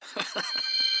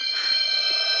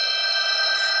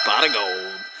Pot of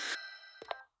gold.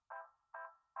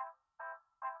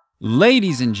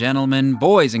 Ladies and gentlemen,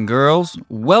 boys and girls,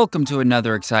 welcome to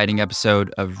another exciting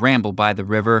episode of Ramble by the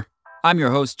River. I'm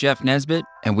your host, Jeff Nesbitt,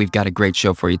 and we've got a great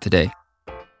show for you today.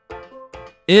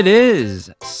 It is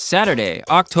Saturday,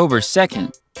 October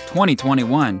 2nd,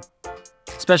 2021.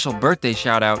 Special birthday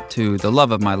shout out to the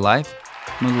love of my life,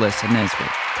 Melissa Nesbitt.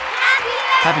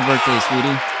 Happy birthday,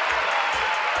 sweetie.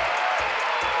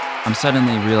 I'm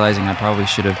suddenly realizing I probably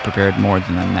should have prepared more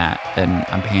than that, and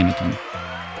I'm panicking.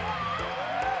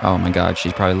 Oh my God,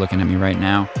 she's probably looking at me right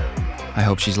now. I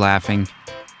hope she's laughing.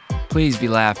 Please be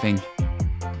laughing.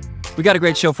 We got a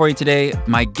great show for you today.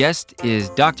 My guest is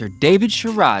Dr. David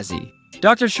Shirazi.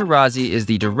 Dr. Shirazi is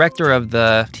the director of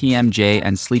the TMJ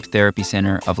and Sleep Therapy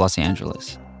Center of Los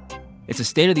Angeles. It's a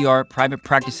state-of-the-art private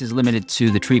practice limited to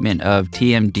the treatment of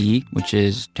TMD, which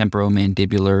is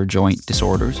temporomandibular joint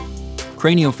disorders,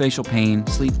 craniofacial pain,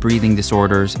 sleep breathing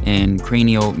disorders, and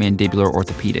craniomandibular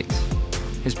orthopedics.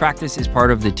 His practice is part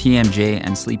of the TMJ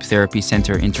and Sleep Therapy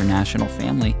Center International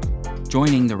family,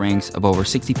 joining the ranks of over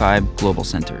 65 global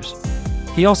centers.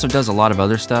 He also does a lot of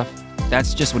other stuff.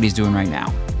 That's just what he's doing right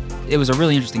now. It was a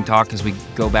really interesting talk as we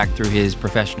go back through his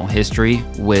professional history,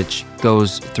 which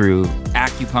goes through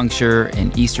acupuncture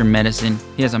and Eastern medicine.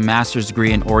 He has a master's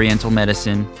degree in Oriental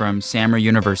medicine from Samar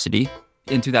University.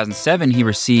 In 2007, he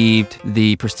received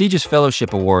the prestigious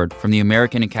fellowship award from the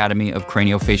American Academy of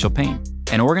Craniofacial Pain,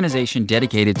 an organization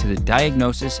dedicated to the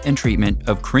diagnosis and treatment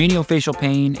of craniofacial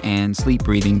pain and sleep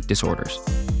breathing disorders.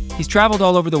 He's traveled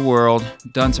all over the world,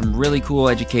 done some really cool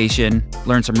education,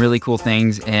 learned some really cool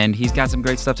things, and he's got some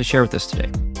great stuff to share with us today.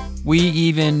 We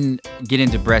even get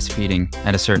into breastfeeding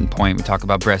at a certain point. We talk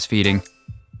about breastfeeding.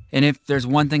 And if there's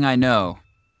one thing I know,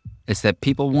 it's that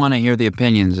people want to hear the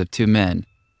opinions of two men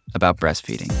about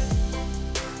breastfeeding.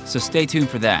 So stay tuned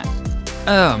for that.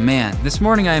 Oh man, this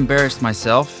morning I embarrassed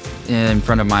myself in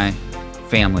front of my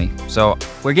family. So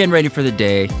we're getting ready for the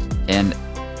day, and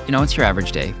it's your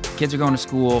average day. Kids are going to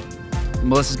school,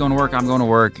 Melissa's going to work, I'm going to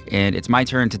work, and it's my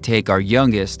turn to take our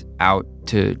youngest out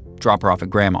to drop her off at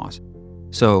grandma's.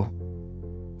 So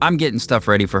I'm getting stuff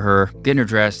ready for her, getting her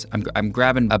dressed. I'm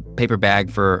grabbing a paper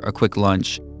bag for a quick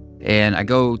lunch, and I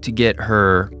go to get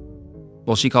her,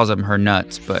 well, she calls them her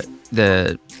nuts, but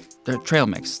the trail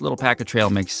mix, little pack of trail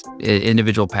mix,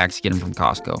 individual packs, get them from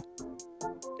Costco.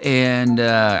 And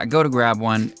I go to grab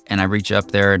one, and I reach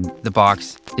up there, and the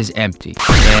box is empty.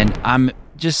 And I'm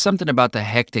just something about the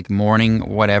hectic morning,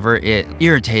 whatever, it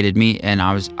irritated me, and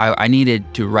I needed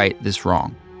to right this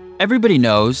wrong. Everybody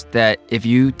knows that if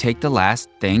you take the last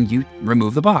thing, you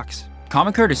remove the box.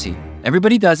 Common courtesy.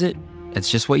 Everybody does it. It's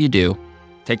just what you do.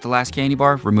 Take the last candy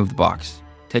bar, remove the box.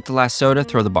 Take the last soda,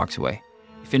 throw the box away.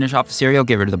 Finish off the cereal,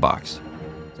 get rid of the box.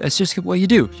 That's just what you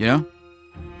do,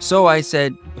 So I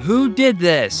said, "Who did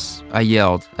this?" I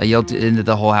yelled into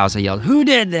the whole house. I yelled, "Who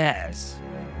did this?"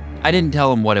 I didn't tell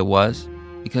them what it was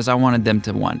because I wanted them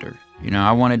to wonder.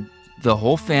 I wanted the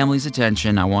whole family's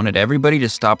attention. I wanted everybody to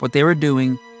stop what they were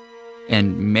doing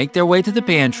and make their way to the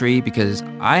pantry because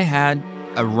I had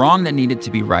a wrong that needed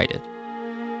to be righted.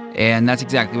 And that's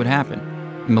exactly what happened.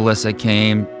 Melissa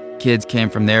came, kids came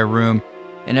from their room,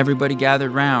 and everybody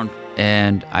gathered around.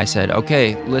 And I said,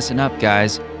 "Okay, listen up,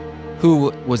 guys.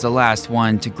 Who was the last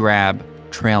one to grab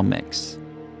trail mix?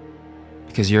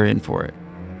 Because you're in for it."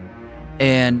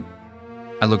 And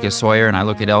I look at Sawyer and I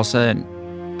look at Elsa, and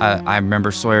I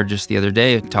remember Sawyer just the other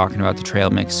day talking about the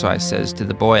trail mix. So I says to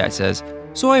the boy,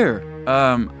 "Sawyer,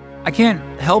 I can't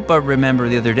help but remember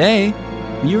the other day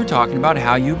you were talking about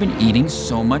how you've been eating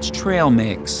so much trail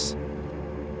mix.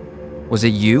 Was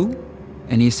it you?"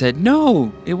 And he said,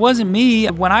 "No, it wasn't me.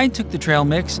 When I took the trail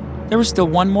mix, there was still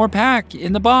one more pack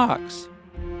in the box."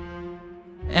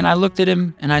 And I looked at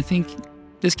him, and I think,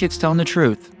 this kid's telling the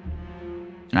truth.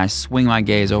 And I swing my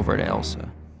gaze over at Elsa.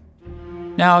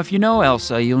 Now, if you know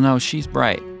Elsa, you'll know she's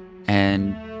bright,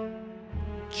 and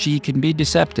she can be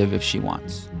deceptive if she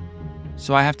wants.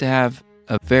 So I have to have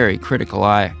a very critical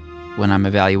eye when I'm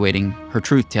evaluating her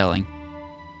truth-telling.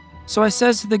 So I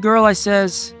says to the girl,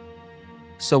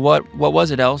 "So what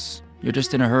was it, Else? You're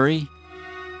just in a hurry?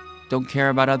 Don't care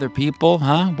about other people,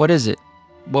 huh? What is it?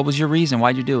 What was your reason?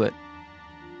 Why'd you do it?"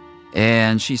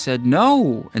 And she said,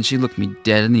 "No." And she looked me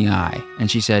dead in the eye. And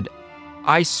she said,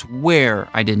 "I swear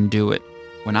I didn't do it.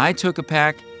 When I took a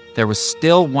pack, there was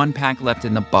still one pack left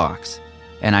in the box."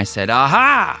 And I said,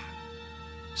 "Aha!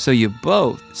 So you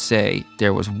both say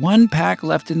there was one pack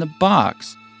left in the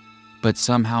box, but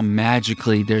somehow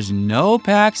magically there's no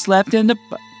packs left in the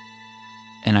box."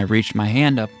 And I reached my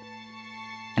hand up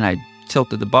and I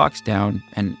tilted the box down,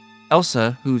 and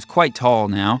Elsa, who's quite tall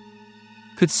now,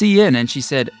 could see in, and she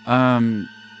said,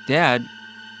 Dad.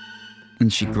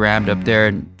 And she grabbed up there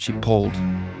and she pulled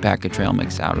back a trail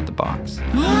mix out of the box.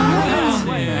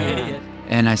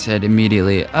 And I said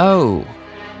immediately, oh,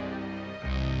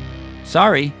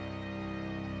 sorry.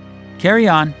 Carry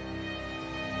on.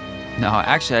 No,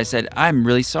 actually, I said, I'm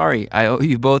really sorry. I owe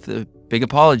you both a big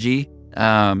apology.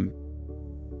 Yeah,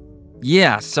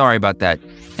 sorry about that.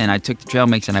 And I took the trail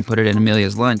mix and I put it in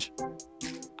Amelia's lunch.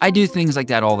 I do things like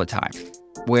that all the time,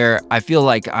 where I feel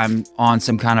like I'm on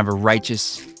some kind of a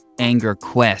righteous anger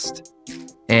quest.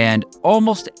 And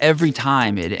almost every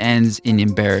time it ends in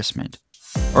embarrassment,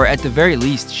 or at the very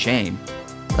least, shame.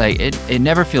 Like, it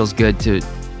never feels good to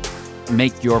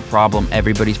make your problem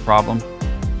everybody's problem.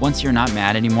 Once you're not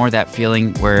mad anymore, that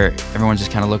feeling where everyone's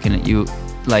just kind of looking at you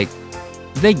like,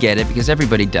 they get it because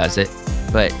everybody does it,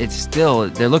 but it's still,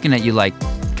 they're looking at you like,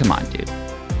 come on, dude,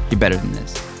 you're better than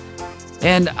this.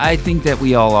 And I think that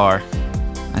we all are.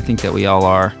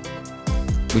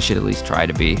 We should at least try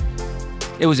to be.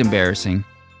 It was embarrassing.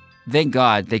 Thank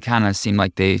God they kind of seemed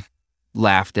like they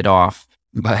laughed it off,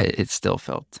 but it still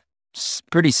felt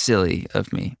pretty silly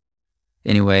of me.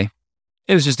 Anyway,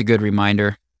 it was just a good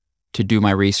reminder to do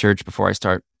my research before I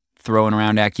start throwing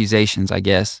around accusations, I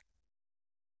guess.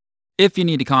 If you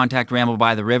need to contact Ramble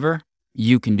by the River,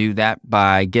 you can do that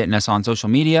by getting us on social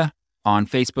media, on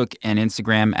Facebook and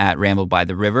Instagram at Ramble by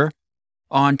the River,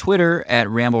 on Twitter at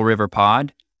Ramble River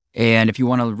Pod. And if you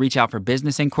want to reach out for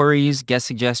business inquiries, guest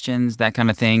suggestions, that kind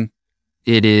of thing,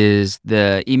 it is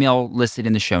the email listed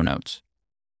in the show notes.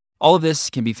 All of this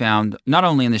can be found not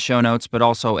only in the show notes, but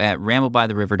also at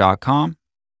ramblebytheriver.com.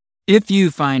 If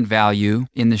you find value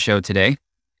in the show today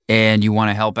and you want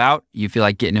to help out, you feel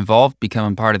like getting involved,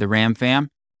 becoming part of the Ram fam,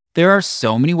 there are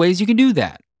so many ways you can do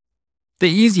that. The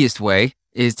easiest way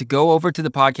is to go over to the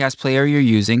podcast player you're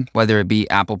using, whether it be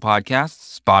Apple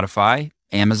Podcasts, Spotify,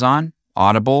 Amazon,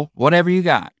 Audible, whatever you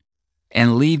got,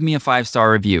 and leave me a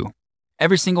 5-star review.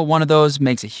 Every single one of those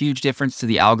makes a huge difference to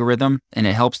the algorithm, and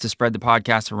it helps to spread the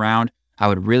podcast around. I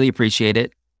would really appreciate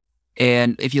it.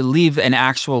 And if you leave an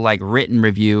actual written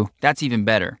review, that's even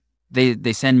better. They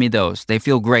send me those. They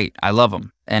feel great. I love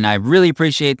them. And I really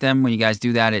appreciate them when you guys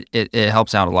do that. It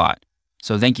helps out a lot.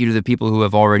 So thank you to the people who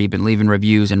have already been leaving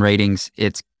reviews and ratings.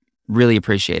 It's really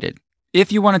appreciated.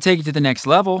 If you want to take it to the next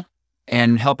level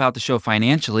and help out the show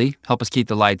financially, help us keep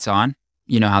the lights on,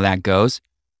 you know how that goes,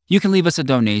 you can leave us a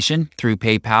donation through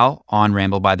PayPal on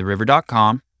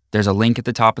ramblebytheriver.com. There's a link at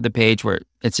the top of the page where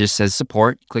it just says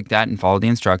support. Click that and follow the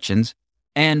instructions.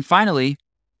 And finally,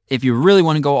 if you really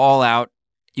want to go all out,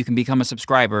 you can become a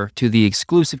subscriber to the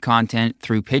exclusive content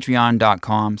through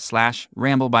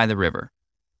patreon.com/ramblebytheriver.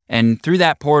 And through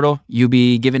that portal, you'll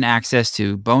be given access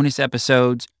to bonus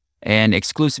episodes and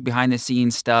exclusive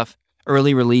behind-the-scenes stuff,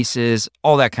 early releases,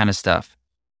 all that kind of stuff.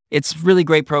 It's a really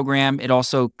great program. It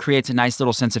also creates a nice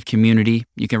little sense of community.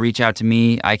 You can reach out to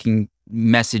me. I can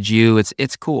message you.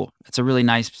 It's cool. It's a really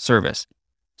nice service.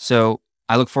 So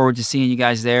I look forward to seeing you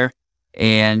guys there.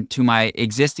 And to my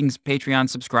existing Patreon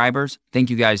subscribers, thank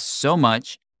you guys so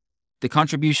much. The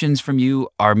contributions from you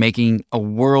are making a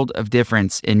world of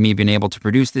difference in me being able to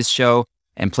produce this show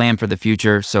and plan for the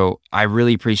future. So I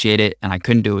really appreciate it, and I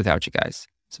couldn't do it without you guys.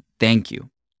 So thank you.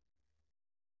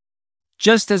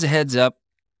 Just as a heads up,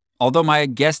 although my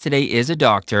guest today is a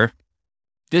doctor,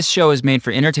 this show is made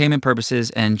for entertainment purposes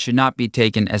and should not be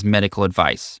taken as medical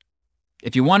advice.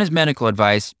 If you want his medical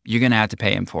advice, you're going to have to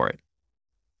pay him for it.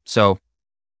 So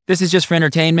this is just for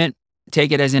entertainment.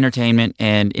 Take it as entertainment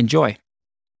and enjoy.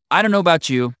 I don't know about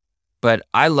you, but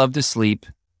I love to sleep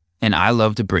and I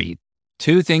love to breathe.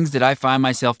 Two things that I find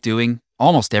myself doing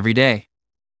almost every day.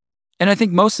 And I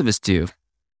think most of us do.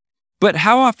 But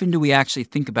how often do we actually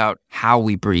think about how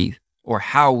we breathe or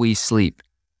how we sleep?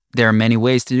 There are many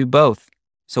ways to do both.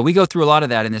 So we go through a lot of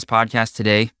that in this podcast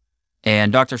today,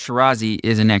 and Dr. Shirazi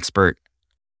is an expert.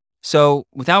 So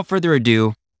without further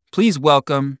ado, please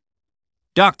welcome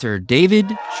Dr. David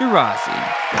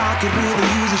Shirazi. I could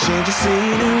really use a change of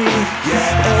scenery.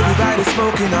 Yeah. Everybody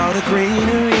smoking all the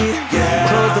greenery. Yeah.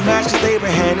 Clothes the matches they were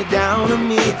handed down to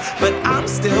me. But I'm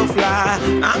still fly,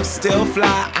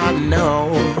 I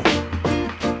know.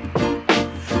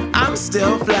 I'm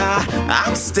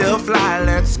still fly,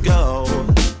 let's go.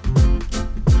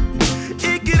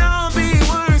 It could all be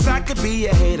worse, I could be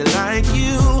a hater like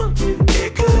you.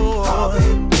 It could all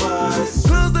be worse.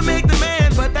 Clothes to make the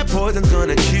man, but that poison's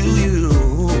gonna kill you.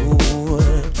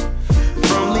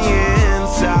 From the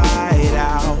inside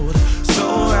out.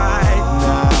 So right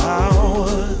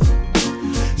now,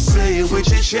 say it with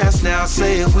your chest now,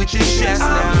 say it with your chest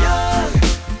now. I'm young,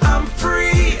 I'm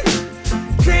free.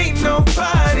 Can't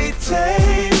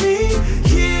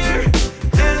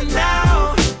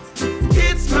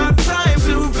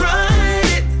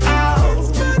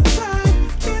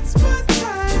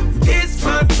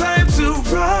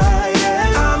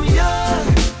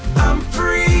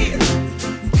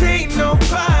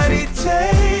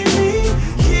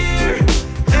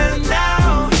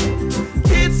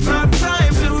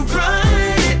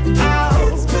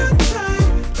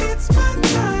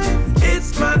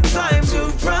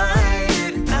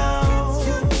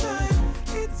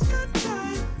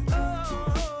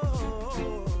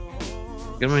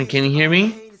Good morning. Can you hear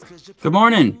me? Good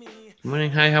morning. Good morning.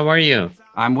 Hi, how are you?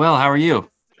 I'm well. How are you?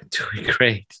 Doing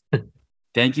great.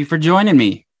 Thank you for joining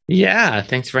me. Yeah,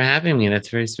 thanks for having me. That's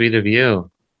very sweet of you.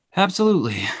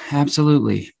 Absolutely.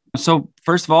 Absolutely. So,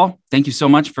 first of all, thank you so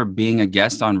much for being a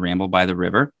guest on Ramble by the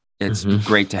River. It's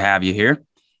great to have you here.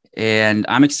 And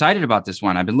I'm excited about this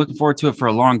one. I've been looking forward to it for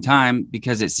a long time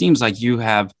because it seems like you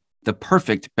have the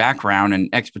perfect background and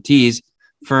expertise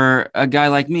for a guy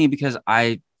like me, because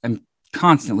I am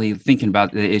constantly thinking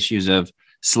about the issues of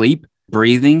sleep,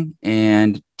 breathing,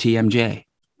 and TMJ.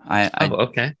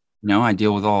 Okay. I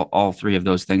deal with all three of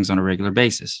those things on a regular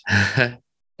basis.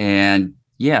 And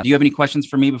yeah, do you have any questions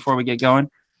for me before we get going?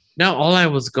 No, all I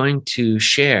was going to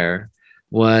share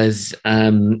was,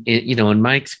 in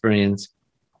my experience,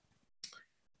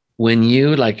 when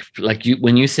you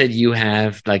when you said you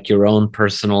have like your own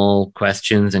personal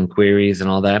questions and queries and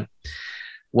all that,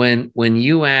 when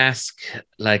you ask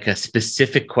like a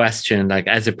specific question, like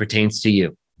as it pertains to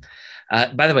you.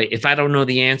 By the way, if I don't know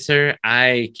the answer,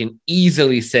 I can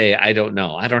easily say I don't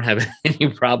know. I don't have any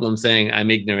problem saying I'm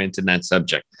ignorant in that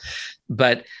subject.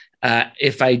 But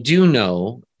if I do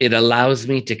know, it allows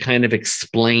me to kind of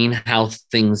explain how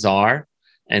things are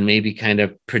and maybe kind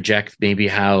of project maybe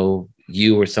how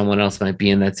you or someone else might be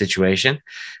in that situation.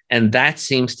 And that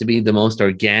seems to be the most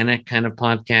organic kind of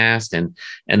podcast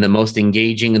and the most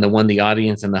engaging, and the one the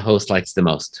audience and the host likes the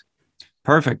most.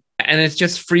 Perfect. And it's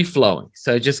just free flowing.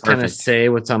 So I just kind of say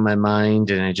what's on my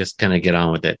mind and I just kind of get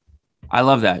on with it. I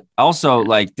love that. Also,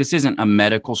 like, this isn't a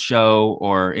medical show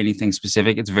or anything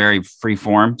specific. It's very free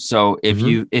form. So if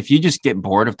you just get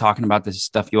bored of talking about this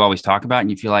stuff you always talk about and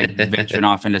you feel like venturing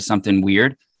off into something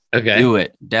weird, do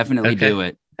it. Definitely do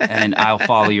it. And I'll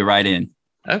follow you right in.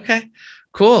 Okay,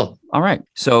 cool. All right.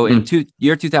 So in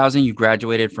year 2000, you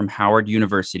graduated from Howard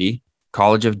University,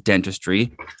 College of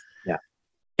Dentistry. Yeah.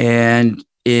 And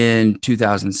in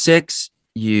 2006,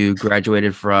 you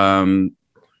graduated from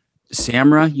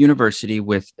Samra University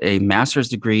with a master's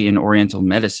degree in Oriental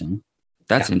Medicine.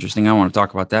 That's interesting. I want to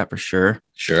talk about that for sure.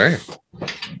 Sure.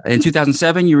 In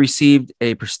 2007, you received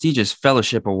a prestigious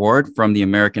fellowship award from the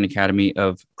American Academy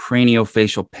of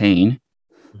Craniofacial Pain.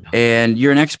 And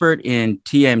you're an expert in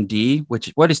TMD,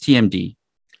 what is TMD?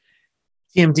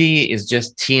 TMD is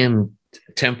just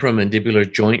temporomandibular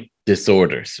joint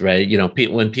disorders, right? You know,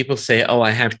 when people say, oh,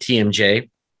 I have TMJ.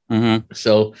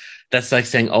 So that's like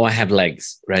saying, oh, I have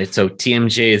legs, right? So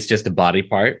TMJ is just a body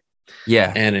part.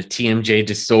 Yeah. And a TMJ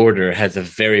disorder has a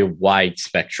very wide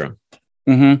spectrum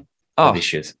of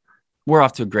issues. We're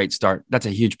off to a great start. That's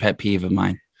a huge pet peeve of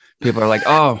mine. People are like,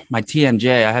 oh, my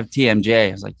TMJ, I have TMJ.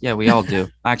 I was like, yeah, we all do.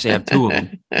 I actually have two of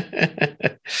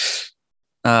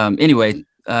them. Anyway,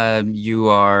 you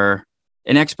are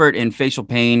an expert in facial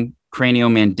pain,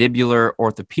 craniomandibular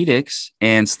orthopedics,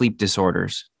 and sleep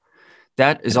disorders.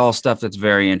 That is all stuff that's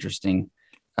very interesting.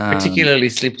 Particularly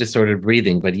sleep disordered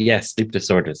breathing, but yes, sleep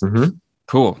disorders.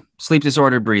 Cool. Sleep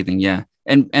disordered breathing, yeah.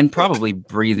 And probably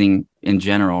breathing in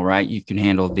general, right? You can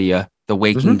handle the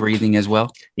waking breathing as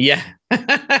well. Yeah.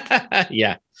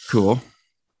 Yeah. Cool.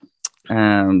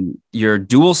 You're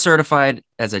dual certified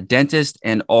as a dentist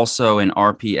and also an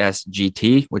RPS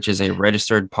GT, which is a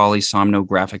registered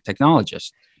polysomnographic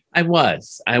technologist. I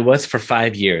was for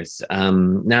 5 years.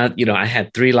 Now, I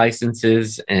had 3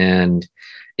 licenses and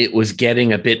it was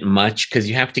getting a bit much because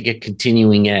you have to get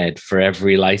continuing ed for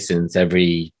every license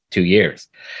every 2 years.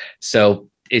 So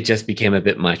it just became a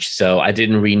bit much. So I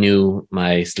didn't renew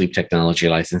my sleep technology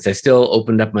license. I still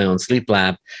opened up my own sleep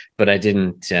lab, but I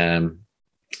didn't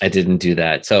do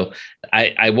that. So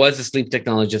I was a sleep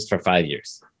technologist for 5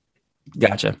 years.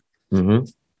 Gotcha.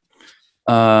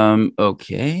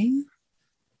 Okay.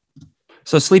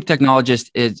 So sleep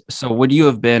technologist would you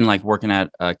have been like working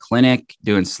at a clinic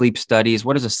doing sleep studies?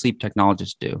 What does a sleep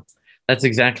technologist do? That's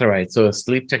exactly right. So a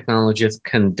sleep technologist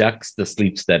conducts the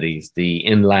sleep studies, the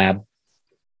in-lab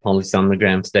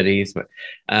polysomnogram studies.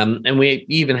 And we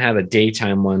even have a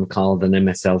daytime one called an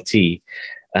MSLT.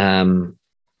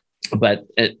 But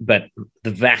the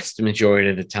vast majority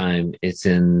of the time it's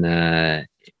in a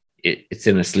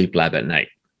sleep lab at night.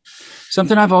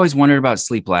 Something I've always wondered about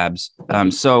sleep labs.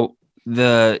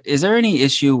 Is there any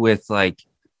issue with, like,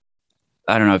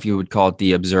 I don't know if you would call it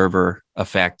the observer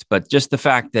effect, but just the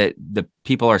fact that the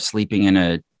people are sleeping in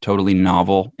a totally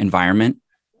novel environment?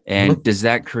 And does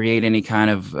that create any kind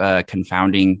of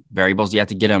confounding variables? Do you have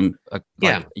to get them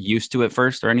used to it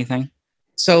first or anything?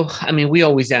 So, I mean, we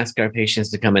always ask our patients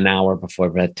to come an hour before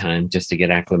bedtime just to get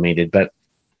acclimated. But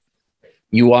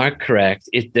you are correct.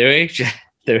 There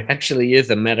actually is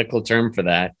a medical term for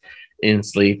that in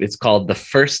sleep. It's called the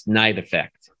first night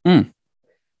effect.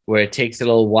 where it takes a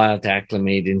little while to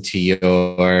acclimate into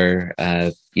your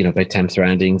bedtime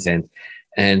surroundings,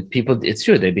 and people, it's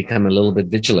true, they become a little bit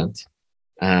vigilant,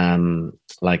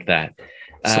 like that.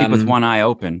 Sleep with one eye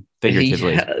open,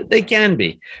 figuratively. Yeah, they can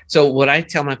be. So what I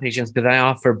tell my patients, because I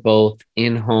offer both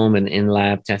in-home and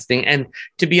in-lab testing, and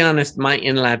to be honest, my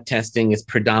in-lab testing is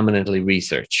predominantly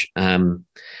research.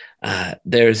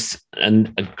 There's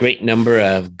a great number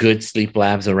of good sleep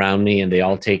labs around me, and they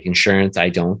all take insurance. I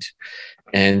don't.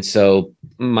 And so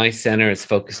my center is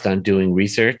focused on doing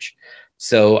research.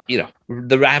 So,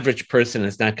 the average person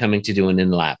is not coming to do an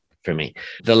in-lab for me.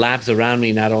 The labs around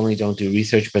me not only don't do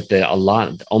research, but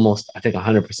almost, I think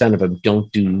 100% of them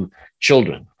don't do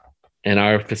children. And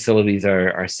our facilities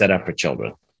are set up for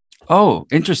children. Oh,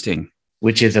 interesting.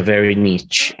 Which is a very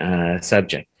niche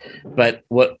subject. But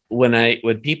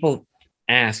when people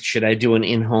ask, should I do an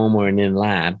in-home or an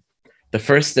in-lab? The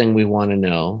first thing we want to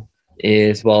know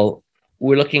is, well,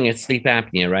 we're looking at sleep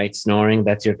apnea, right? Snoring,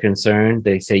 that's your concern.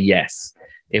 They say yes.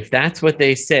 If that's what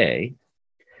they say,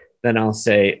 then I'll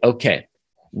say, okay,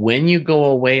 when you go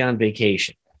away on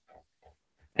vacation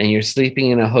and you're sleeping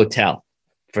in a hotel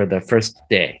for the first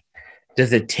day,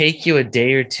 does it take you a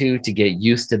day or two to get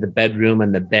used to the bedroom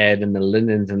and the bed and the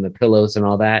linens and the pillows and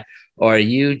all that? Or are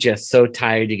you just so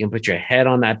tired you can put your head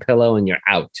on that pillow and you're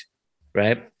out,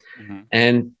 right? Mm-hmm.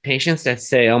 And patients that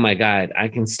say, oh my God, I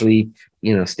can sleep,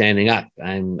 standing up.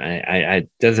 I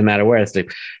doesn't matter where I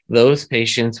sleep. Those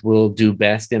patients will do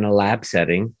best in a lab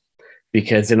setting,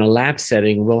 because in a lab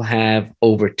setting, we'll have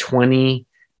over 20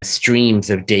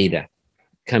 streams of data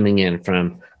coming in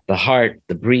from the heart,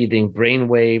 the breathing, brain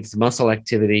waves, muscle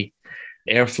activity,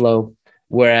 airflow,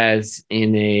 whereas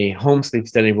in a home sleep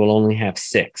study, we'll only have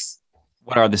 6.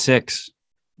 What are the 6?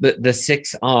 The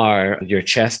 6 are your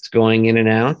chest going in and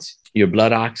out, your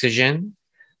blood oxygen,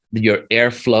 your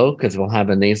airflow, because we'll have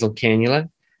a nasal cannula.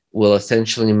 We'll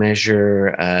essentially measure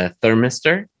a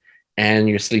thermistor, and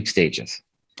your sleep stages.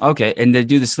 Okay. And they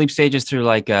do the sleep stages through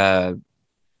like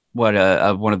one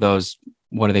of those,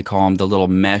 what do they call them? The little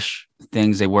mesh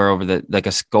things they wear over like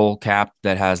a skull cap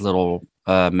that has little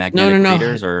magnetic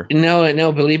readers, or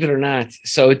no, believe it or not.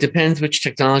 So it depends which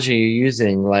technology you're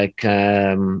using. Like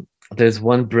there's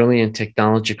one brilliant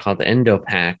technology called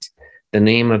EndoPact. The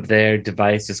name of their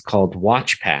device is called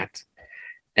WatchPact.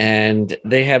 And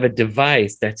they have a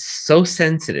device that's so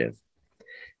sensitive,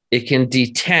 it can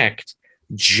detect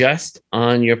just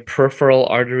on your peripheral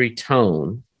artery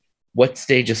tone what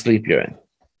stage of sleep you're in.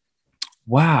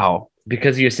 Wow.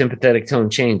 Because your sympathetic tone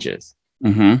changes.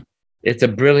 Mm-hmm. It's a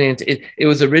brilliant, it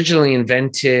was originally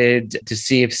invented to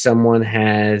see if someone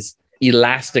has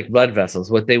elastic blood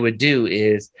vessels. What they would do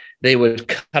is they would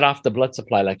cut off the blood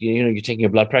supply, like, you're taking your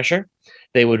blood pressure.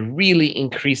 They would really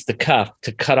increase the cuff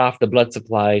to cut off the blood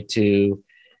supply to,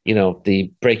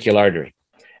 the brachial artery.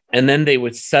 And then they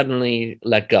would suddenly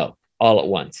let go all at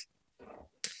once.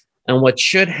 And what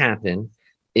should happen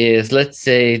is, let's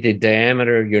say the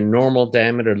diameter, your normal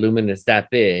diameter lumen is that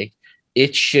big,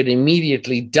 it should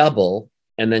immediately double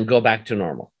and then go back to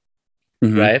normal,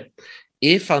 right?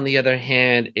 If, on the other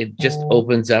hand, it just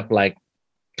opens up like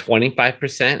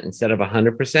 25% instead of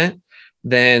 100%,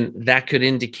 then that could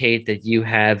indicate that you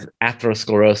have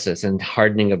atherosclerosis and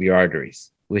hardening of your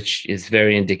arteries, which is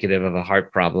very indicative of a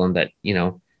heart problem that,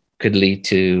 could lead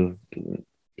to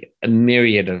a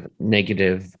myriad of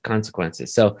negative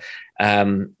consequences. So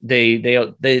they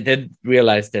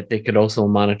realized that they could also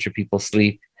monitor people's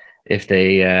sleep if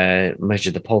they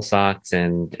measure the pulse ox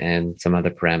and some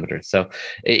other parameters. So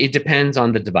it depends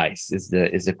on the device is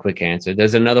the quick answer.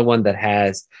 There's another one that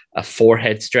has a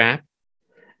forehead strap,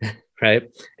 right?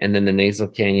 And then the nasal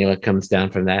cannula comes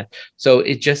down from that. So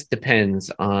it just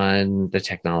depends on the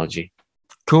technology.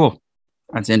 Cool.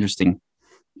 That's interesting.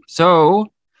 So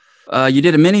you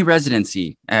did a mini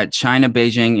residency at China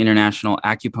Beijing International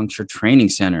Acupuncture Training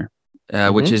Center,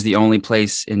 which is the only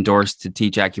place endorsed to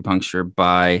teach acupuncture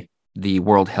by the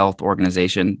World Health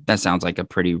Organization. That sounds like a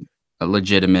pretty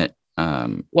legitimate.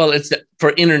 Well, it's for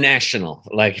international,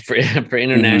 like for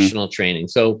international training.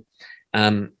 So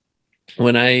when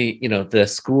the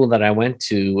school that I went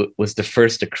to was the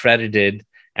first accredited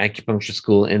acupuncture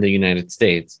school in the United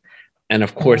States. And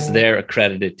of course, they're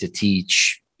accredited to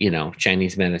teach,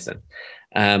 Chinese medicine.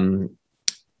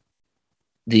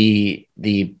 The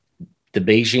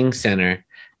Beijing Center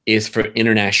is for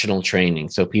international training.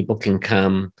 So people can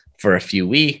come for a few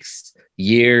weeks,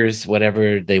 years,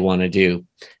 whatever they want to do.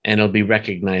 And it'll be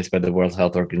recognized by the World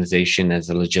Health Organization as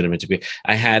a legitimate degree.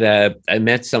 I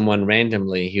met someone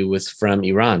randomly who was from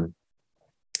Iran,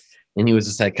 and he was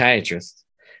a psychiatrist,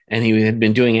 and he had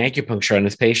been doing acupuncture on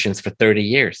his patients for 30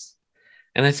 years.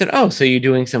 And I said, oh, so you're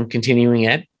doing some continuing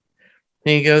ed?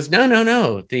 And he goes, no, no,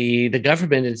 no. The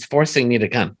government is forcing me to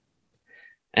come.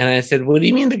 And I said, what do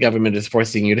you mean the government is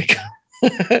forcing you to come?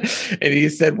 And he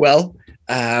said, well,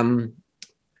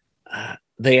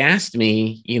 they asked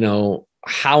me,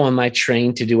 how am I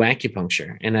trained to do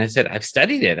acupuncture? And I said, I've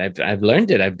studied it. I've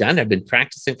learned it. I've been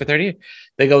practicing for 30 years.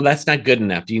 They go, that's not good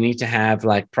enough. You need to have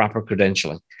like proper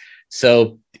credentialing.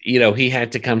 So, he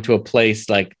had to come to a place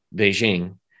like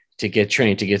Beijing to get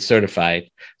trained, to get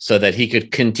certified so that he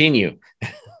could continue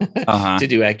to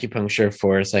do acupuncture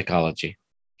for psychology.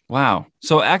 Wow.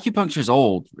 So acupuncture is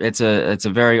old. It's a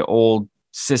very old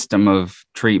system of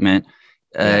treatment.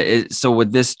 So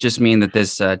would this just mean that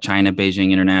this China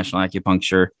Beijing International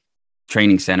Acupuncture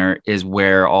Training Center is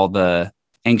where all the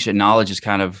ancient knowledge is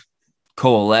kind of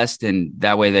coalesced, and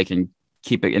that way they can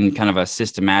keep it in kind of a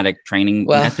systematic training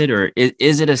method, or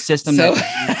is it a system that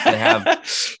they have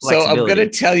flexibility? So I'm going to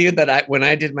tell you that when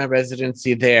I did my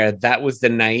residency there, that was the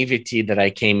naivety that I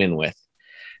came in with.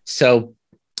 So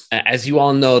as you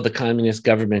all know, the communist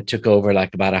government took over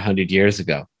like about 100 years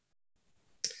ago.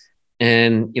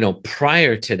 And,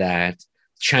 prior to that,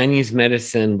 Chinese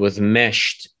medicine was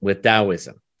meshed with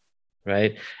Taoism,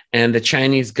 right? And the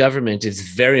Chinese government is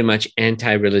very much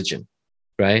anti-religion,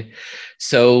 right?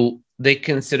 So they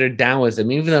consider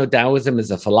Taoism, even though Taoism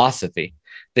is a philosophy,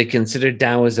 they consider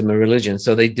Taoism a religion.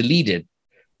 So they deleted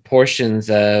portions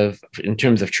in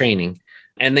terms of training,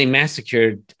 and they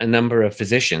massacred a number of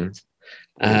physicians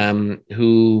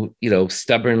who,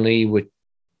 stubbornly would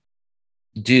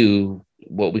do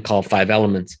what we call 5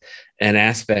 elements and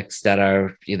aspects that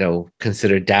are,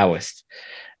 considered Taoist.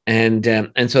 And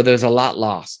so there's a lot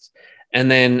lost. And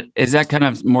then is that kind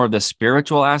of more of the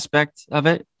spiritual aspect of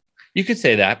it? You could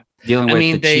say that. Dealing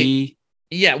with the qi.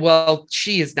 Yeah, well,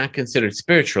 qi is not considered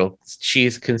spiritual. Qi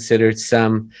is considered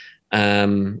some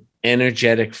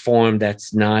energetic form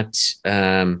that's not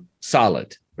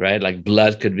solid, right? Like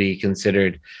blood could be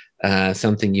considered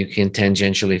something you can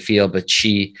tangentially feel, but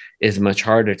qi is much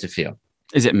harder to feel.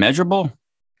 Is it measurable?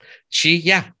 Qi,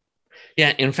 yeah.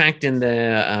 In fact,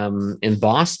 in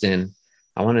Boston,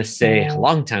 I want to say a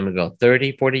long time ago,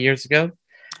 30, 40 years ago.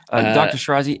 Dr.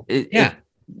 Shirazi,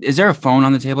 is there a phone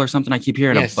on the table or something? I keep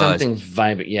hearing a buzz. Something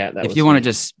vibrant. Yeah. If you want to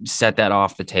just set that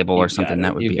off the table or something,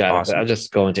 that would be awesome. I'll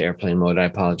just go into airplane mode. I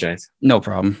apologize. No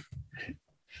problem.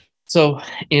 So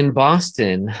in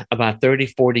Boston, about 30,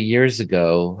 40 years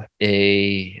ago,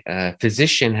 a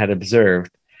physician had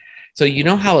observed. So you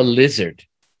know how a lizard,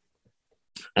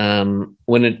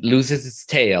 when it loses its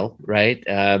tail, right?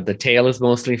 The tail is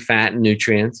mostly fat and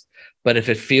nutrients. But if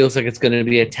it feels like it's going to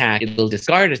be attacked, it'll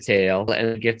discard a tail and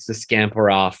it gets to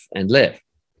scamper off and live.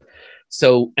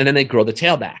 So, and then they grow the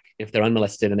tail back if they're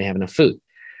unmolested and they have enough food.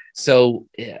 So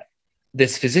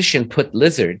this physician put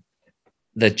lizard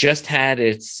that just had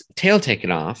its tail taken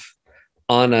off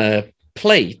on a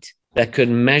plate that could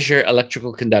measure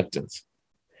electrical conductance.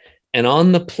 And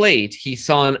on the plate, he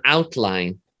saw an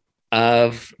outline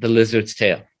of the lizard's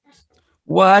tail.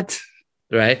 What?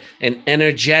 Right? An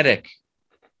energetic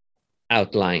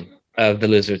outline of the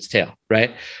lizard's tail,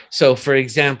 right? So, for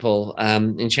example,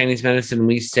 in Chinese medicine,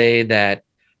 we say that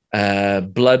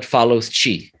blood follows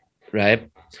qi,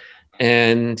 right?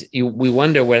 And we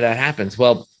wonder where that happens.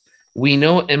 Well, we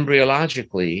know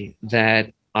embryologically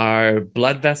that our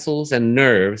blood vessels and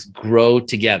nerves grow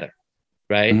together,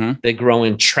 right? Mm-hmm. They grow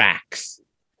in tracks,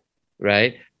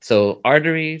 right? So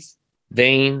arteries,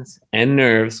 veins, and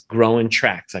nerves grow in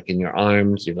tracks, like in your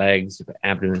arms, your legs, your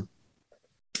abdomen.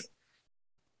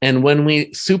 And when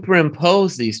we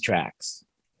superimpose these tracks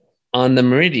on the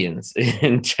meridians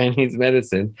in Chinese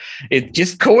medicine, it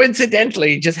just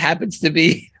coincidentally just happens to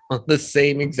be on the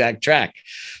same exact track.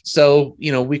 So,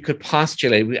 we could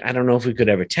postulate, I don't know if we could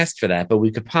ever test for that, but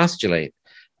we could postulate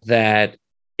that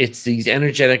it's these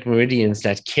energetic meridians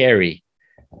that carry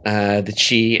the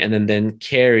qi and then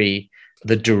carry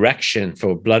the direction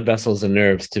for blood vessels and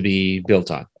nerves to be built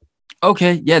on.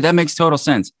 Okay. Yeah, that makes total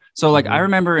sense. So I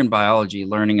remember in biology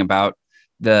learning about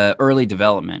the early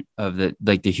development of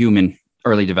the human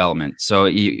early development. So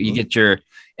you get your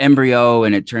embryo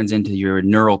and it turns into your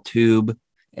neural tube.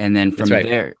 And then from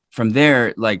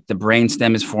there, like the brain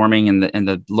stem is forming and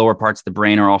the lower parts of the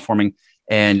brain are all forming.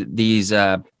 And these,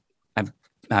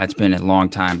 it's been a long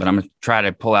time, but I'm going to try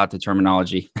to pull out the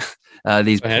terminology.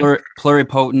 These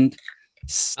pluripotent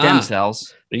stem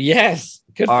cells. Yes.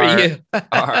 Good for you.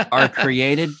 are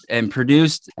created and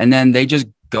produced, and then they just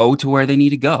go to where they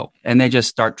need to go, and they just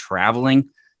start traveling,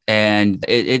 and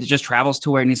it just travels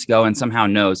to where it needs to go and somehow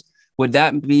knows. Would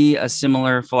that be a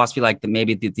similar philosophy, like that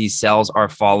maybe these cells are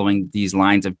following these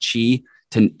lines of qi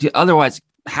to otherwise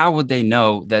how would they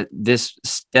know that this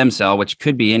stem cell, which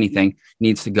could be anything,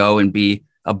 needs to go and be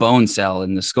a bone cell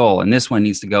in the skull, and this one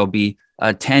needs to go be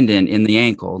a tendon in the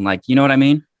ankle? And like, you know what I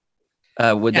mean?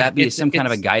 Would that be some kind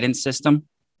of a guidance system?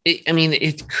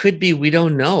 It could be. We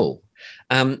don't know.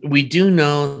 We do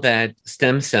know that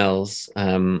stem cells,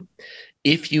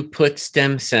 if you put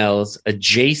stem cells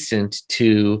adjacent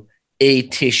to a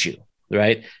tissue,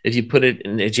 right? If you put it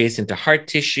adjacent to heart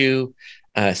tissue,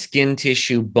 skin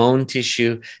tissue, bone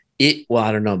tissue, well,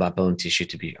 I don't know about bone tissue,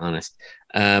 to be honest.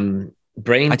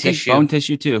 Brain tissue. Think bone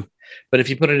tissue too. But if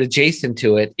you put it adjacent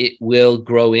to it, it will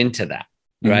grow into that,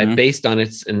 right? Mm-hmm. Based on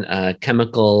its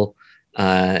chemical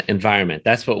environment.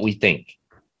 That's what we think.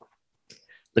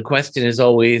 The question is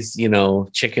always,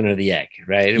 chicken or the egg,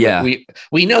 right? Yeah.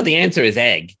 We know the answer is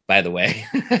egg, by the way.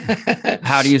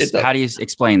 How do you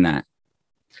explain that?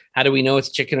 How do we know it's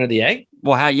chicken or the egg?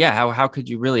 Well, how could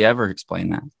you really ever explain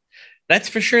that? That's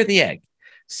for sure the egg.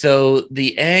 So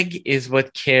the egg is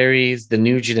what carries the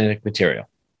new genetic material.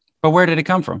 But where did it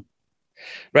come from?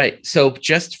 Right. So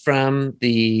just from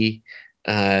the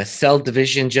cell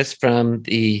division, just from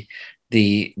the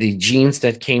genes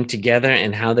that came together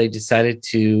and how they decided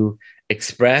to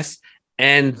express,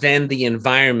 and then the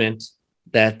environment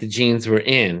that the genes were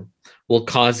in will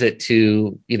cause it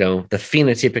to, the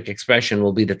phenotypic expression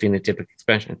will be the phenotypic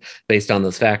expression based on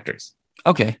those factors.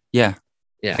 Okay. Yeah.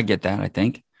 Yeah. I get that, I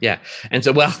think. Yeah. And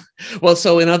so,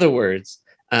 so in other words,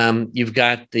 you've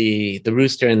got the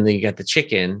rooster and then you got the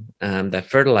chicken that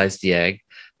fertilized the egg,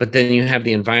 but then you have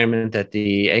the environment that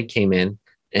the egg came in,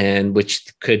 and which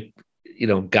could,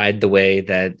 guide the way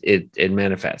that it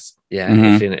manifests. Yeah.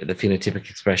 Mm-hmm. The phenotypic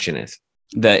expression is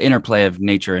the interplay of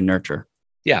nature and nurture.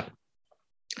 Yeah.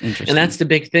 Interesting. And that's the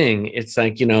big thing. It's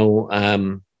like,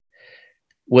 when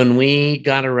we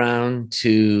got around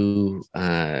to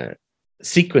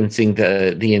sequencing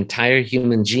the entire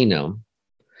human genome,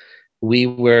 we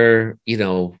were,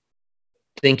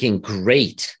 thinking,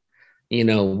 great,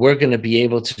 we're going to be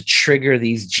able to trigger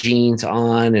these genes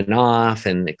on and off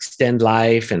and extend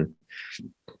life,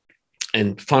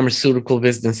 and pharmaceutical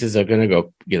businesses are going to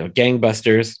go,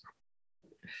 gangbusters.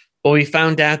 But we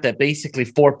found out that basically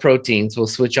 4 proteins will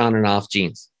switch on and off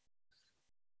genes.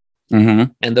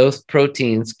 Mm-hmm. And those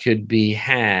proteins could be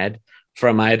had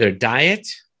from either diet,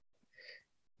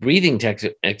 breathing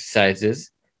exercises,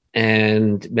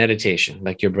 and meditation,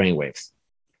 like your brain waves.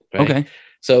 Right? Okay.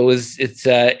 So it's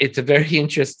a very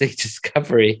interesting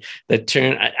discovery that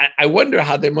turned. I wonder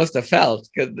how they must have felt,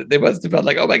 because they must have felt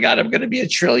like, oh my God, I'm going to be a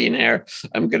trillionaire.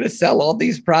 I'm going to sell all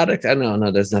these products. Oh, no,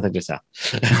 there's nothing to sell.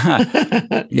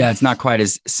 Yeah, it's not quite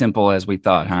as simple as we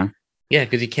thought, huh? Yeah,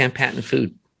 because you can't patent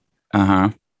food. Uh-huh.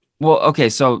 Well, okay,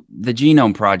 so the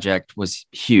Genome Project was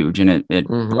huge, and it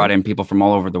mm-hmm. brought in people from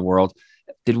all over the world.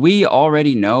 Did we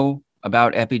already know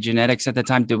about epigenetics at the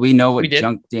time? Did we know what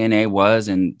junk DNA was,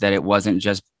 and that it wasn't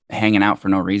just hanging out for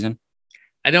no reason?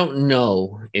 I don't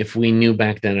know if we knew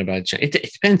back then about it.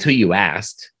 It depends who you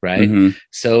asked, right? Mm-hmm.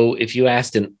 So if you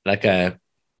asked a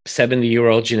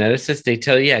 70-year-old geneticist, they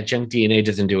tell you, yeah, junk DNA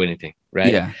doesn't do anything,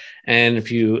 right? Yeah. And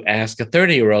if you ask a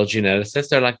 30-year-old geneticist,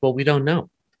 they're like, well, we don't know,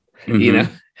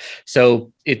 mm-hmm.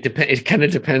 So it kind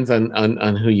of depends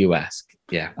on who you ask.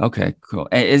 Yeah. Okay, cool.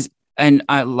 And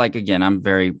I I'm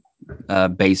very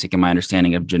basic in my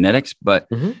understanding of genetics, but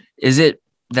mm-hmm. is it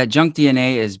that junk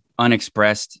DNA is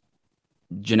unexpressed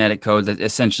genetic code that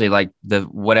essentially like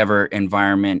whatever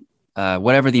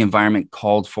the environment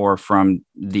called for from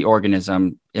the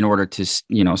organism in order to,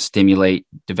 stimulate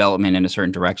development in a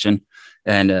certain direction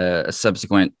and a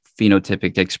subsequent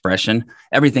phenotypic expression?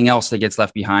 Everything else that gets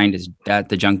left behind, is that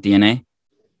the junk DNA?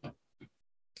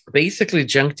 Basically,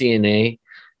 junk DNA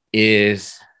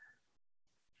is,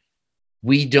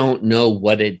 we don't know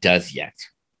what it does yet.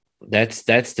 That's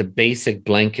the basic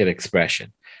blanket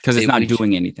expression. Because it's not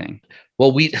doing anything.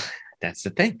 Well, that's the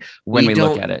thing. When we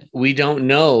look at it, we don't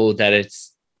know that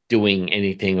it's doing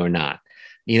anything or not.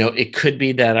 It could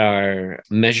be that our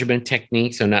measurement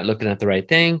techniques are not looking at the right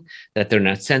thing, that they're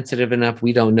not sensitive enough.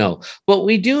 We don't know. What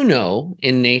we do know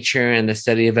in nature and the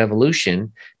study of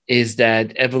evolution is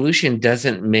that evolution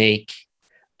doesn't make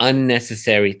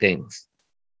unnecessary things.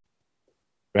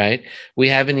 Right? We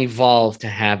haven't evolved to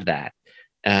have that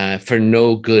for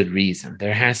no good reason.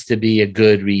 There has to be a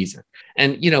good reason.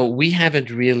 And, we haven't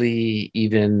really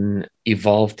even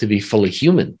evolved to be fully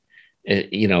human,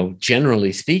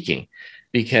 generally speaking,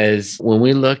 because when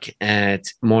we look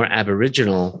at more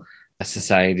Aboriginal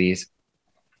societies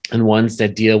and ones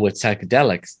that deal with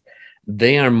psychedelics,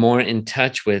 they are more in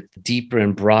touch with deeper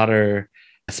and broader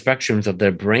spectrums of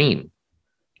their brain.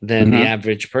 than the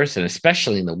average person,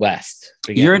 especially in the West.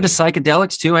 You're into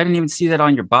psychedelics too? I didn't even see that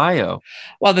on your bio.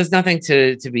 Well, there's nothing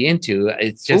to be into.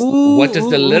 It's just what does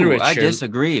the literature? I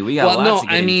disagree. We got lots to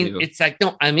get into. It's like,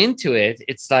 no, I'm into it.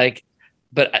 It's like,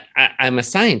 but I'm a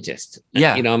scientist.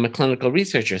 Yeah. You know, I'm a clinical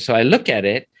researcher. So I look at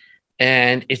it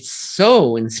and it's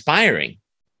so inspiring.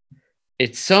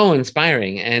 It's so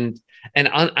inspiring. And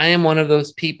I am one of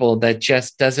those people that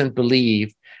just doesn't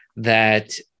believe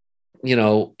that, you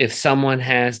know, if someone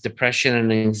has depression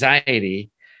and anxiety,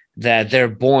 that they're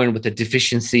born with a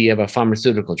deficiency of a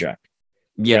pharmaceutical drug.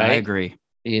 Yeah, right? I agree.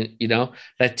 You know,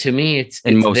 that to me, it's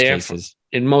in most cases.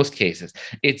 In most cases,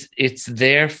 it's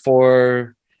there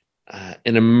for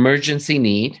an emergency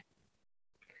need,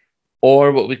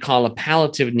 or what we call a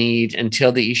palliative need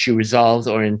until the issue resolves,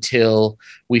 or until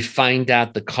we find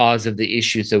out the cause of the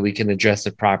issue so we can address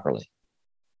it properly.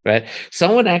 Right.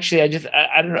 Someone actually, I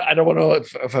don't want to know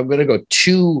if I'm going to go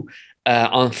too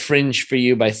on fringe for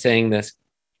you by saying this,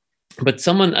 but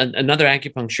another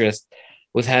acupuncturist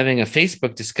was having a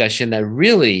Facebook discussion that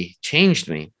really changed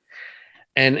me.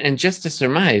 And just to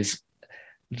surmise,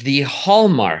 the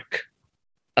hallmark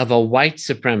of a white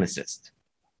supremacist,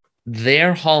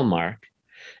 their hallmark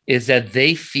is that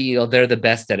they feel they're the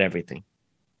best at everything.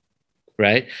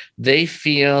 Right. They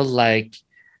feel like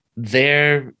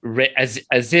they're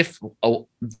as if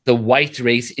the white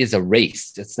race is a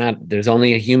race. It's not. There's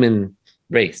only a human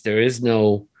race. There is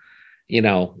no, you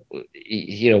know,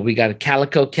 we got a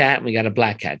calico cat and we got a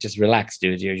black cat. Just relax,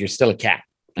 dude. You're still a cat.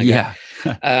 Okay? Yeah.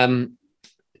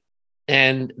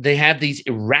 And they have these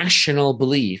irrational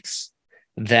beliefs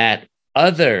that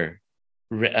other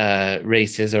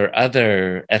races or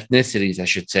other ethnicities, I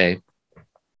should say,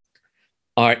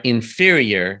 are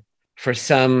inferior for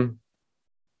some.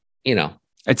 You know,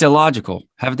 it's illogical.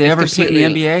 Have they ever seen the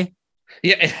NBA?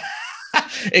 Yeah,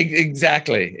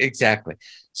 exactly.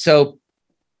 So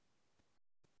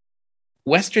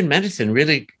Western medicine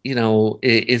really, you know,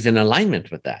 is in alignment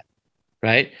with that,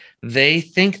 right? They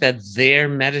think that their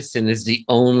medicine is the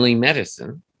only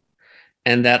medicine,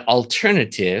 and that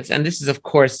alternatives, and this is, of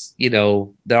course, you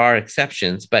know, there are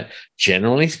exceptions, but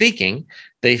generally speaking,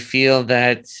 they feel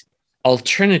that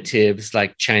alternatives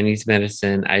like Chinese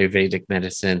medicine, Ayurvedic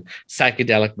medicine,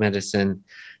 psychedelic medicine,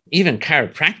 even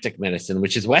chiropractic medicine,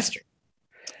 which is Western.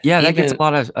 Yeah, that gets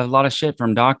a lot of shit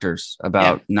from doctors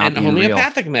about not being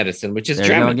homeopathic real. medicine, which is there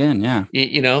German. You go again, yeah.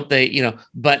 You know,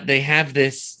 but they have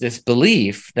this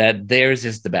belief that theirs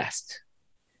is the best,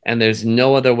 and there's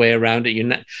no other way around it. You're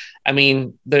not. I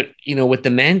mean, with the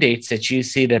mandates that you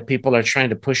see that people are trying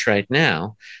to push right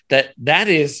now, that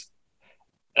is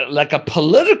like a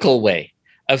political way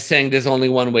of saying there's only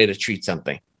one way to treat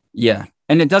something. Yeah.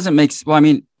 And it doesn't make, well, I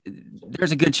mean,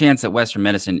 there's a good chance that Western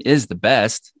medicine is the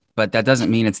best, but that doesn't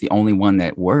mean it's the only one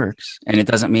that works. And it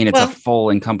doesn't mean it's a full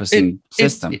encompassing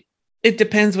system. It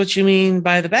depends what you mean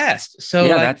by the best. So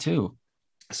yeah, that too.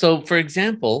 So for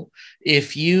example,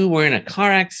 if you were in a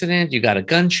car accident, you got a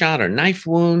gunshot or knife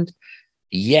wound,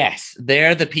 yes,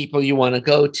 they're the people you want to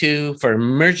go to for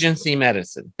emergency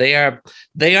medicine. They are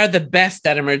the best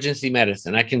at emergency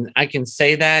medicine. I can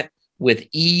say that with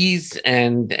ease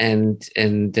and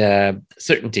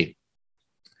certainty.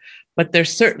 But they're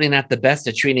certainly not the best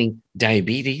at treating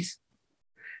diabetes.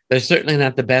 They're certainly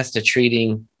not the best at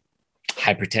treating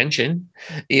hypertension.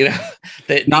 You know,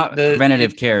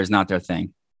 preventative care is not their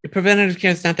thing. Preventative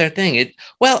care is not their thing.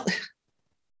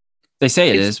 They say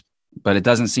it is. But it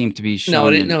doesn't seem to be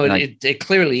shown. It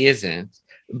clearly isn't.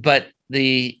 But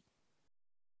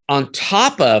on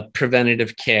top of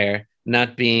preventative care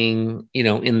not being,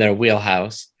 in their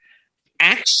wheelhouse,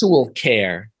 actual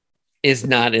care is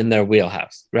not in their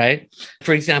wheelhouse, right?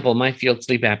 For example, my field,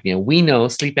 sleep apnea. We know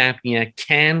sleep apnea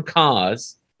can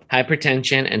cause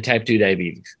hypertension and type 2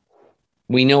 diabetes.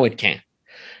 We know it can.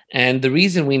 And the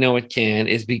reason we know it can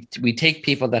is we take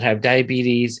people that have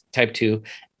diabetes, type 2,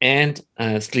 and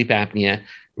sleep apnea,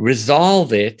 resolve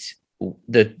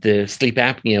the sleep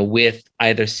apnea with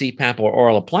either CPAP or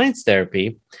oral appliance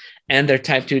therapy, and their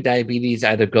type 2 diabetes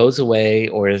either goes away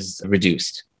or is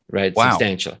reduced, right? Wow.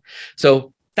 Substantially.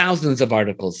 So thousands of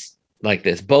articles like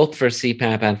this, both for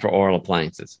CPAP and for oral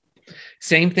appliances.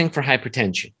 Same thing for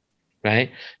hypertension,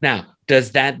 right? Now,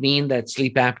 does that mean that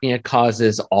sleep apnea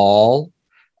causes all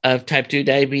of type 2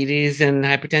 diabetes and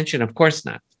hypertension? Of course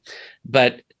not.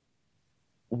 But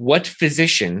what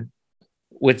physician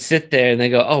would sit there and they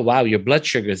go, oh, wow, your blood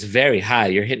sugar is very high.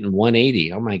 You're hitting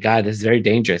 180. Oh, my God, this is very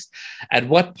dangerous. At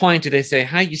what point do they say,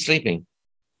 how are you sleeping?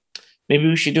 Maybe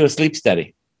we should do a sleep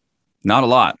study. Not a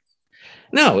lot.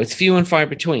 No, it's few and far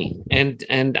between.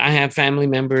 And I have family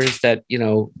members that,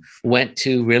 went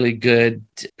to really good,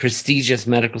 prestigious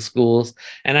medical schools.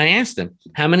 And I asked them,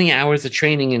 how many hours of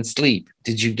training and sleep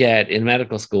did you get in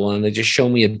medical school? And they just show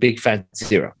me a big fat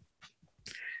zero.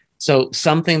 So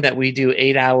something that we do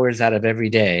 8 hours out of every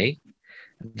day,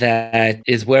 that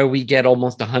is where we get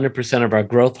almost 100% of our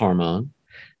growth hormone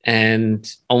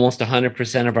and almost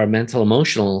 100% of our mental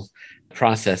emotional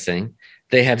processing,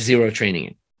 they have zero training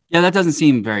in. Yeah, that doesn't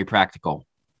seem very practical.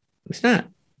 It's not.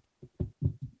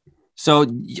 So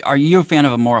are you a fan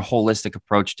of a more holistic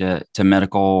approach to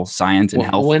medical science and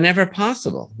health? Whenever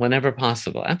possible.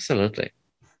 Absolutely.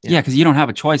 Yeah, because you don't have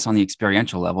a choice on the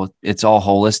experiential level. It's all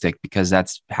holistic because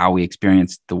that's how we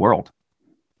experience the world.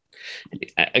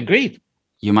 Agreed.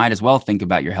 You might as well think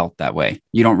about your health that way.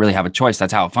 You don't really have a choice.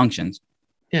 That's how it functions.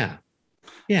 Yeah.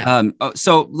 Yeah.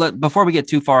 So before we get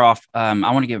too far off, I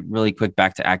want to get really quick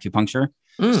back to acupuncture.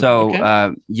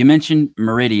 Okay. You mentioned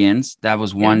meridians. That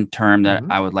was one term that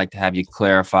I would like to have you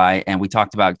clarify. And we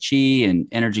talked about chi and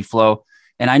energy flow.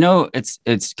 And I know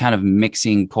it's kind of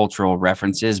mixing cultural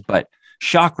references, but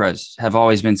chakras have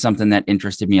always been something that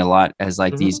interested me a lot as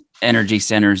like these energy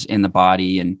centers in the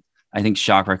body. And I think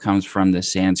chakra comes from the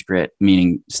Sanskrit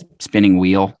meaning spinning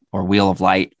wheel or wheel of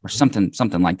light or something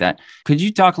like that. Could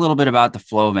you talk a little bit about the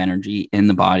flow of energy in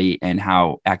the body and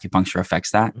how acupuncture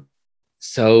affects that?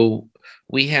 So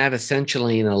we have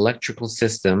essentially an electrical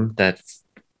system that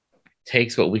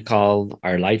takes what we call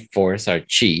our life force, our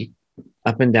chi,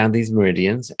 up and down these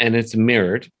meridians, and it's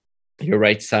mirrored. Your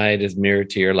right side is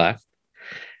mirrored to your left.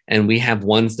 And we have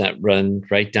ones that run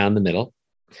right down the middle.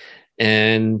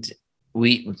 And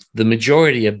the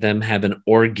majority of them have an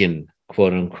organ,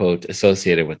 quote unquote,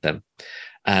 associated with them.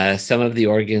 Some of the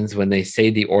organs, when they say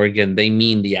the organ, they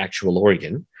mean the actual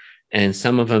organ. And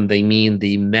some of them, they mean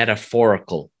the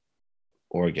metaphorical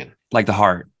organ. Like the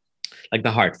heart. Like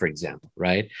the heart, for example,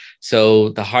 right? So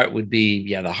the heart would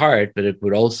be, the heart, but it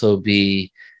would also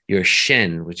be your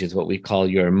shen, which is what we call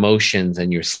your emotions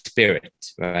and your spirit,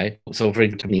 right? So for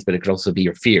example, but it could also be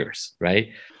your fears, right?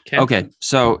 Okay.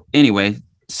 So anyway,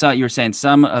 so you're saying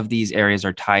some of these areas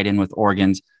are tied in with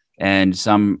organs and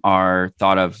some are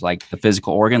thought of like the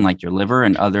physical organ, like your liver,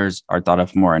 and others are thought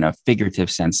of more in a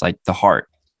figurative sense, like the heart.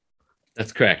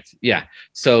 That's correct. Yeah.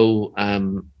 So,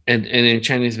 and in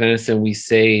Chinese medicine, we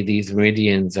say these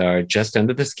meridians are just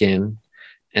under the skin,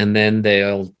 and then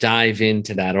they'll dive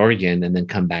into that organ and then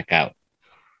come back out.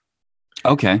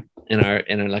 Okay. In our,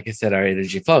 like I said, our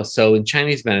energy flow. So in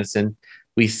Chinese medicine,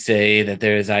 we say that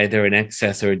there is either an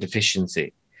excess or a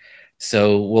deficiency.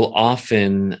 So we'll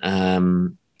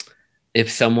often,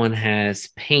 if someone has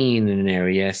pain in an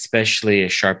area, especially a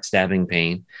sharp stabbing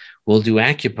pain, we'll do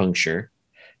acupuncture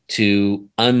to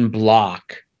unblock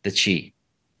the chi,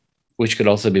 which could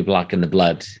also be blocking the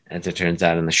blood, as it turns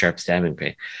out, in the sharp stabbing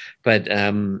pain. But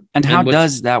and how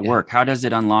does that work? How does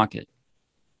it unlock it?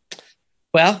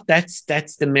 Well, that's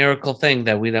the miracle thing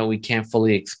that we can't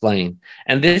fully explain.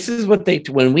 And this is what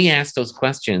when we ask those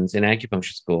questions in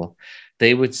acupuncture school,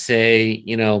 they would say,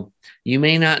 you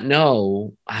may not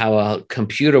know how a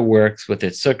computer works with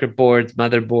its circuit boards,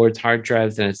 motherboards, hard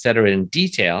drives, and et cetera in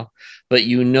detail, but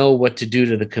you know what to do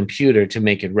to the computer to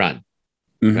make it run,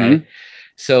 right?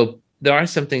 So there are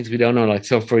some things we don't know. Like,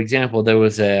 so for example, there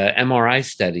was a MRI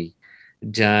study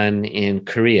done in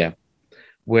Korea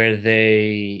where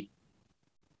they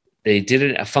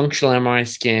did a functional MRI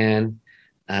scan,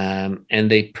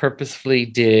 and they purposefully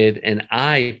did an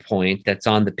eye point that's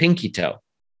on the pinky toe.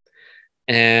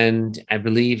 And I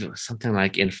believe it was something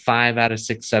like in 5 out of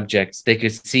 6 subjects, they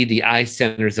could see the eye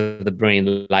centers of the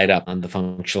brain light up on the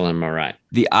functional MRI.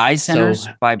 The eye centers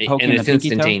by poking the pinky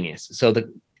instantaneous toe?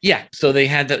 So they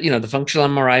had the functional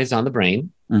MRIs on the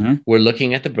brain. We're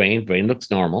looking at the brain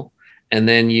looks normal. And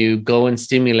then you go and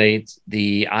stimulate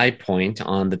the eye point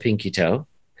on the pinky toe.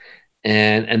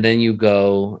 And then you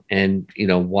go and,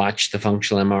 watch the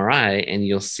functional MRI, and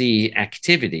you'll see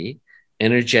activity,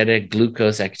 energetic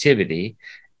glucose activity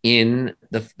in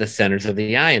the centers of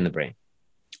the eye in the brain.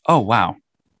 Oh, wow.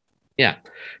 Yeah.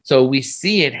 So we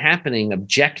see it happening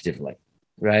objectively,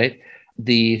 right?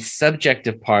 The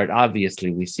subjective part,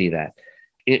 obviously, we see that.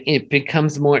 It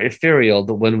becomes more ethereal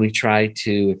when we try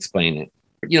to explain it.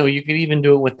 You can even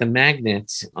do it with the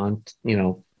magnets on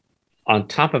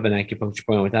top of an acupuncture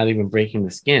point without even breaking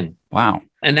the skin. Wow.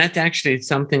 And that's actually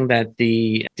something that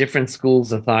the different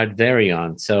schools of thought vary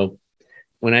on. So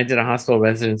when I did a hospital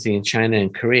residency in China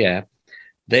and Korea,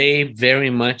 they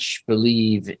very much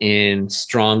believe in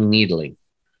strong needling.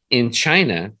 In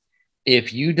China,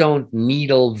 if you don't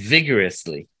needle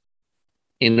vigorously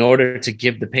in order to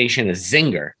give the patient a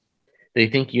zinger, They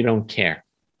think you don't care.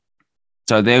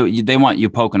 So they want you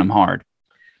poking them hard.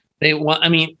 They want, I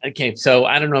mean, okay, so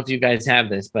I don't know if you guys have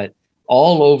this, but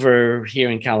all over here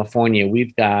in California,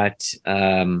 we've got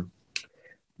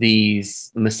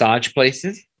these massage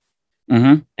places,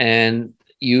 and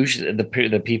usually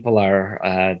the people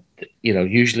are,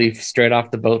 usually straight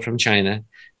off the boat from China.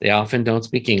 They often don't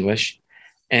speak English,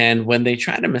 and when they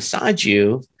try to massage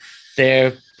you,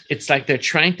 it's like they're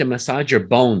trying to massage your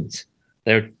bones.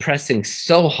 They're pressing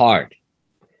so hard.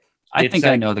 I think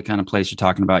I know the kind of place you're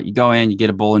talking about. You go in, you get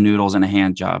a bowl of noodles and a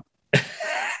hand job.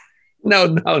 No,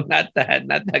 not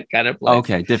that kind of place.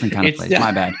 Okay, different kind of place.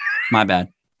 My bad.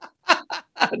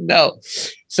 No.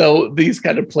 So these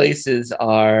kind of places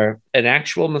are an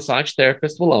actual massage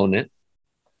therapist will own it.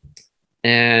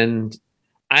 And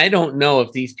I don't know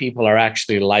if these people are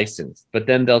actually licensed, but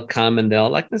then they'll come and they'll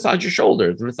like massage your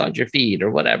shoulders, massage your feet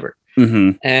or whatever.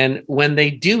 And when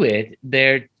they do it,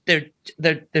 they're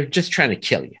just trying to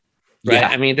kill you. Right. Yeah.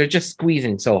 I mean, they're just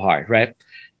squeezing so hard. Right.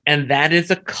 And that is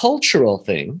a cultural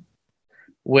thing.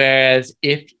 Whereas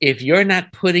if you're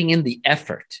not putting in the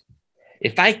effort,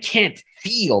 if I can't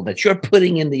feel that you're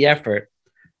putting in the effort,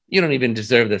 you don't even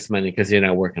deserve this money because you're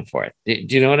not working for it.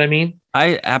 Do you know what I mean?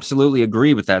 I absolutely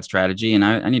agree with that strategy. And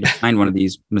I need to find one of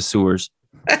these masseurs.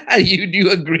 You do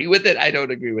agree with it? I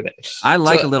don't agree with it. I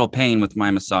like a little pain with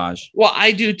my massage. Well,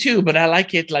 I do too, but I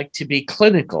like it to be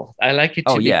clinical. I like it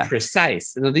to be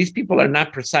precise. You know, these people are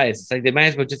not precise. It's like they might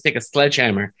as well just take a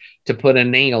sledgehammer to put a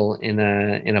nail in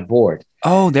a board.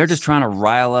 Oh, they're just trying to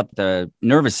rile up the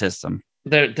nervous system.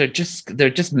 They're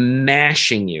just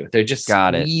mashing you. They're just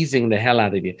squeezing the hell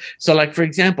out of you. So, like for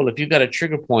example, if you've got a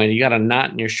trigger point, you got a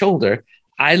knot in your shoulder.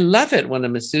 I love it when a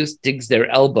masseuse digs their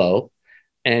elbow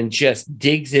and just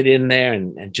digs it in there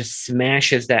and just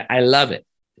smashes that. I love it.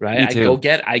 Right.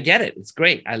 I get it. It's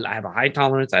great. I have a high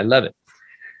tolerance. I love it.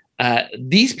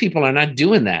 These people are not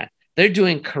doing that. They're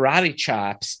doing karate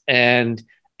chops and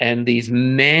these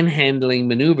manhandling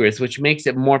maneuvers, which makes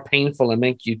it more painful and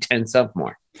make you tense up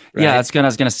more. Right? Yeah, that's what I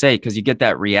was going to say, because you get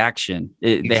that reaction.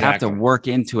 They have to work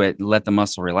into it and let the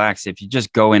muscle relax. If you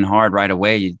just go in hard right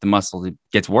away, the muscle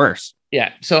gets worse.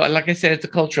 Yeah. So like I said, it's a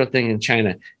cultural thing in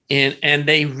China. And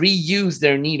they reuse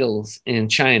their needles in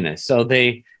China. So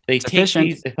they take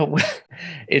these.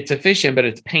 It's efficient, but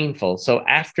it's painful. So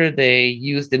after they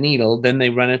use the needle, then they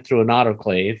run it through an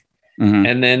autoclave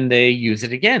and then they use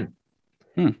it again.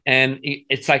 And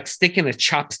it's like sticking a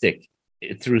chopstick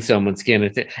through someone's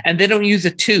skin. And they don't use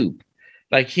a tube.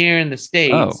 Like here in the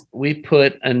States, we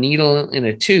put a needle in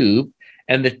a tube,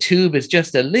 and the tube is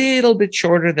just a little bit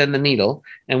shorter than the needle.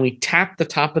 And we tap the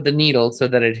top of the needle so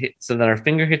that our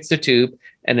finger hits the tube,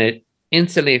 and it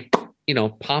instantly,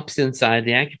 pops inside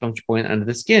the acupuncture point under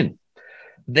the skin.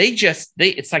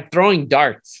 It's like throwing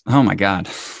darts. Oh my God.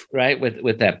 Right.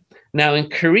 With them. Now in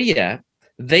Korea,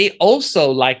 they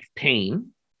also like pain,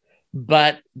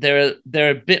 but they're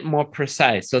a bit more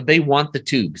precise. So they want the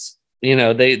tubes,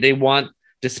 they want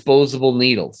disposable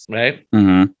needles, right?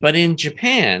 But in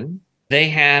Japan,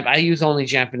 I use only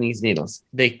Japanese needles.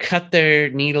 They cut their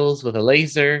needles with a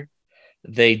laser.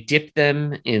 They dip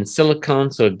them in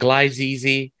silicone so it glides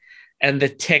easy. And the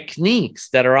techniques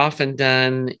that are often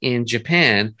done in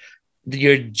Japan,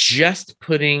 you're just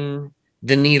putting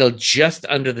the needle just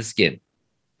under the skin.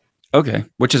 Okay,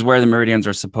 which is where the meridians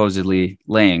are supposedly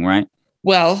laying, right?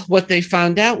 Well, what they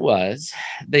found out was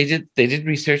they did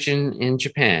research in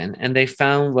Japan, and they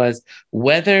found was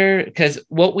because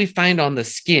what we find on the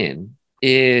skin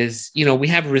is, we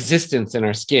have resistance in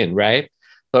our skin, right?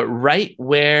 But right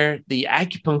where the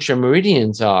acupuncture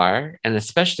meridians are, and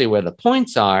especially where the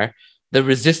points are, the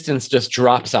resistance just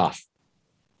drops off.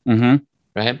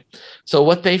 Right? So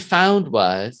what they found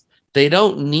was they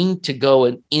don't need to go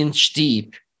an inch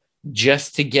deep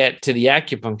just to get to the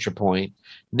acupuncture point.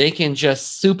 They can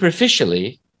just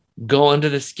superficially go under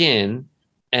the skin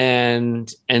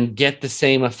and get the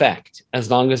same effect as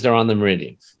long as they're on the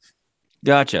meridian.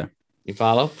 Gotcha. You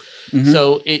follow?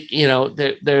 So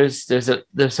there's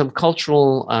some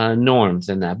cultural norms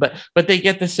in that, but they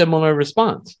get the similar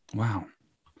response. Wow.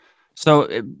 So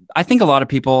I think a lot of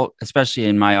people, especially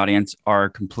in my audience, are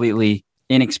completely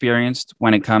inexperienced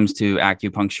when it comes to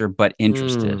acupuncture, but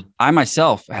interested. I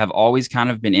myself have always kind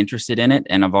of been interested in it,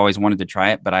 and I've always wanted to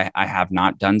try it, but I have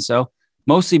not done so,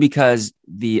 mostly because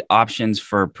the options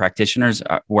for practitioners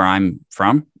where I'm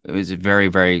from is very,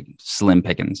 very slim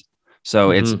pickings.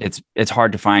 So it's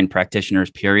hard to find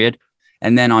practitioners, period.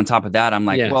 And then on top of that, I'm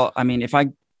like, well, I mean, if I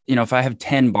have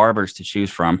 10 barbers to choose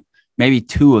from, maybe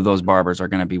 2 of those barbers are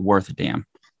going to be worth a damn.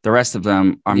 The rest of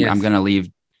them, I'm going to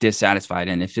leave dissatisfied.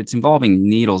 And if it's involving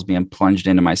needles being plunged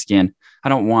into my skin, I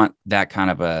don't want that kind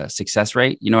of a success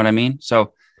rate. You know what I mean?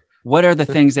 So what are the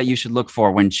things that you should look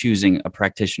for when choosing a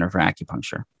practitioner for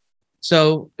acupuncture?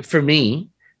 So for me,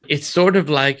 it's sort of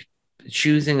like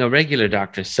choosing a regular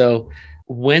doctor. So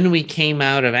when we came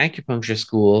out of acupuncture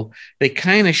school, they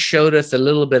kind of showed us a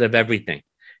little bit of everything.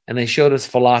 And they showed us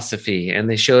philosophy and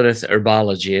they showed us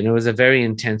herbology. And it was a very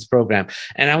intense program.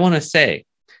 And I want to say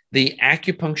the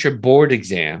acupuncture board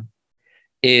exam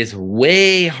is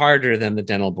way harder than the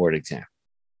dental board exam.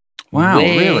 Wow,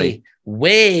 really?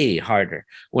 Way harder.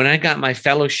 When I got my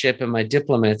fellowship and my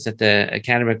diplomas at the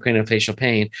Academy of Craniofacial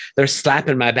Pain, they're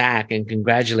slapping my back and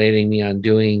congratulating me on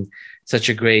doing such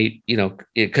a great,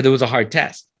 because it was a hard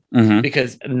test. Mm-hmm.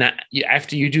 Because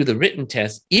after you do the written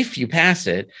test, if you pass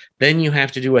it, then you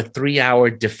have to do a 3-hour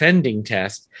defending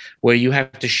test where you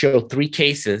have to show 3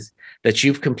 cases that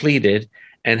you've completed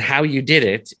and how you did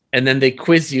it. And then they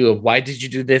quiz you of why did you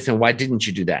do this and why didn't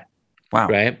you do that? Wow.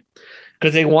 Right?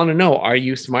 Because they want to know, are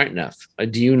you smart enough?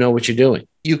 Do you know what you're doing?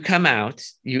 You come out,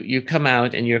 you come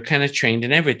out and you're kind of trained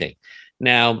in everything.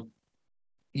 Now,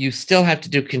 you still have to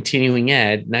do continuing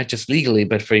ed, not just legally,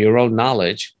 but for your own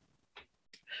knowledge.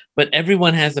 But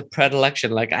everyone has a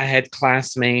predilection. Like I had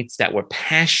classmates that were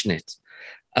passionate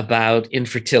about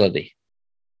infertility.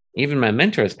 Even my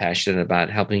mentor is passionate about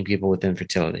helping people with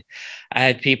infertility. I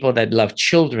had people that loved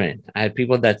children. I had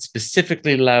people that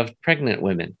specifically loved pregnant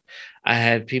women. I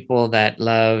had people that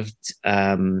loved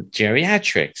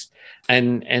geriatrics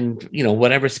and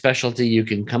whatever specialty you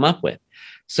can come up with.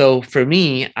 So for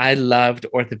me, I loved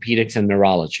orthopedics and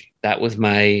neurology. That was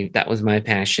my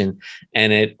passion,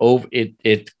 and it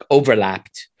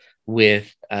overlapped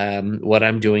with what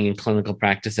I'm doing in clinical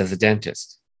practice as a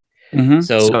dentist. Mm-hmm.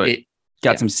 So it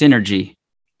got some synergy.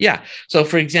 Yeah. So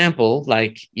for example,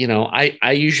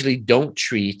 I usually don't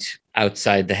treat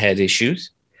outside the head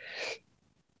issues,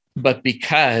 but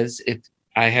because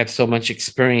I have so much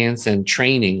experience and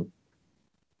training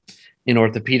in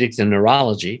orthopedics and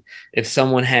neurology, if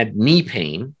someone had knee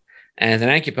pain as an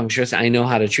acupuncturist, I know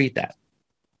how to treat that.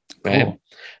 Right. Cool.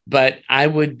 But I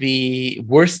would be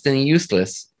worse than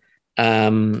useless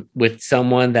with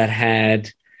someone that had,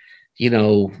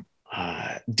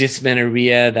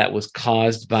 dysmenorrhea that was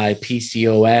caused by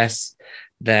PCOS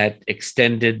that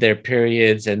extended their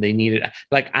periods and they needed,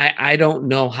 I don't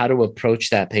know how to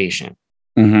approach that patient.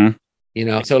 Mm-hmm.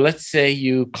 So let's say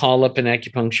you call up an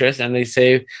acupuncturist and they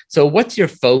say, so what's your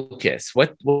focus?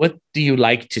 What do you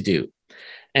like to do?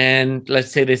 And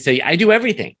let's say they say, I do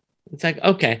everything. It's like,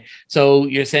 okay, so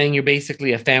you're saying you're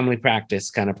basically a family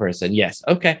practice kind of person. Yes.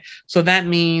 Okay. So that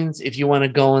means if you want to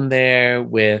go in there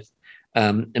with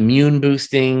immune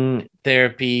boosting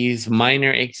therapies,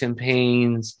 minor aches and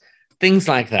pains, things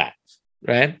like that.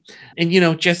 Right.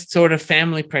 And, just sort of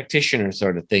family practitioner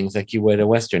sort of things like you would a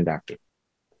Western doctor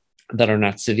that are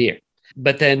not severe.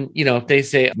 But then, if they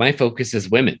say my focus is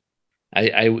women,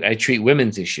 I treat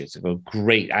women's issues. I go,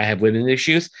 great. I have women's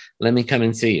issues. Let me come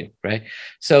and see you. Right.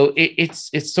 So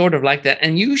it's sort of like that.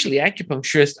 And usually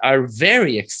acupuncturists are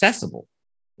very accessible.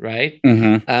 Right.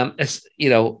 Mm-hmm.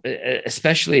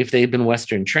 Especially if they've been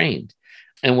Western trained.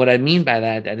 And what I mean by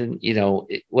that,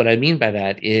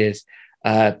 is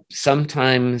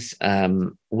sometimes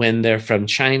when they're from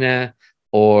China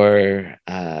or,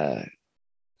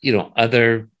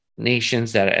 other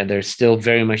nations that they're still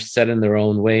very much set in their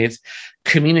own ways,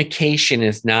 communication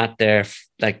is not their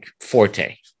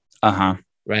forte. Uh-huh.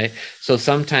 Right. So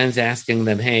sometimes asking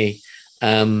them, hey,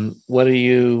 what are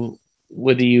you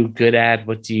good at?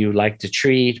 What do you like to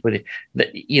treat?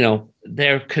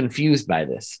 They're confused by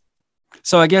this.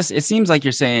 So I guess it seems like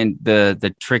you're saying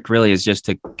the trick really is just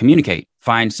to communicate,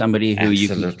 find somebody who you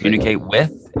can communicate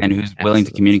with and who's willing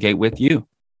to communicate with you.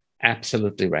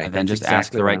 Absolutely right. And then just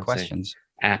ask the right questions.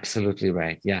 Absolutely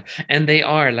right. Yeah. And they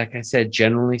are, like I said,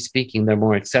 generally speaking, they're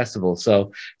more accessible.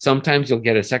 So sometimes you'll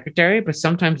get a secretary, but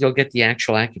sometimes you'll get the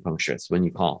actual acupuncturist when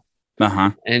you call.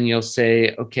 Uh-huh. And you'll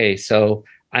say, okay, so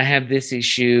I have this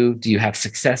issue. Do you have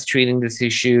success treating this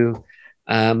issue?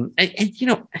 And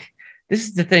this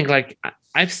is the thing,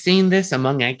 I've seen this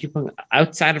among acupuncturists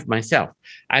outside of myself.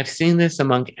 I've seen this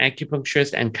among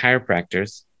acupuncturists and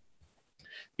chiropractors.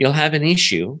 You'll have an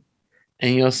issue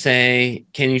and you'll say,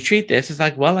 can you treat this? It's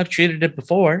like, well, I've treated it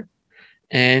before.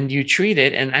 And you treat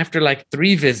it. And after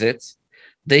 3 visits,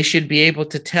 they should be able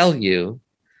to tell you,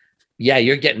 yeah,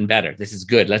 you're getting better. This is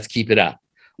good. Let's keep it up.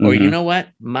 Mm-hmm. Or you know what?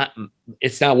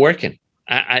 It's not working.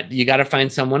 You got to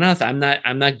find someone else. I'm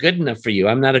not good enough for you.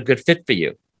 I'm not a good fit for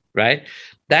you. Right.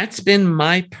 That's been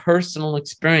my personal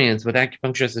experience with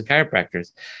acupuncturists and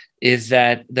chiropractors, is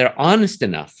that they're honest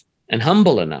enough and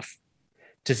humble enough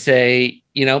to say,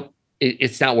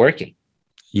 it's not working.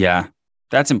 Yeah.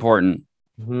 That's important.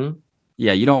 Hmm.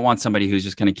 Yeah, you don't want somebody who's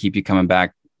just going to keep you coming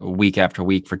back week after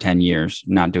week for 10 years,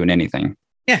 not doing anything.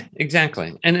 Yeah,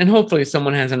 exactly. And hopefully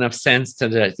someone has enough sense to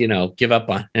just, give up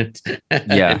on it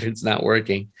Yeah. if it's not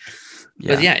working.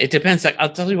 Yeah. But yeah, it depends. Like,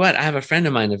 I'll tell you what, I have a friend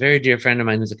of mine, a very dear friend of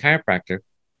mine who's a chiropractor.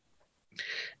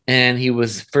 And he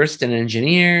was first an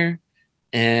engineer,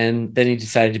 and then he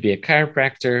decided to be a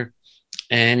chiropractor,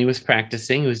 and he was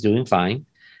practicing, he was doing fine.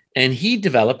 And he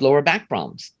developed lower back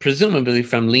problems, presumably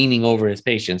from leaning over his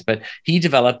patients, but he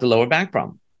developed a lower back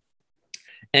problem.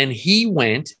 And he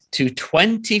went to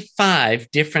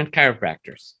 25 different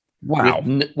chiropractors. Wow.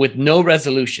 With no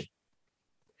resolution.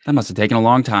 That must have taken a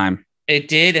long time. It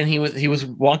did. And he was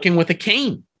walking with a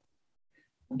cane.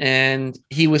 And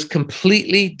he was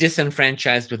completely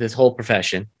disenfranchised with his whole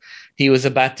profession. He was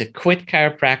about to quit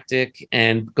chiropractic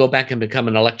and go back and become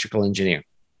an electrical engineer.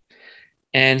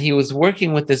 And he was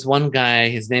working with this one guy.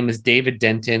 His name is David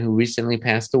Denton, who recently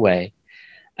passed away.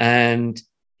 And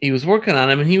he was working on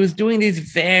him, and he was doing these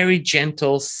very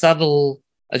gentle, subtle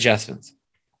adjustments.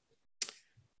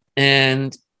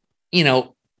 And,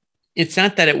 it's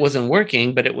not that it wasn't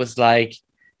working, but it was like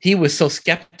he was so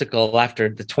skeptical after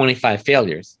the 25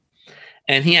 failures.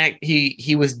 And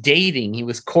he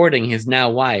was courting his now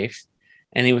wife,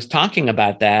 and he was talking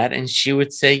about that. And she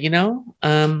would say,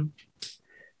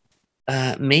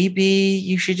 maybe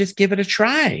you should just give it a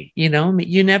try. You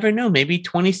never know. Maybe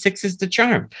 26 is the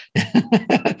charm.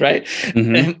 Right.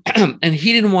 Mm-hmm. And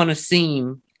he didn't want to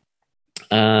seem,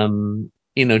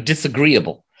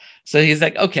 disagreeable. So he's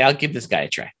like, okay, I'll give this guy a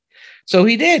try. So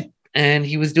he did. And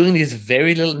he was doing these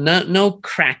very little, no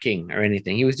cracking or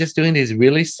anything. He was just doing these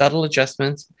really subtle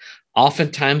adjustments,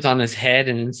 oftentimes on his head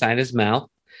and inside his mouth.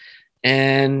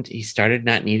 And he started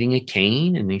not needing a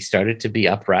cane, and he started to be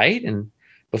upright. And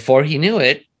before he knew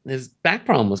it, his back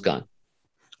problem was gone.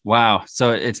 Wow.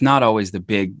 So it's not always the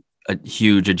big,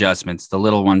 huge adjustments. The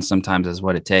little ones sometimes is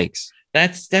what it takes.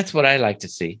 That's what I like to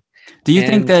see. Do you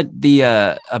think that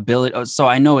the ability? So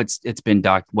I know it's been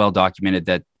well documented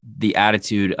that the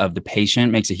attitude of the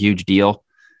patient makes a huge deal.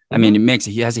 Mm-hmm. I mean, it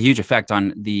has a huge effect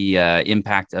on the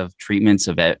impact of treatments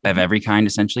of every kind,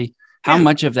 essentially. How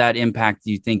much of that impact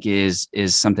do you think is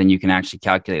something you can actually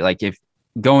calculate? Like if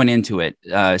going into it,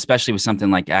 especially with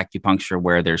something like acupuncture,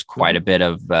 where there's quite a bit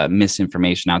of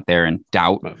misinformation out there and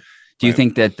doubt. Do you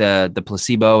think that the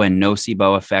placebo and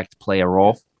nocebo effect play a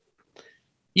role?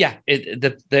 Yeah,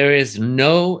 there is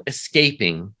no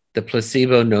escaping the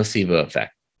placebo-nocebo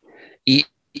effect.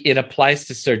 It applies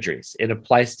to surgeries. It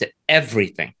applies to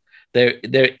everything. There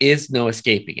is no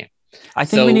escaping it. I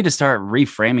think we need to start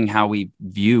reframing how we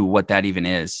view what that even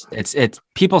is. It's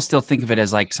people still think of it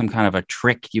as like some kind of a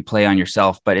trick you play on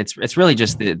yourself, but it's really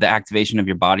just the activation of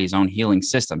your body's own healing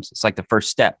systems. It's like the first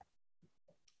step.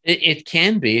 It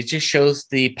can be. It just shows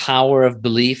the power of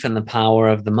belief and the power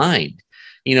of the mind.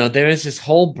 There is this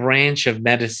whole branch of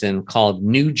medicine called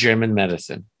New German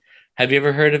medicine. Have you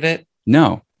ever heard of it?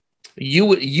 No.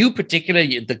 You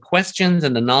particularly, the questions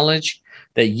and the knowledge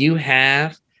that you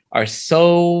have are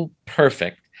so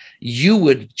perfect. You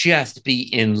would just be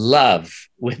in love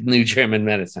with New German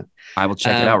medicine. I will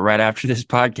check it out right after this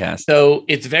podcast. So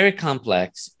it's very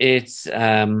complex. It's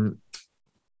an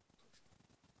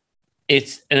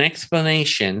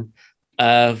explanation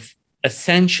of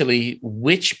essentially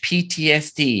which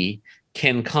PTSD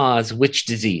can cause which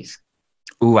disease.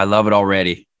 Ooh, I love it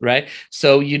already. Right.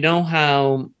 So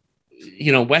how,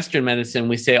 Western medicine,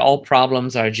 we say all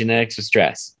problems are genetics of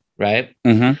stress. Right.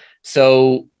 Mm-hmm.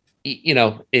 So,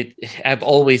 I've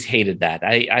always hated that.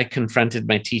 I confronted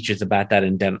my teachers about that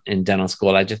in dental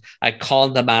school. I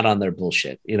called them out on their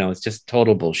bullshit. It's just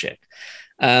total bullshit.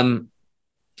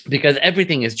 Because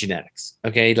everything is genetics.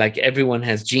 Okay. Like everyone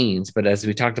has genes, but as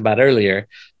we talked about earlier,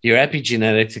 your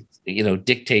epigenetics,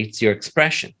 dictates your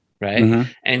expression. Right.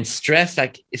 Mm-hmm. And stress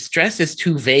is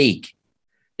too vague.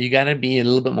 You got to be a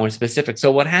little bit more specific.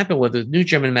 So what happened with the New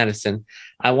German medicine,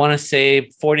 I want to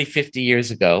say 40, 50 years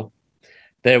ago,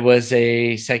 there was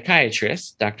a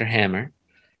psychiatrist, Dr. Hammer,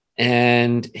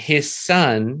 and his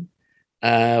son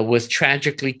was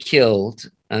tragically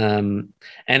killed. And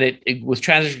it was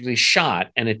tragically shot,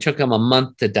 and it took him a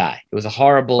month to die. It was a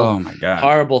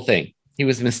horrible thing. He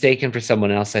was mistaken for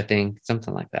someone else, I think,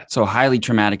 something like that. So highly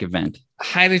traumatic event.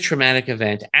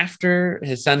 After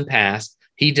his son passed,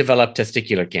 he developed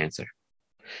testicular cancer,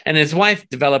 and his wife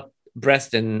developed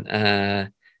breast and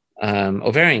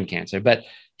ovarian cancer. But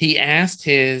he asked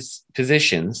his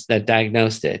physicians that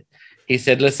diagnosed it. He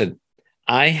said, listen,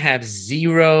 I have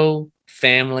zero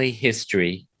family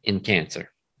history in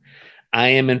cancer. I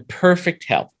am in perfect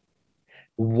health.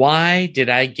 Why did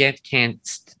I get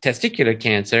testicular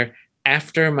cancer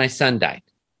after my son died.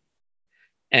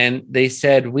 And they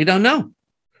said, we don't know.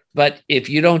 But if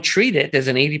you don't treat it, there's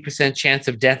an 80% chance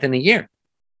of death in a year,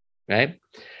 right?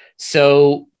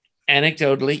 So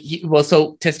anecdotally,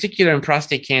 so testicular and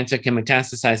prostate cancer can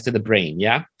metastasize to the brain,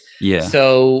 yeah? Yeah.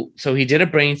 So he did a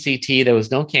brain CT. There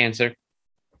was no cancer.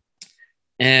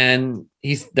 And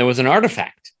there was an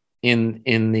artifact in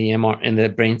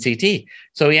the brain CT.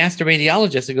 So he asked the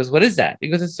radiologist, he goes, what is that? He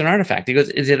goes, it's an artifact. He goes,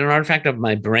 is it an artifact of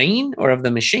my brain or of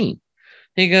the machine?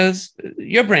 He goes,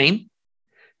 your brain.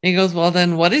 He goes, well,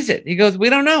 then what is it? He goes, we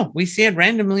don't know. We see it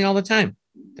randomly all the time.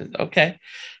 Okay.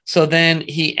 So then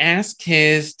he asked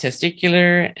his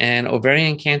testicular and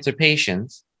ovarian cancer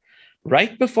patients,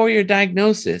 right before your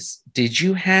diagnosis, did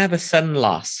you have a sudden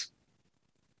loss?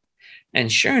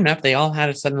 And sure enough, they all had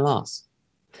a sudden loss.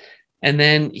 And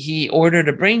then he ordered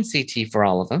a brain CT for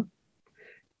all of them.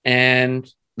 And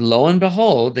lo and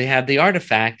behold, they had the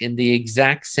artifact in the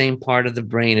exact same part of the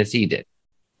brain as he did.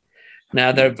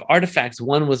 Now, the artifacts,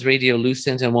 one was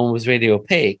radiolucent and one was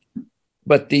radiopaque,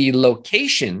 but the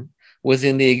location was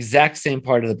in the exact same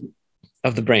part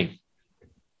of the brain.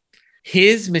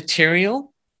 His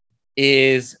material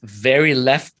is very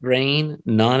left brain,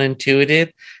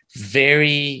 non-intuitive,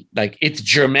 very it's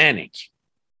Germanic,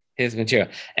 his material.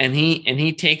 And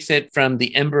he takes it from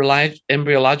the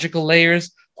embryological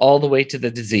layers all the way to the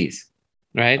disease,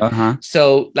 right? Uh-huh.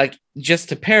 So just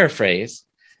to paraphrase,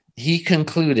 he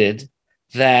concluded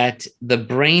that the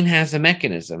brain has a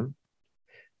mechanism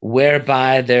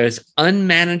whereby there's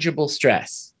unmanageable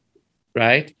stress,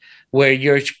 right? Where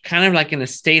you're kind of like in a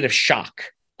state of shock,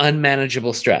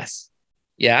 unmanageable stress.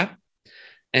 Yeah.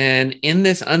 And in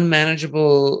this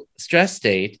unmanageable stress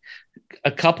state,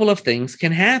 a couple of things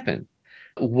can happen.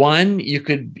 One, you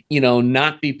could,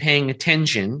 not be paying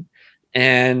attention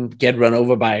and get run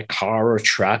over by a car or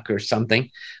truck or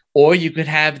something. Or you could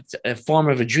have a form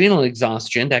of adrenal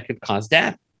exhaustion that could cause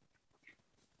death.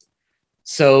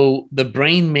 So the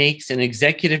brain makes an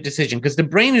executive decision because the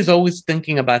brain is always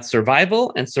thinking about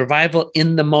survival and survival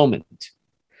in the moment.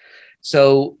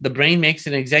 So the brain makes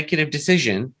an executive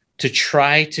decision to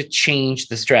try to change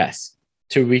the stress,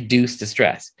 to reduce the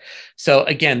stress. So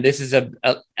again, this is a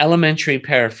elementary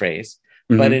paraphrase,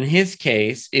 but in his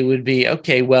case, it would be,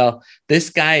 okay, well, this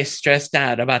guy is stressed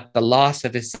out about the loss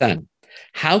of his son.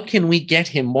 How can we get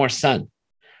him more son?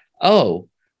 Oh,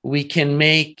 we can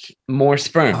make more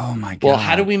sperm. Oh my God. Well,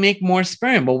 how do we make more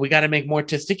sperm? Well, we got to make more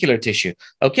testicular tissue.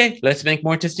 Okay, let's make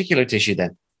more testicular tissue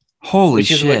then. Holy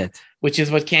shit. Which is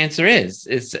what cancer is.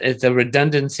 It's a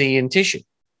redundancy in tissue.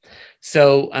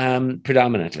 So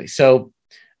predominantly. So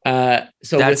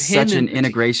that's such an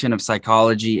integration of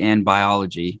psychology and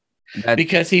biology.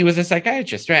 Because he was a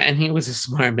psychiatrist, right? And he was a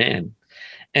smart man.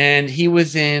 And he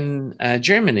was in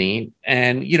Germany,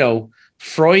 and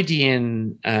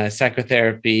Freudian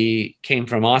psychotherapy came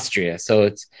from Austria, so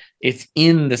it's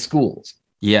in the schools.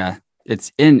 Yeah,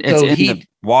 it's in the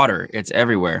water. It's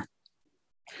everywhere.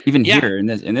 Even here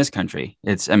in this country,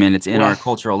 it's in our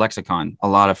cultural lexicon. A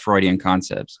lot of Freudian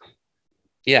concepts.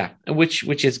 Yeah,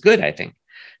 which is good, I think.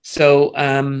 So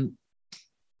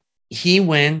he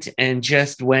went and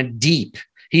just went deep.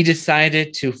 He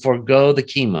decided to forego the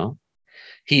chemo.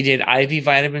 He did IV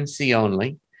vitamin C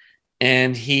only,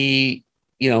 and he,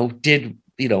 did,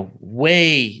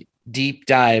 way deep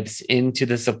dives into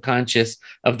the subconscious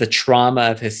of the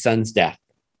trauma of his son's death.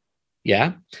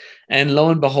 Yeah. And lo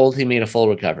and behold, he made a full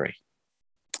recovery.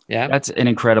 Yeah. That's an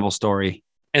incredible story.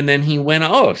 And then he went,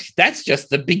 that's just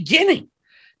the beginning.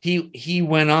 He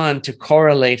went on to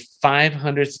correlate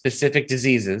 500 specific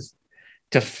diseases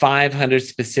to 500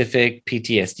 specific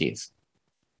PTSDs.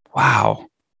 Wow.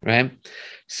 Right.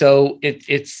 So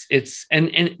it's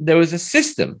and there was a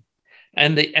system,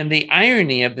 and the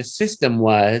irony of the system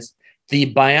was the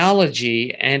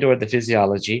biology and or the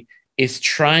physiology is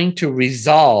trying to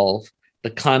resolve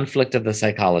the conflict of the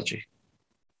psychology.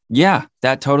 Yeah,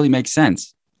 that totally makes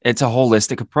sense. It's a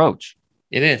holistic approach.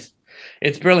 It is.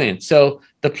 It's brilliant. So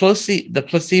the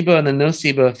placebo and the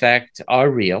nocebo effect are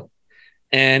real.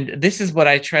 And this is what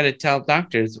I try to tell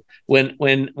doctors when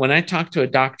I talk to a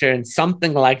doctor and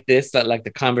something like this, that like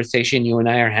the conversation you and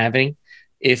I are having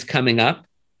is coming up.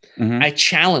 Mm-hmm. I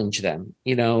challenge them,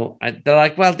 they're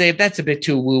like, well, Dave, that's a bit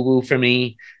too woo-woo for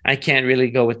me. I can't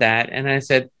really go with that. And I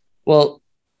said, well,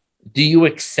 do you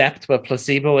accept what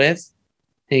placebo is?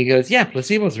 And he goes, yeah,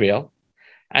 placebo is real.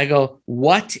 I go,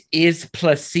 what is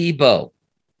placebo?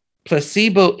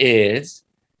 Placebo is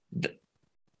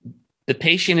the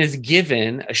patient is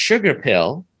given a sugar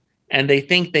pill and they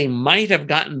think they might have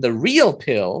gotten the real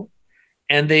pill,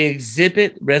 and they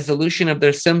exhibit resolution of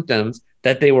their symptoms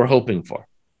that they were hoping for.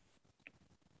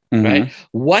 right?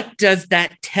 What does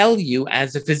that tell you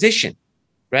as a physician,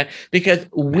 right? Because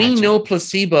we know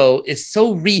placebo is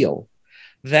so real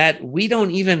that we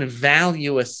don't even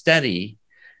value a study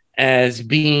as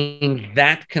being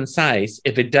that concise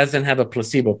if it doesn't have a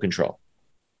placebo control.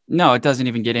 No, it doesn't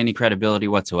even get any credibility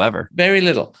whatsoever. Very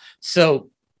little. So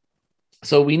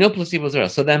we know placebo is real.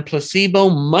 So then placebo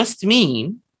must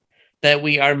mean that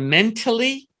we are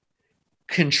mentally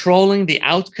controlling the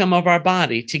outcome of our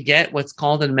body to get what's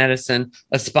called in medicine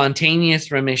a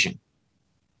spontaneous remission.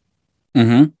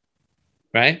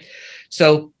 Right?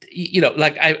 So,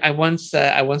 like I once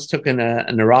took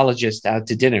a neurologist out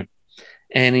to dinner,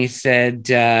 and he said,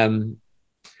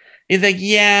 he's like,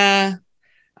 yeah,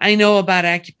 I know about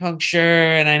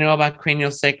acupuncture and I know about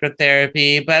cranial sacral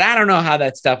therapy, but I don't know how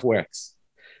that stuff works.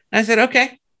 I said,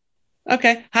 okay.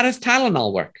 How does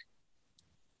Tylenol work?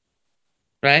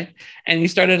 Right? And he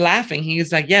started laughing. He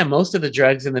was like, yeah, most of the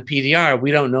drugs in the PDR,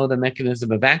 we don't know the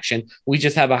mechanism of action. We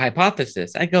just have a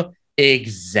hypothesis. I go,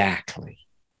 exactly.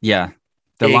 Yeah.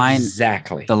 The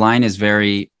line is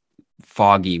very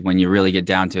foggy when you really get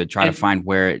down to it, to find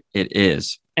where it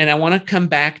is. And I want to come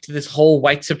back to this whole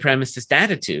white supremacist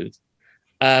attitude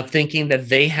of thinking that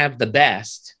they have the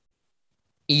best,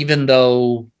 even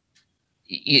though,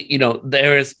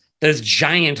 there's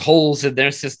giant holes in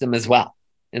their system as well.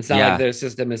 It's not like their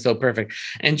system is so perfect.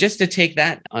 And just to take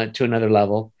that to another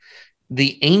level,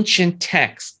 the ancient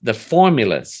texts, the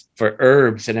formulas for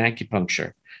herbs and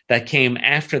acupuncture that came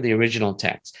after the original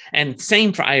text, and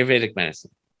same for Ayurvedic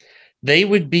medicine, they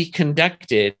would be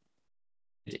conducted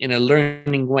in a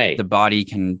learning way. The body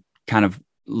can kind of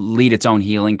lead its own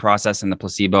healing process, and the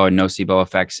placebo and nocebo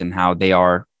effects and how they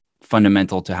are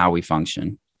fundamental to how we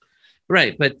function.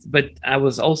 Right. But I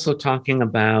was also talking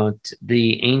about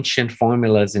the ancient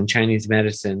formulas in Chinese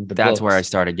medicine. That's books. Where I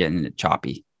started getting it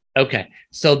choppy. Okay.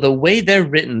 So the way they're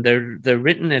written, they're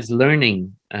written as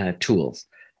learning tools,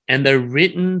 and they're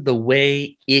written the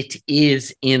way it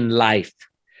is in life.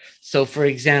 So for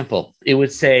example, it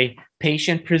would say,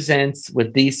 patient presents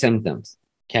with these symptoms.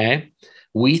 Okay.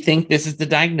 We think this is the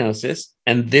diagnosis,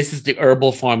 and this is the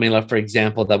herbal formula, for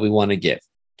example, that we want to give.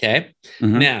 Okay.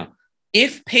 Now,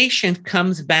 if patient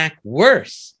comes back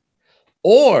worse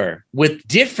or with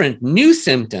different new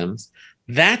symptoms,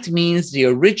 that means the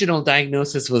original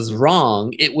diagnosis was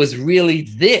wrong. It was really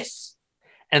this.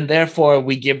 And therefore,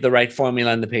 we give the right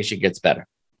formula and the patient gets better.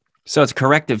 So it's a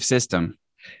corrective system.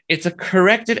 It's a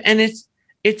corrective, and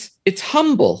it's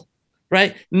humble,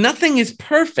 right? Nothing is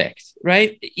perfect,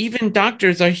 right? Even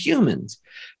doctors are humans.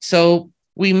 So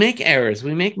we make errors,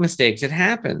 we make mistakes, it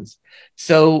happens.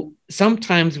 So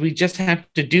sometimes we just have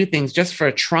to do things just for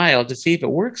a trial to see if it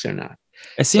works or not.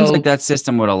 It seems like that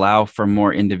system would allow for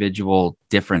more individual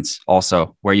difference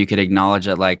also, where you could acknowledge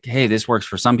that, like, hey, this works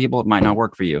for some people, it might not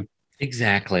work for you.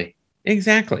 Exactly.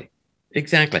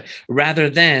 Rather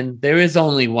than there is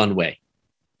only one way.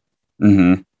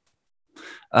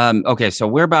 Okay, so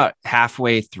we're about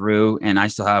halfway through, and I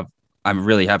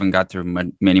really haven't got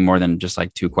through many more than just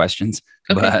like 2 questions,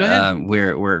 okay, but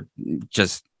we're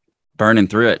just burning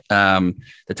through it. The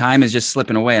time is just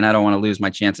slipping away, and I don't want to lose my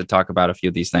chance to talk about a few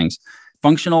of these things.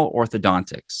 Functional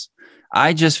orthodontics.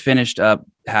 I just finished up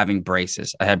having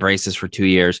braces. I had braces for 2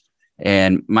 years,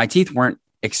 and my teeth weren't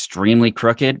extremely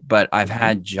crooked, but I've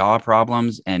had jaw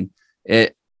problems, and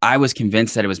I was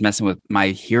convinced that it was messing with my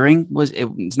hearing.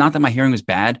 It's not that my hearing was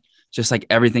bad, just like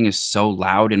everything is so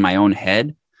loud in my own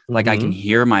head. Like I can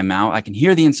hear my mouth. I can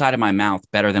hear the inside of my mouth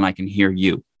better than I can hear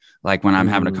you. Like when I'm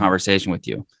having a conversation with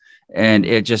you, and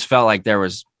it just felt like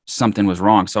something was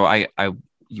wrong. So I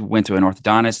went to an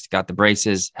orthodontist, got the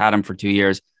braces, had them for 2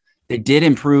 years. They did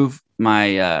improve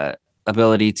my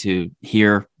ability to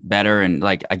hear better, and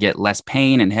like I get less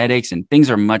pain and headaches, and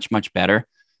things are much, much better.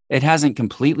 It hasn't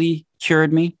completely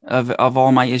cured me of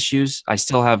all my issues. I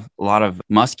still have a lot of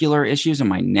muscular issues in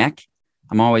my neck.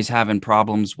 I'm always having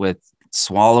problems with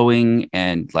swallowing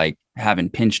and like having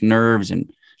pinched nerves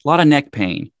and a lot of neck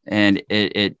pain. And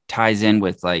it ties in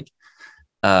with like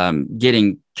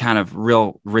getting kind of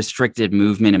real restricted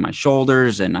movement in my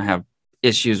shoulders. And I have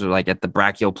issues with like at the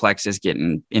brachial plexus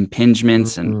getting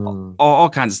impingements and all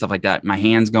kinds of stuff like that. My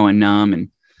hands going numb and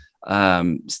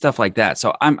stuff like that.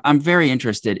 So I'm very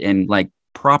interested in like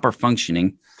proper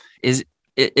functioning. It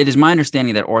is my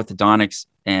understanding that orthodontics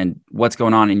and what's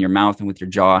going on in your mouth and with your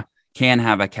jaw can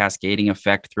have a cascading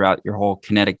effect throughout your whole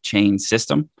kinetic chain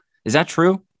system. Is that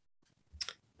true?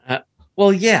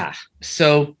 Well, yeah.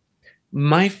 So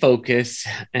my focus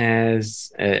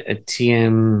as a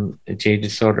TMJ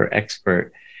disorder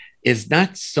expert is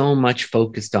not so much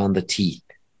focused on the teeth,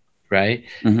 right?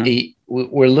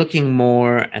 we're looking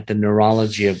more at the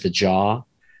neurology of the jaw,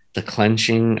 the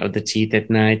clenching of the teeth at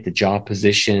night, the jaw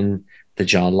position, the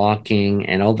jaw locking,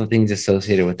 and all the things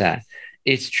associated with that.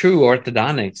 It's true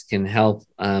orthodontics can help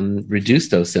reduce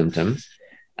those symptoms.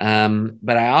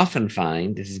 But I often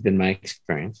find, this has been my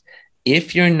experience,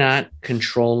 if you're not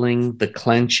controlling the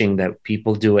clenching that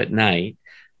people do at night,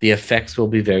 the effects will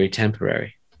be very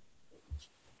temporary.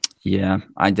 Yeah,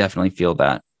 I definitely feel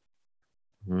that.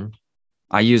 Mm-hmm.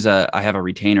 I have a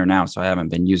retainer now, so I haven't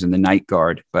been using the night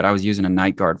guard, but I was using a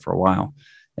night guard for a while,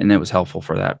 and it was helpful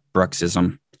for that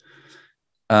bruxism.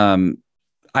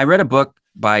 I read a book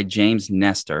by James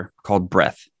Nestor called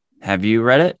Breath. Have you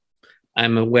read it?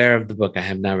 I'm aware of the book. I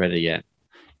have not read it yet.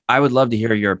 I would love to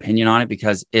hear your opinion on it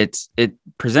because it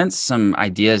presents some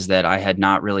ideas that I had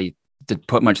not really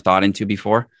put much thought into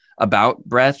before about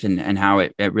breath and how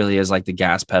it really is like the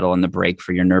gas pedal and the brake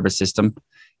for your nervous system.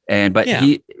 But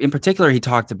he, in particular, he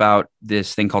talked about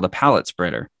this thing called a palate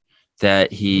spreader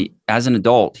that he, as an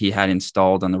adult, he had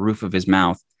installed on the roof of his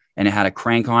mouth, and it had a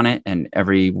crank on it. And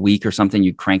every week or something,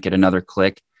 you crank it another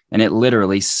click, and it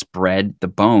literally spread the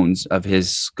bones of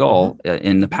his skull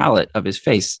in the palate of his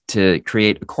face to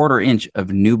create a 1/4 inch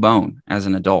of new bone as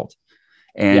an adult.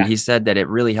 And he said that it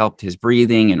really helped his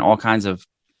breathing and all kinds of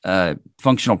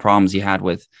functional problems he had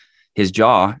with his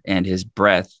jaw and his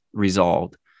breath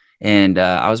resolved. And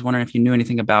I was wondering if you knew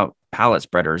anything about palate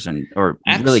spreaders or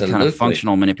really kind of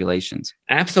functional manipulations.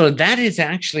 Absolutely. That is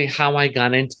actually how I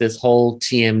got into this whole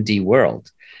TMD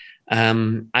world.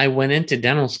 I went into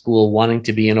dental school wanting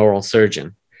to be an oral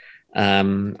surgeon.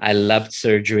 I loved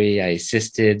surgery. I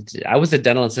was a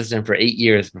dental assistant for 8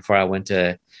 years before I went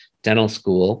to dental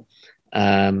school.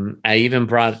 I even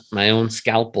brought my own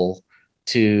scalpel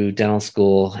to dental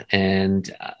school,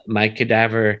 and my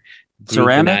cadaver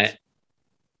ceramic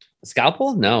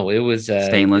scalpel. No, it was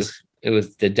stainless. It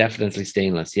was definitely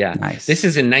stainless. Yeah. Nice. This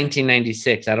is in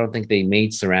 1996. I don't think they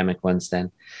made ceramic ones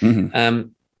then. Mm-hmm.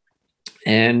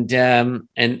 And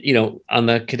on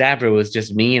the cadaver it was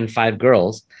just me and 5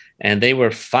 girls, and they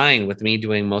were fine with me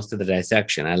doing most of the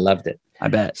dissection. I loved it. I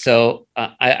bet. So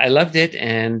I loved it.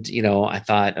 And, I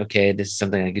thought, okay, this is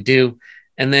something I could do.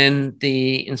 And then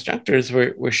the instructors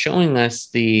were showing us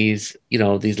these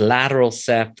lateral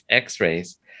ceph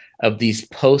x-rays of these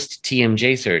post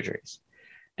TMJ surgeries.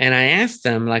 And I asked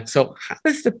them, like, so how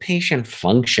does the patient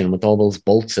function with all those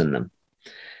bolts in them?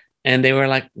 And they were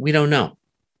like, we don't know.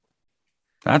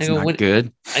 That's not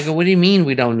good. I go, what do you mean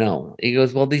we don't know? He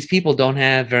goes, well, these people don't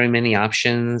have very many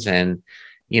options. And,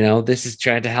 this is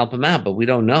trying to help them out, but we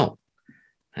don't know.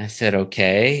 I said,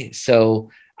 okay.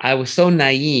 So I was so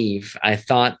naive. I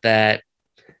thought that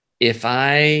if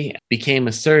I became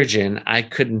a surgeon, I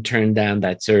couldn't turn down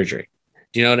that surgery.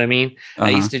 Do you know what I mean?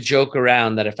 I used to joke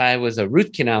around that if I was a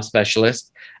root canal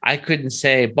specialist, I couldn't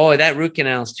say, boy, that root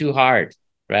canal is too hard,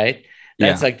 right?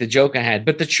 That's like the joke I had.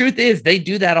 But the truth is they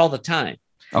do that all the time.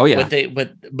 Oh, yeah.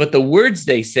 But the words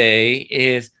they say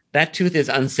is that tooth is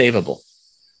unsavable.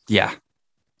 Yeah.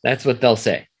 That's what they'll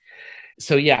say.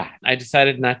 So, I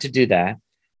decided not to do that.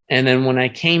 And then when I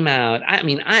came out,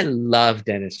 I love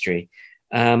dentistry.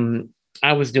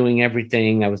 I was doing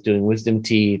everything. I was doing wisdom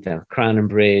teeth, crown and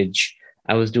bridge.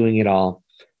 I was doing it all.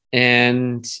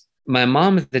 And my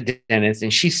mom is the dentist,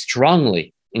 and she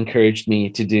strongly encouraged me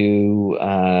to do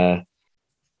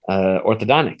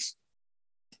orthodontics.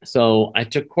 So I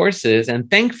took courses, and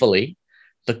thankfully,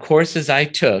 the courses I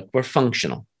took were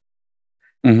functional.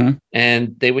 Mm-hmm.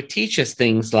 And they would teach us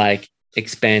things like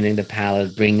expanding the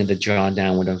palate, bringing the jaw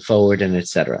downward and forward, and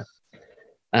etc.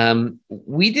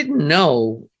 We didn't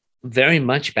know very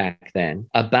much back then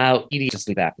about etiology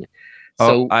sleep apnea.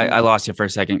 So I lost you for a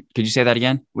second. Could you say that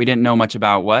again? We didn't know much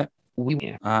about what?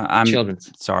 I'm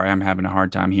children's. Sorry, I'm having a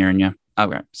hard time hearing you.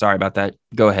 Okay, sorry about that.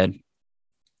 Go ahead.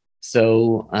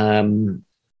 So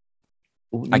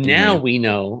now we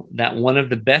know that one of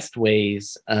the best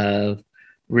ways of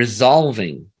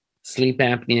resolving sleep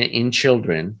apnea in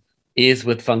children is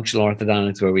with functional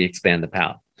orthodontics, where we expand the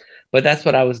palate. But that's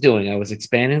what I was doing. I was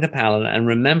expanding the palate. And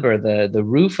remember, the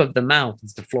roof of the mouth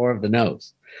is the floor of the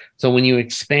nose. So when you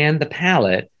expand the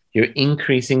palate, you're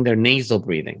increasing their nasal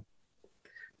breathing,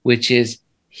 which it's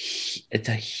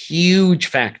a huge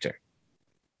factor.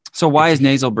 So why is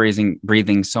nasal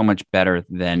breathing so much better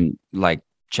than like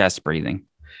chest breathing?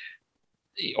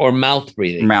 Or mouth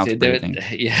breathing. Mouth breathing.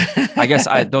 Yeah. I guess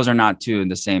those are not two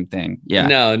the same thing. Yeah.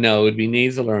 No, it would be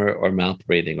nasal or mouth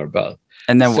breathing or both.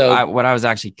 And then what I was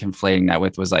actually conflating that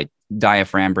with was like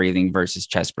diaphragm breathing versus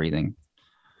chest breathing.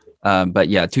 But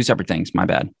yeah, two separate things. My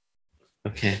bad.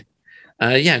 Okay.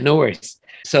 No worries.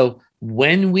 So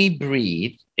when we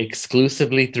breathe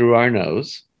exclusively through our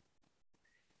nose,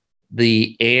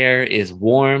 the air is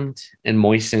warmed and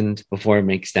moistened before it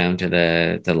makes down to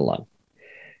the lung.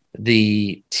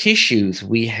 The tissues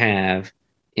we have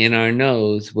in our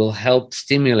nose will help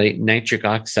stimulate nitric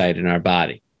oxide in our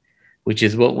body, which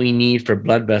is what we need for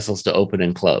blood vessels to open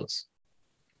and close.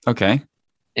 Okay.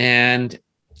 And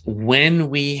when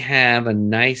we have a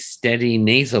nice, steady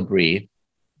nasal breathe,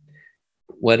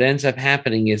 what ends up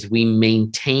happening is we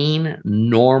maintain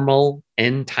normal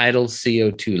end-tidal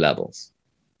CO2 levels.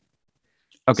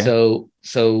 Okay.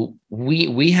 So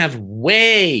we have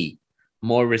way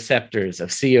more receptors of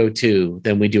CO2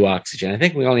 than we do oxygen. I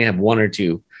think we only have 1 or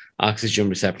 2 oxygen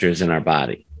receptors in our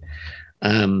body.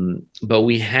 But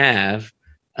we have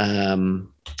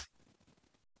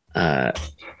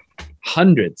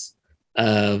hundreds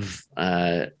of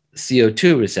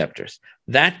CO2 receptors.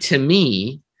 That to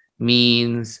me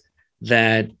means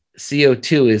that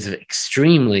CO2 is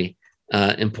extremely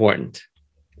important.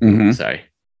 Mm-hmm. Sorry.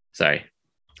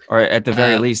 Or at the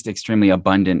very least, extremely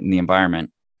abundant in the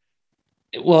environment.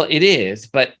 Well, it is,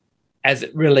 but as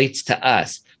it relates to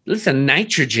us, listen,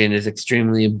 nitrogen is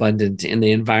extremely abundant in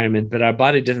the environment, but our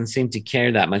body doesn't seem to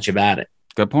care that much about it.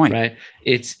 Good point. Right.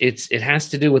 It has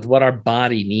to do with what our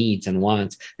body needs and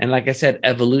wants. And like I said,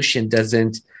 evolution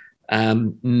doesn't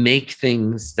make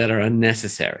things that are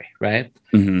unnecessary. Right.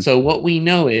 Mm-hmm. So what we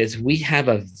know is we have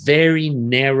a very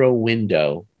narrow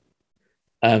window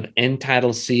of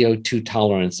end-tidal CO2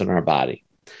 tolerance in our body.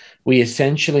 We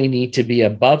essentially need to be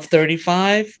above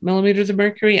 35 millimeters of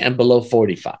mercury and below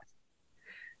 45.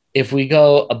 If we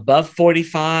go above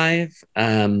 45,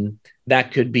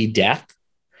 that could be death.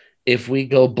 If we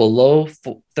go below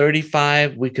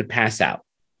 35, we could pass out.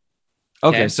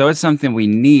 Okay, so it's something we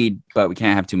need, but we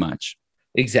can't have too much.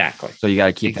 Exactly. So you got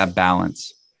to keep that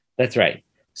balance. That's right.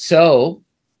 So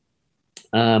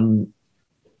when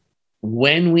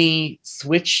we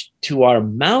switch to our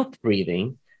mouth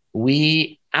breathing,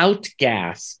 we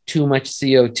outgas too much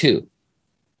CO2.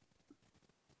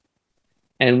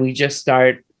 And we just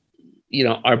start,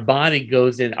 our body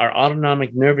goes in, our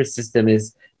autonomic nervous system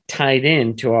is tied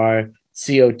in to our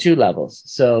CO2 levels.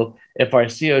 So if our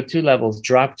CO2 levels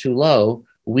drop too low,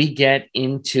 we get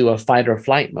into a fight or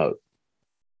flight mode.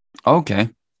 Okay.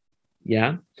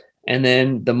 Yeah. And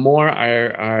then the more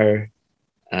our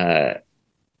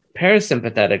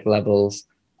parasympathetic levels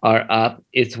are up,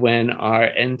 it's when our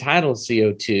end-tidal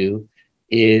CO2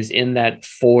 is in that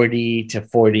 40 to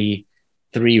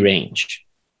 43 range.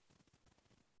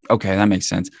 Okay, that makes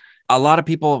sense. A lot of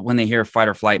people, when they hear fight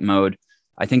or flight mode,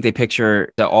 I think they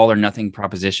picture the all or nothing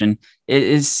proposition.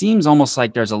 It seems almost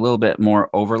like there's a little bit more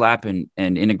overlap and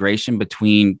integration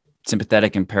between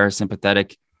sympathetic and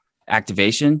parasympathetic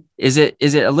activation. Is it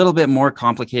a little bit more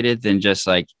complicated than just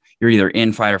like you're either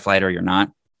in fight or flight or you're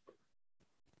not?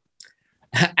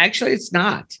 Actually, it's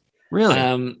not.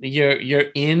 Really?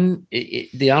 You're in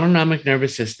the autonomic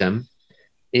nervous system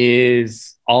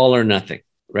is all or nothing,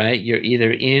 right? You're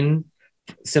either in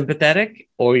sympathetic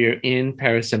or you're in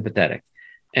parasympathetic.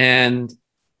 And,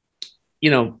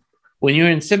 when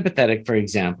you're in sympathetic, for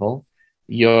example,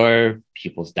 your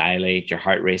pupils dilate, your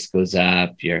heart rate goes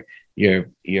up, your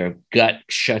gut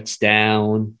shuts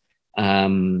down,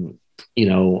 the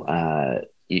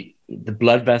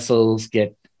blood vessels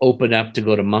get open up to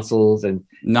go to muscles and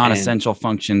non-essential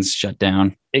functions shut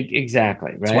down.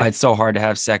 Exactly. Right. That's why it's so hard to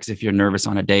have sex if you're nervous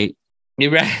on a date.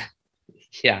 You're right.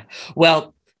 Yeah.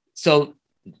 Well, so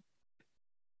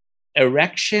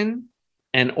erection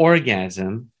and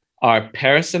orgasm are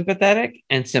parasympathetic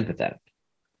and sympathetic.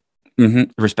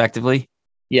 Mm-hmm. Respectively.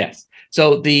 Yes.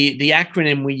 So the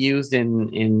acronym we used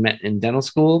in dental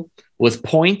school was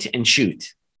point and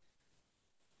shoot.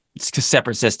 It's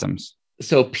separate systems.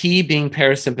 So P being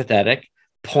parasympathetic,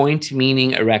 point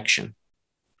meaning erection.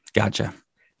 Gotcha.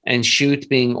 And shoot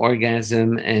being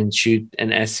orgasm, and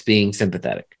S being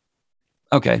sympathetic.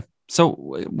 Okay. So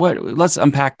let's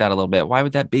unpack that a little bit. Why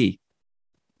would that be?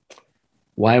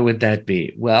 Why would that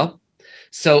be? Well,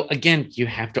 so again, you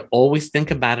have to always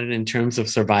think about it in terms of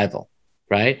survival,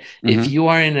 right? Mm-hmm. If you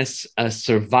are in a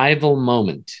survival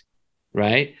moment,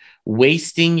 right,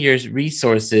 wasting your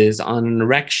resources on an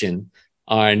erection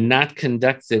are not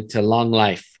conducive to long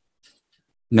life.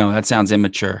 No, that sounds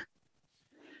immature.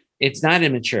 It's not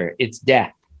immature. It's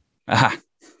death.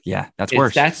 Yeah, that's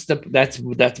worse.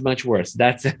 That's much worse.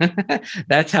 That's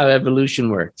that's how evolution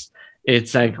works.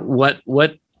 It's like what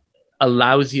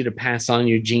allows you to pass on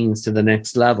your genes to the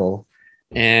next level.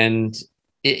 And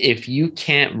if you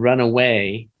can't run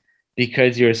away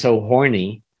because you're so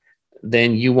horny,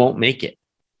 then you won't make it.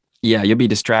 Yeah, you'll be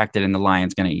distracted and the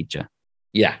lion's going to eat you.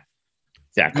 Yeah,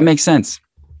 exactly. That makes sense.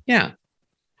 Yeah.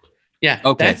 Yeah,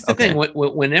 Okay. that's the thing.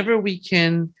 Whenever we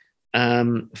can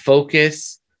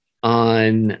focus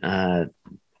on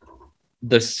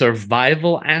the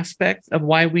survival aspect of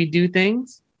why we do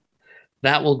things,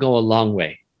 that will go a long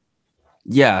way.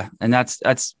 Yeah, and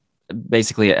that's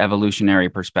basically an evolutionary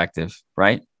perspective,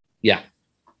 right? Yeah.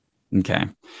 Okay.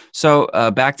 So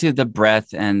back to the breath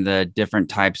and the different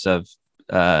types of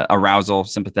arousal,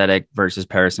 sympathetic versus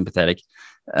parasympathetic.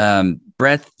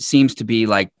 Breath seems to be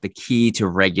like the key to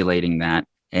regulating that.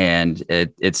 And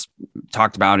it's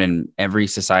talked about in every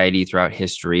society throughout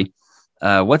history.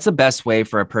 What's the best way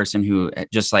for a person who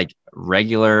just like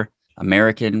regular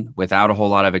American without a whole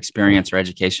lot of experience or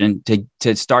education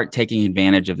to start taking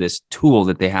advantage of this tool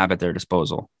that they have at their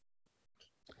disposal?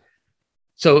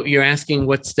 So you're asking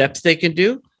what steps they can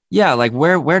do? Yeah, like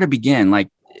where to begin? Like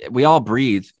we all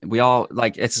breathe. We all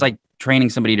like it's like training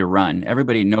somebody to run.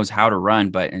 Everybody knows how to run,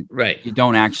 but Right. you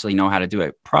don't actually know how to do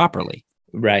it properly.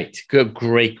 Right. Good.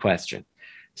 Great question.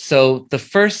 So the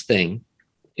first thing,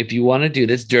 if you want to do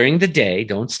this during the day,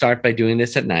 don't start by doing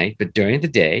this at night, but during the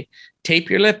day, tape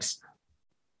your lips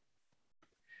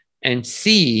and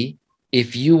see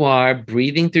if you are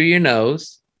breathing through your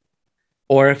nose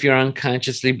or if you're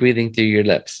unconsciously breathing through your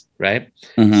lips, right?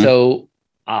 Mhm. So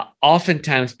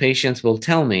oftentimes patients will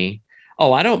tell me,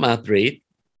 oh, I don't mouth breathe.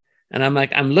 And I'm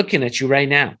like, I'm looking at you right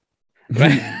now.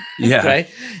 Right. Yeah. Right.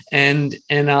 And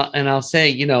I'll say,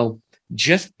 you know,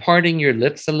 just parting your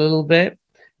lips a little bit,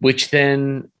 which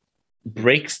then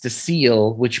breaks the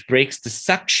seal, which breaks the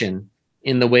suction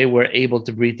in the way we're able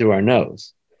to breathe through our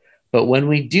nose. But when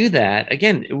we do that,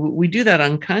 again, we do that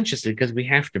unconsciously because we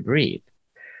have to breathe.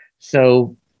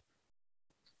 So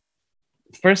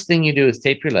first thing you do is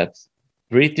tape your lips,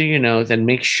 breathe through your nose, and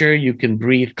make sure you can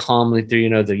breathe calmly through your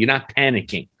nose. You're not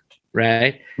panicking,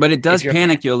 right? But it does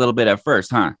panic you a little bit at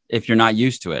first, huh? If you're not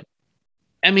used to it.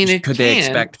 I mean, Could they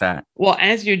expect that? Well,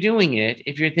 as you're doing it,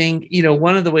 if you're thinking, you know,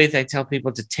 one of the ways I tell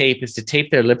people to tape is to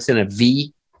tape their lips in a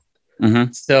V,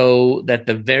 so that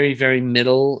the very, very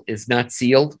middle is not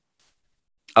sealed.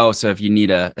 Oh, so if you need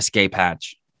a escape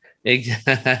hatch.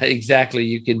 Exactly,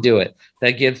 you can do it.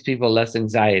 That gives people less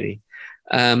anxiety.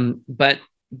 But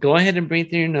go ahead and breathe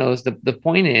through your nose. The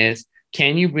point is,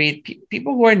 can you breathe?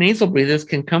 People who are nasal breathers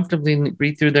can comfortably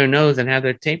breathe through their nose and have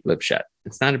their tape lip shut.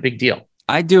 It's not a big deal.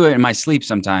 I do it in my sleep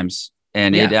sometimes,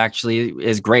 and it actually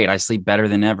is great. I sleep better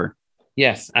than ever.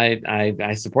 Yes,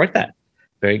 I support that.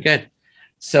 Very good.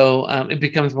 So it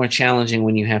becomes more challenging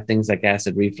when you have things like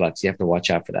acid reflux. You have to watch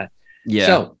out for that. Yeah.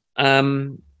 So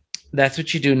that's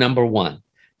what you do, number one.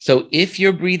 So if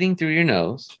you're breathing through your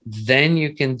nose, then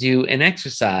you can do an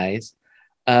exercise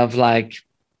of like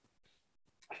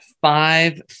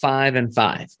 5, 5, and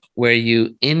 5, where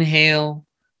you inhale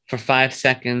for 5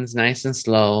 seconds, nice and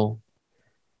slow,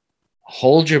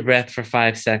 hold your breath for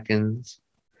 5 seconds,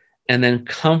 and then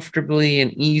comfortably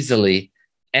and easily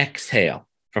exhale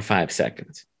for 5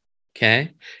 seconds.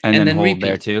 Okay. And then hold repeat.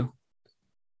 there too.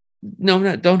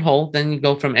 No, don't hold. Then you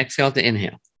go from exhale to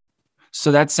inhale.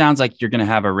 So that sounds like you're going to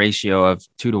have a ratio of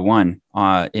 2 to 1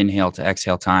 inhale to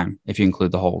exhale time if you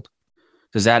include the hold.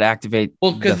 Does that activate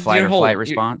the fight or flight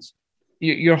response?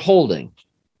 You're holding.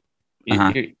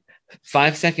 You're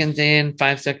 5 seconds in,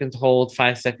 5 seconds hold,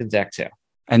 5 seconds exhale.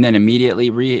 And then immediately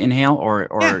re-inhale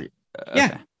or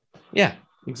yeah,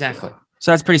 exactly.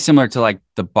 So that's pretty similar to like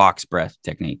the box breath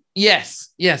technique.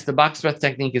 Yes, the box breath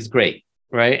technique is great,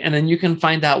 right? And then you can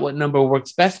find out what number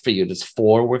works best for you. Does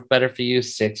 4 work better for you?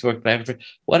 6 work better for you?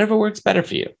 Whatever works better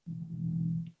for you,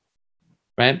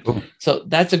 right? Cool. So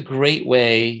that's a great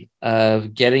way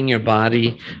of getting your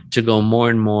body to go more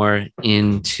and more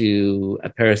into a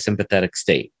parasympathetic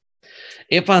state.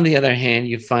 If, on the other hand,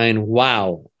 you find,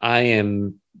 wow, I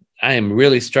am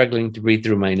really struggling to breathe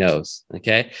through my nose,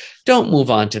 okay, don't move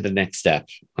on to the next step,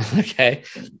 okay?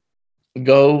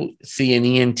 Go see an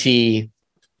ENT,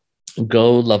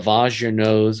 go lavage your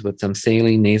nose with some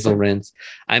saline nasal rinse.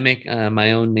 I make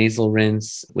my own nasal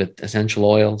rinse with essential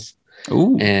oils.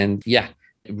 Ooh. And yeah,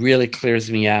 it really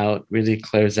clears me out, really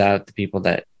clears out the people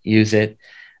that use it.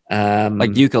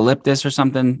 Like eucalyptus or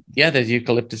something? Yeah, there's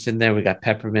eucalyptus in there. We got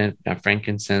peppermint, we got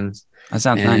frankincense. That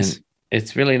sounds nice.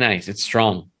 It's really nice. It's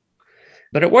strong,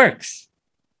 but it works.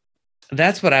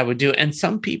 That's what I would do. And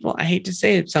some people, I hate to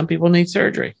say it, some people need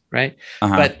surgery, right?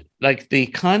 But like the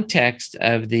context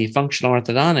of the functional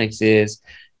orthodontics is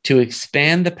to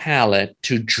expand the palate,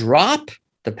 to drop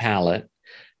the palate,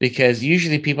 because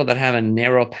usually people that have a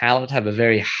narrow palate have a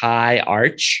very high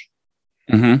arch.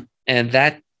 And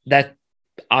that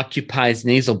occupies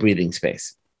nasal breathing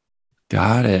space.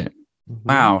 Got it.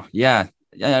 Wow. Yeah.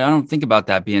 I don't think about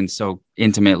that being so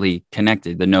intimately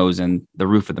connected, the nose and the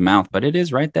roof of the mouth, but it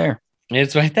is right there.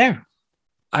 It's right there.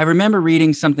 I remember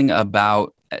reading something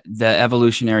about the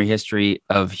evolutionary history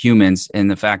of humans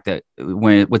and the fact that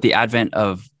with the advent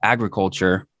of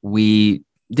agriculture, we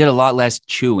did a lot less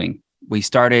chewing. We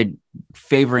started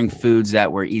favoring foods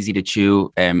that were easy to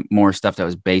chew and more stuff that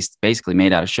was basically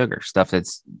made out of sugar, stuff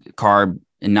that's carb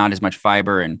and not as much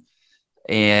fiber. And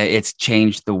it's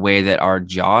changed the way that our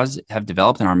jaws have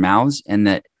developed in our mouths. And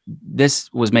that this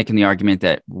was making the argument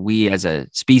that we as a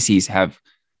species have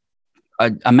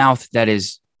a mouth that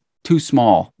is too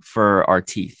small for our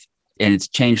teeth, and it's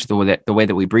changed the way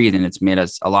that we breathe, and it's made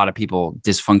us, a lot of people,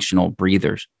 dysfunctional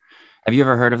breathers. Have you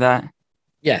ever heard of that?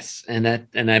 Yes, and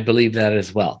I believe that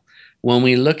as well. When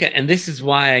we look at, and this is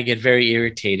why I get very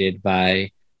irritated by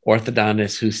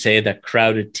orthodontists who say that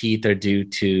crowded teeth are due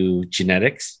to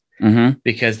genetics,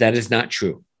 because that is not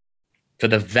true. For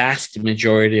the vast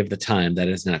majority of the time, that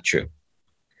is not true.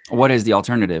 What is the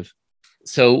alternative?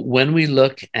 So when we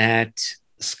look at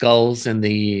skulls and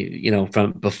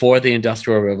from before the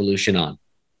Industrial Revolution on,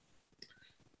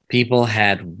 people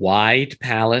had wide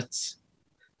palates,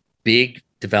 big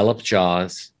developed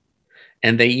jaws,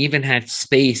 and they even had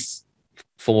space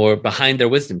for behind their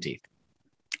wisdom teeth.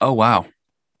 Oh, wow.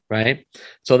 Right?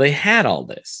 So they had all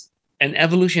this. And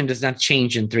evolution does not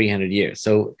change in 300 years.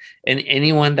 So, and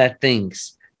anyone that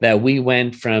thinks that we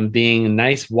went from being a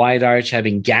nice wide arch,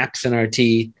 having gaps in our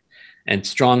teeth and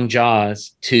strong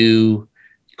jaws, to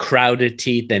crowded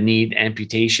teeth that need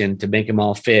amputation to make them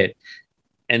all fit,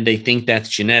 and they think that's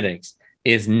genetics,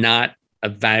 is not a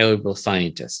valuable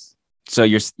scientist. So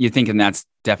you're thinking that's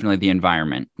definitely the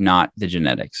environment, not the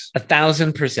genetics.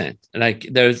 1,000%. Like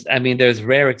there's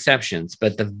rare exceptions,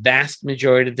 but the vast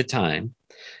majority of the time,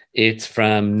 it's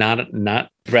from not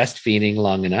breastfeeding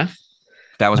long enough.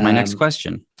 That was my next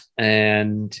question.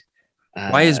 And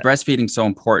why is breastfeeding so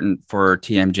important for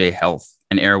TMJ health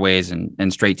and airways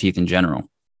and straight teeth in general?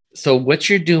 So what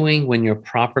you're doing when you're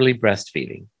properly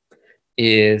breastfeeding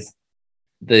is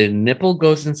the nipple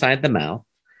goes inside the mouth.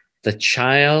 The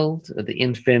child, the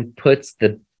infant, puts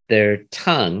their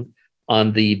tongue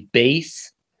on the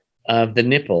base of the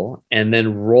nipple and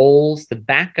then rolls the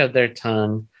back of their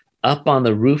tongue up on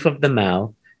the roof of the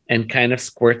mouth and kind of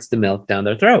squirts the milk down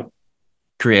their throat.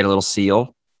 Create a little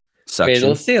seal. Suction. Create a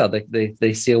little seal.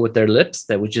 They seal with their lips,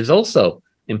 which is also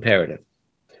imperative.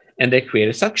 And they create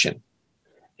a suction.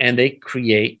 And they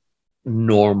create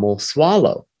normal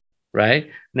swallow, right?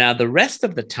 Now, the rest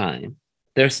of the time,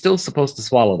 they're still supposed to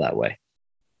swallow that way,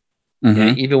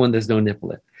 okay? Even when there's no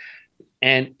nipple.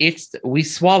 And we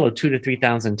swallow 2,000 to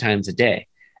 3,000 times a day.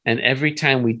 And every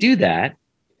time we do that,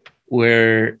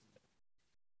 we're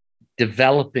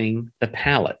developing the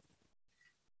palate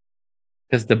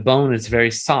because the bone is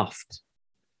very soft,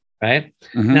 right?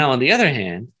 Now, on the other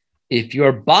hand, if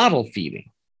you're bottle feeding,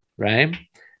 right,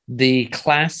 the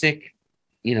classic,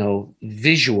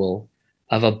 visual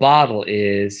of a bottle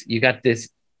is you got this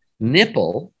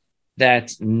nipple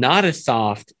that's not as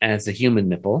soft as a human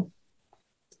nipple.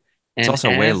 It's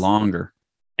also way longer.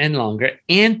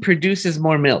 And produces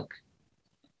more milk.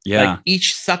 Yeah. Like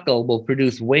each suckle will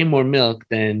produce way more milk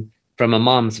than from a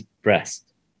mom's breast.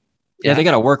 Yeah, they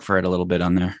got to work for it a little bit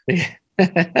on there.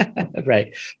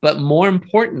 Right. But more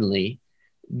importantly,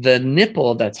 the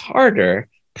nipple that's harder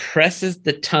presses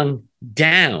the tongue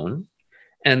down,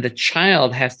 and the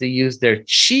child has to use their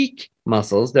cheek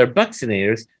muscles, their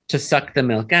buccinators, to suck the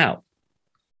milk out.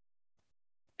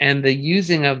 And the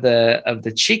using of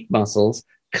the cheek muscles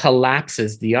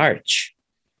collapses the arch.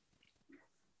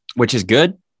 Which is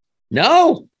good?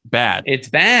 No. Bad. It's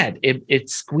bad. It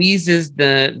squeezes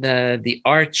the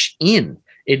arch in.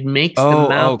 It makes the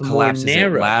mouth more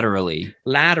narrow.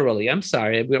 Laterally. I'm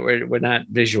sorry. We're not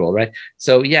visual, right?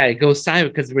 So yeah, it goes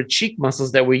sideways because the cheek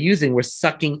muscles that we're using, we're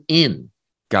sucking in.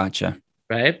 Gotcha.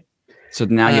 Right? So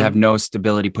now you have no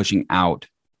stability pushing out.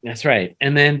 That's right.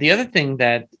 And then the other thing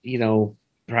that,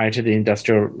 prior to the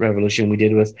Industrial Revolution we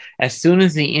did was, as soon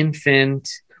as the infant,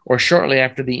 or shortly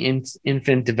after the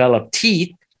infant developed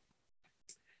teeth,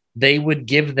 they would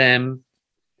give them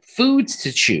foods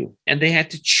to chew, and they had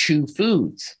to chew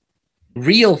foods,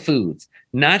 real foods,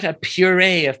 not a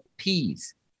puree of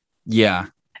peas. Yeah.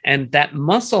 And that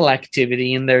muscle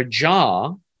activity in their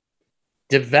jaw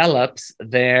develops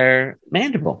their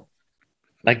mandible,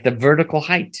 like the vertical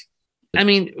height. I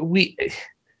mean, we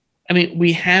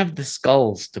have the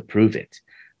skulls to prove it.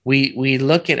 We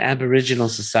look at Aboriginal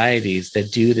societies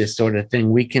that do this sort of thing.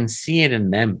 We can see it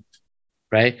in them.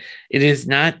 Right? It is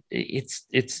not,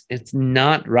 it's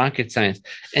not rocket science.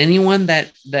 Anyone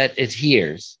that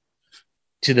adheres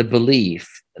to the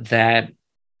belief that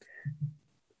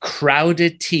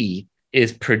crowded teeth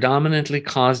is predominantly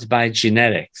caused by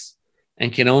genetics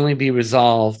and can only be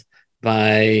resolved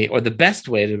by, or the best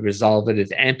way to resolve it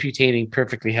is amputating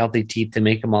perfectly healthy teeth to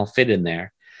make them all fit in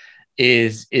there,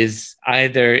 is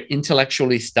either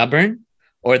intellectually stubborn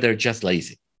or they're just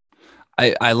lazy.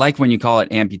 I like when you call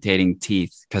it amputating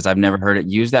teeth, because I've never heard it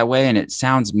used that way, and it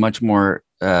sounds much more,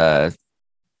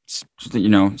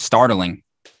 startling.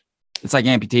 It's like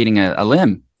amputating a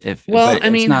limb. Well,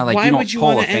 I mean, it's not like why you don't would you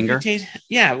pull want a to finger. amputate?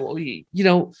 Yeah, well,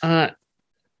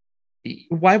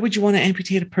 why would you want to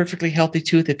amputate a perfectly healthy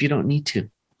tooth if you don't need to?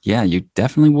 Yeah, you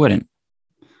definitely wouldn't.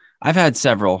 I've had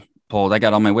several pulled. I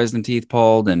got all my wisdom teeth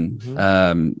pulled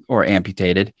and or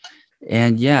amputated,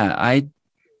 and yeah, I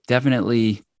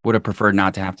definitely would have preferred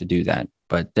not to have to do that.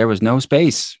 But there was no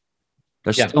space.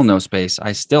 There's still no space.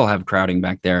 I still have crowding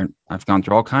back there. I've gone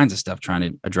through all kinds of stuff trying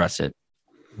to address it.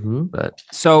 But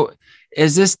so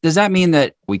does that mean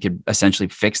that we could essentially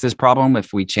fix this problem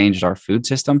if we changed our food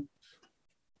system?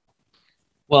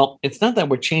 Well, it's not that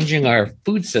we're changing our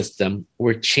food system,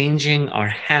 we're changing our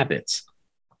habits.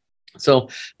 So,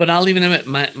 but I'll even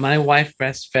admit, my wife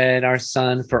breastfed our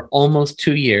son for almost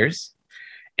 2 years.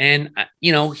 And,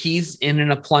 he's in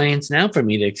an appliance now for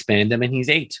me to expand him, and he's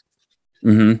 8.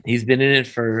 He's been in it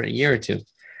for a year or two.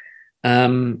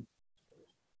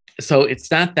 So it's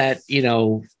not that,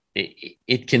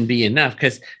 it can be enough,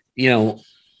 because,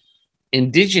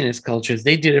 indigenous cultures,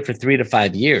 they did it for 3 to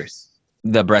 5 years.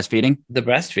 The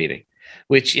breastfeeding,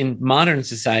 which in modern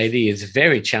society is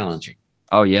very challenging.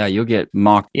 Oh yeah, you'll get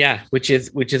mocked. Yeah, which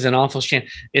is an awful shame.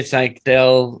 It's like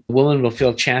woman will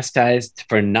feel chastised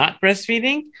for not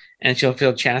breastfeeding, and she'll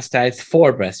feel chastised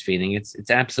for breastfeeding.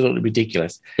 It's absolutely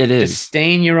ridiculous. It is. Just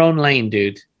stay in your own lane,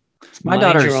 dude. My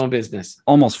daughter's your own business.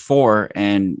 Almost 4,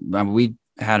 and we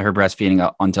had her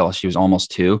breastfeeding until she was almost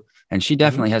 2. And she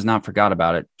definitely has not forgot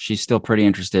about it. She's still pretty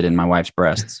interested in my wife's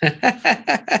breasts.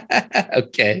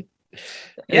 Okay.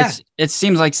 Yeah. It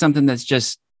seems like something that's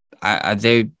just,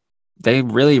 they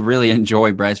really, really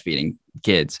enjoy breastfeeding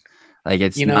kids. Like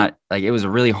it's not like it was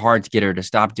really hard to get her to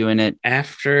stop doing it. I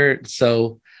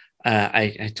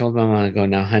told my mom, I go,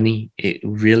 now, honey, it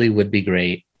really would be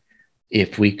great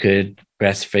if we could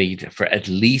breastfeed for at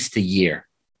least a year.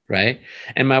 Right.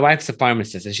 And my wife's a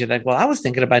pharmacist, and she's like, well, I was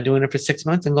thinking about doing it for 6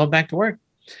 months and going back to work.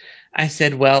 I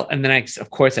said, well, and then I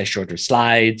showed her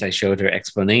slides. I showed her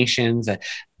explanations.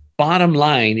 Bottom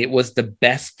line, it was the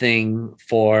best thing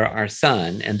for our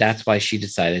son. And that's why she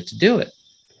decided to do it.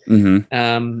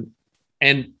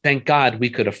 And thank God we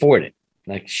could afford it.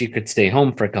 Like, she could stay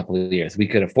home for a couple of years. We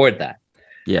could afford that.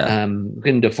 Yeah. We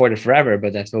couldn't afford it forever,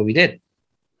 but that's what we did.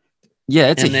 Yeah.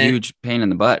 It's huge pain in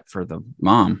the butt for the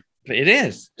mom. It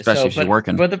is, especially if she's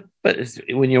working. But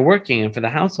when you're working and for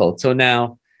the household. So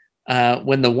now,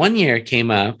 when the 1 year came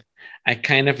up, I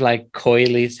kind of like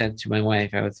coyly said to my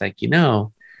wife, I was like,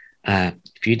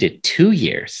 if you did 2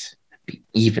 years, it'd be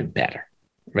even better,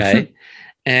 right?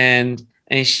 and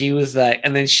she was like,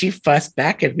 and then she fussed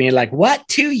back at me like, "What,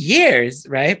 2 years?"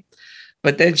 Right?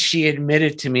 But then she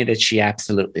admitted to me that she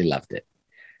absolutely loved it.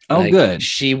 Oh, good.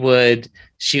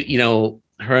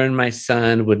 Her and my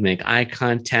son would make eye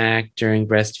contact during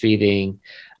breastfeeding.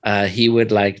 He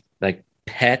would like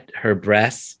pet her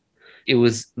breasts. It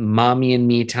was mommy and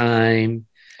me time.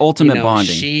 Ultimate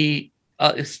bonding.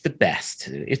 It's the best.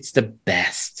 It's the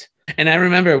best. And I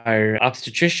remember our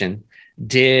obstetrician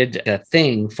did a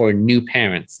thing for new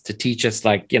parents to teach us,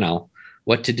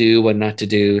 what to do, what not to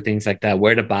do, things like that,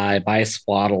 where to buy a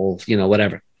swaddle,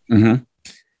 whatever.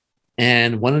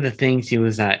 And one of the things he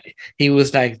was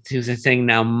saying,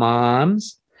 now,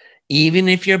 moms, even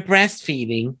if you're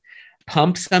breastfeeding,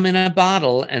 pump some in a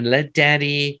bottle and let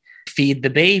daddy feed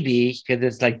the baby, because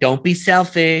it's like, don't be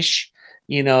selfish.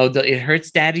 It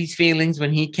hurts daddy's feelings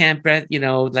when he can't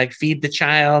feed the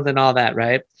child and all that.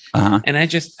 Right. And I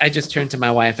just turned to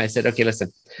my wife. I said, okay,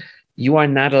 listen, you are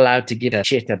not allowed to give a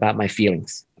shit about my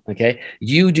feelings. Okay.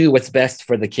 You do what's best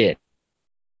for the kid.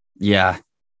 Yeah.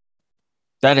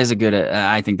 That is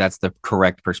I think that's the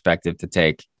correct perspective to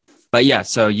take. But yeah,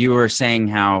 so you were saying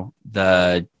how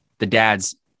the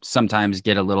dads sometimes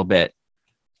get a little bit,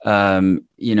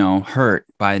 hurt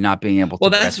by not being able to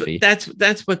breastfeed.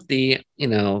 That's what the,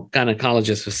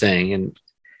 gynecologist was saying.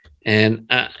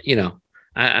 And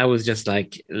I was just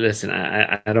like, listen,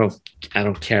 I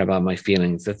don't care about my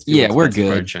feelings. We're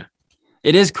good.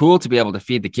 It is cool to be able to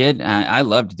feed the kid. I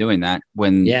loved doing that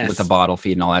with the bottle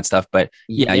feed and all that stuff. But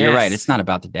yeah, You're right. It's not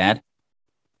about the dad.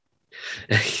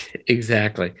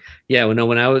 Exactly. Yeah.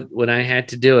 When I had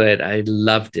to do it, I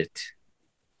loved it.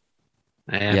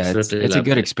 It's a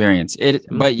good experience.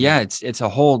 But yeah, it's a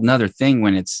whole nother thing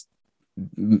when it's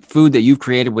food that you've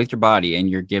created with your body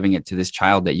and you're giving it to this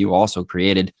child that you also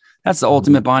created That's the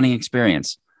ultimate bonding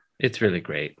experience. It's really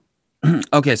great.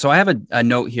 Okay, so I have a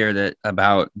note here that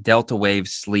about delta wave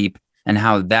sleep and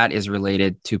how that is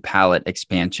related to palate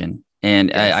expansion. And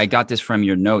Yes. I got this from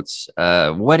your notes.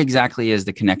 What exactly is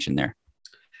the connection there?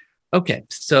 Okay,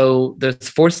 so there's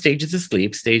 4 stages of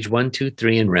sleep: stage 1, 2,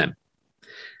 3, and REM.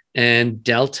 And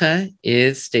delta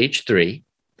is stage 3,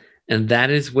 and that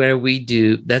is where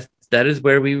that is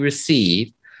where we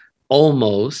receive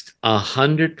almost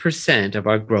 100% of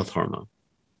our growth hormone.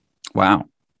 Wow.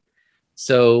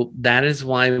 So that is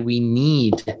why we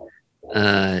need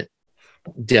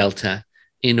delta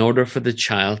in order for the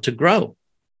child to grow.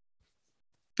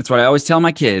 That's what I always tell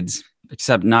my kids,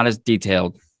 except not as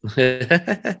detailed.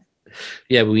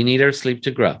 Yeah, we need our sleep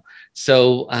to grow.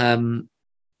 So,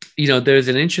 there's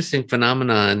an interesting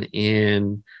phenomenon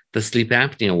in the sleep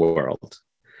apnea world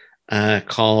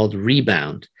called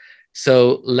rebound.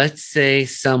 So let's say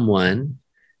someone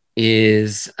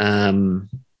is having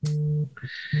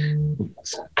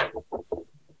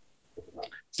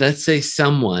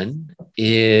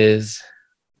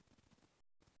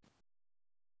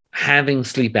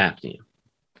sleep apnea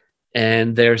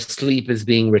and their sleep is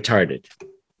being retarded.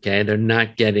 Okay, they're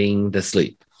not getting the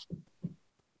sleep.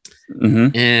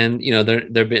 Mm-hmm. And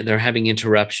they're having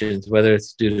interruptions, whether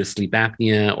it's due to sleep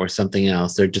apnea or something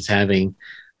else. They're just having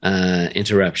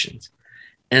interruptions.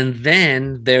 And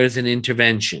then there's an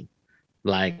intervention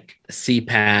like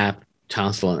CPAP,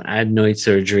 tonsil and adenoid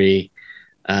surgery,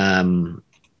 something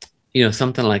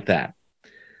like that,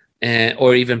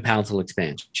 or even palatal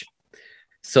expansion.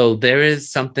 So there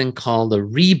is something called a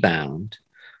rebound,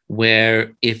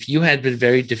 where if you had been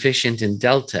very deficient in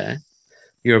delta,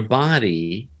 your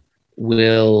body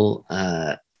will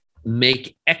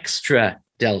make extra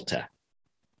delta.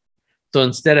 So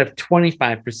instead of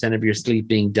 25% of your sleep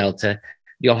being delta,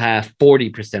 you'll have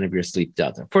 40% of your sleep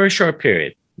delta for a short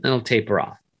period. It'll taper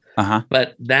off. Uh-huh.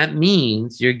 But that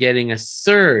means you're getting a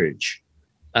surge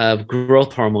of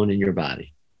growth hormone in your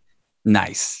body.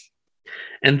 Nice.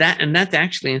 And that's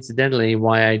actually incidentally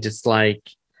why I dislike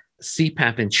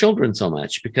CPAP in children so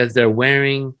much, because they're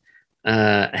wearing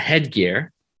a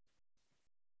headgear,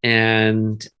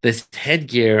 and this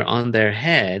headgear on their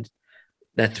head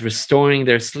that's restoring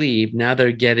their sleep. Now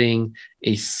they're getting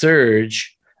a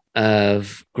surge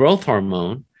of growth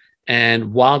hormone,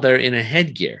 and while they're in a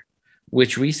headgear,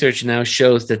 which research now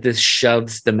shows that this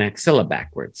shoves the maxilla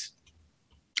backwards.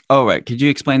 Oh, right. Could you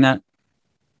explain that?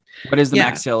 What is the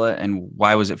maxilla and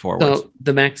why was it forwards? So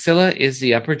the maxilla is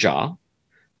the upper jaw,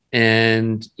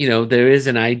 and there is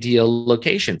an ideal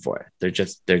location for it.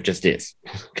 There just is.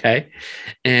 Okay.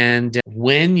 And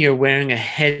when you're wearing a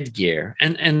headgear,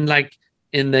 and like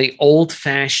in the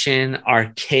old-fashioned,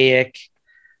 archaic,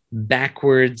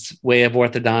 backwards way of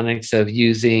orthodontics of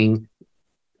using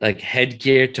like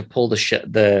headgear to pull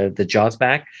the jaws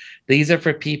back, these are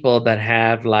for people that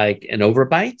have like an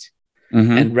overbite.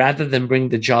 Mm-hmm. And rather than bring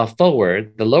the jaw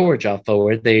forward, the lower jaw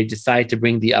forward, they decide to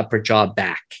bring the upper jaw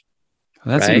back.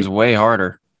 Well, that seems way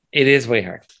harder. It is way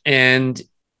hard. And,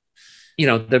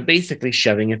 they're basically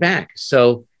shoving it back.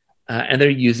 So, and they're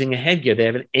using a headgear. They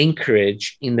have an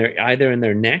anchorage either in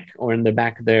their neck or in the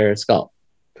back of their skull.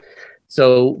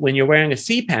 So when you're wearing a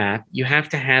CPAP, you have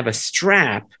to have a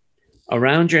strap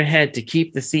around your head to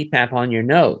keep the CPAP on your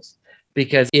nose.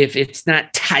 Because if it's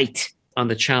not tight on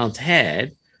the child's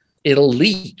head, it'll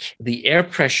leak. The air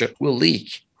pressure will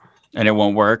leak. And it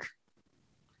won't work?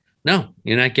 No,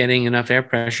 you're not getting enough air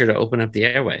pressure to open up the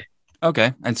airway.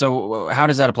 Okay. And so how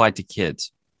does that apply to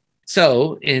kids?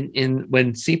 So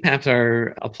when CPAPs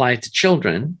are applied to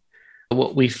children,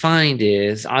 what we find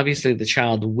is obviously the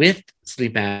child with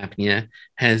sleep apnea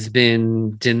has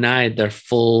been denied their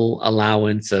full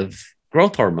allowance of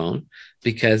growth hormone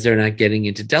because they're not getting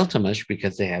into delta much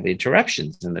because they have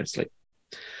interruptions in their sleep.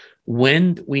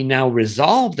 When we now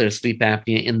resolve their sleep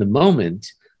apnea in the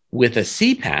moment with a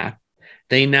CPAP,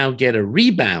 they now get a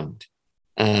rebound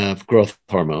of growth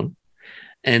hormone.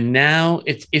 And now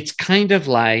it's kind of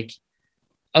like,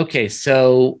 okay,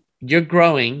 so you're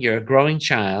a growing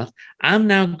child. I'm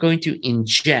now going to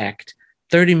inject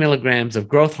 30 milligrams of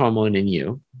growth hormone in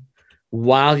you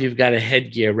while you've got a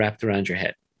headgear wrapped around your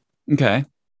head. Okay.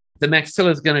 The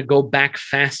maxilla is going to go back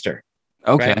faster.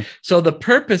 Okay. Right? So the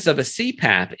purpose of a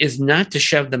CPAP is not to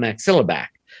shove the maxilla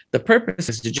back. The purpose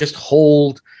is to just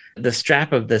hold the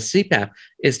strap of the CPAP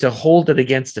is to hold it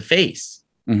against the face.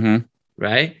 Mm-hmm.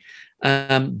 Right.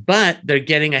 But they're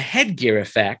getting a headgear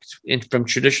effect from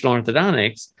traditional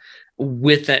orthodontics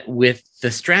with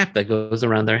the strap that goes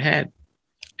around their head.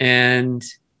 And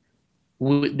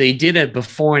they did a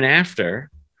before and after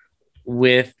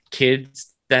with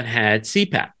kids that had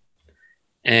CPAP.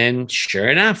 And sure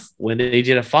enough, when they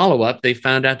did a follow-up, they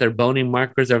found out their bony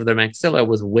markers of their maxilla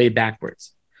was way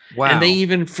backwards. Wow. And they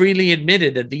even freely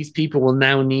admitted that these people will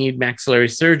now need maxillary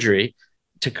surgery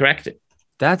to correct it.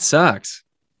 That sucks.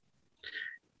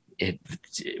 To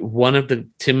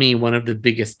me, one of the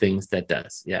biggest things that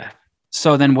does. Yeah.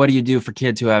 So then what do you do for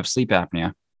kids who have sleep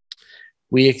apnea?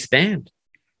 We expand.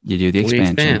 You do the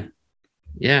expansion.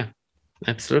 Yeah,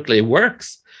 absolutely. It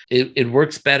works. It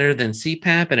works better than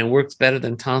CPAP, and it works better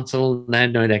than tonsil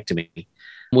adenoidectomy,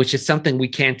 which is something we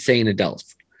can't say in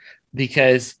adults,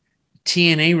 because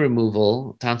TNA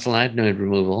removal, tonsil adenoid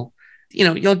removal,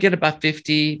 you'll get about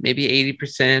 50, maybe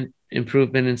 80%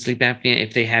 improvement in sleep apnea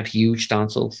if they have huge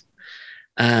tonsils.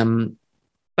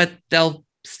 But they'll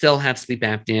still have sleep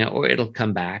apnea, or it'll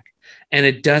come back. And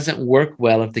it doesn't work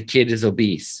well if the kid is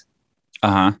obese.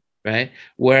 Right?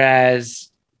 Whereas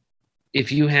if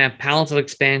you have palatal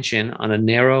expansion on a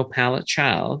narrow palate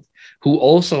child who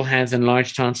also has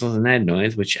enlarged tonsils and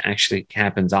adenoids, which actually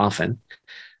happens often,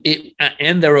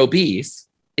 and they're obese,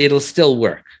 it'll still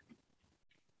work.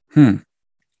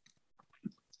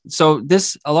 So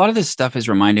a lot of this stuff is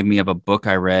reminding me of a book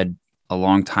I read a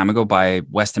long time ago by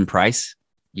Weston Price.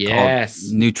 Yes.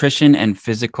 Nutrition and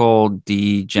Physical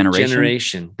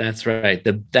Degeneration. That's right.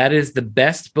 That is the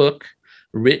best book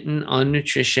written on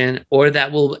nutrition, or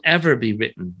that will ever be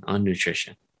written on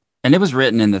nutrition. And it was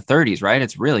written in the 30s, right?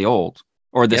 It's really old.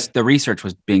 Or the research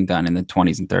was being done in the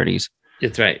 20s and 30s.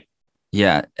 That's right.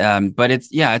 Yeah. But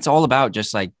it's all about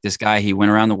just like this guy. He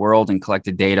went around the world and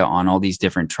collected data on all these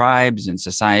different tribes and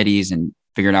societies and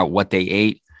figured out what they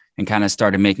ate, and kind of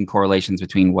started making correlations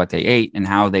between what they ate and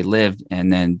how they lived,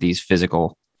 and then these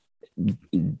physical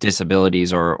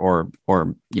disabilities or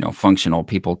functional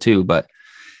people too. But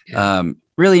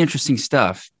really interesting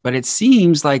stuff. But it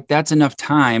seems like that's enough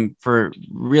time for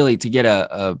really to get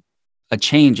a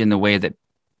change in the way that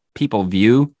people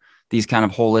view these kind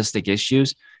of holistic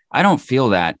issues. I don't feel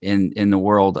that in the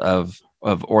world of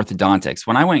orthodontics.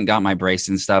 When I went and got my brace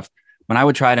and stuff, when I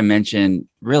would try to mention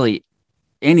really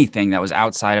anything that was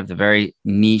outside of the very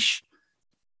niche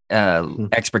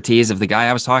expertise of the guy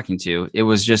I was talking to, it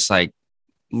was just like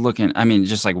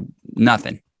just like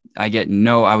nothing. I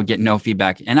would get no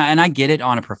feedback. And I get it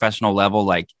on a professional level.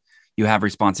 Like, you have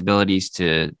responsibilities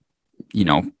to,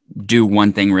 do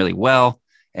one thing really well,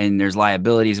 and there's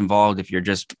liabilities involved if you're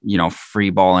just, free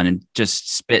balling and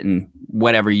just spitting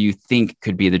whatever you think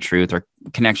could be the truth, or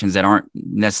connections that aren't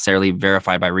necessarily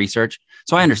verified by research.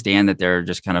 So I understand that there are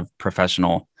just kind of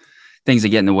professional things that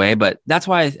get in the way, but that's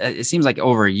why it seems like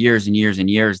over years and years and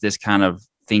years, this kind of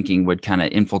thinking would kind of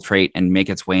infiltrate and make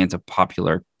its way into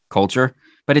popular culture.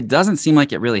 But it doesn't seem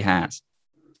like it really has.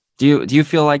 Do you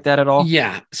feel like that at all?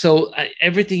 Yeah. So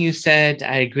everything you said,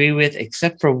 I agree with,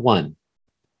 except for one,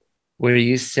 where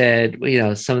you said,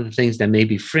 some of the things that may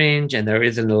be fringe and there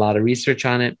isn't a lot of research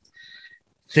on it.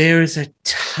 There's a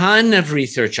ton of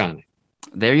research on it.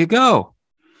 There you go.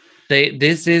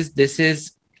 This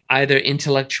is either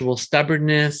intellectual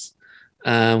stubbornness,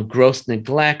 gross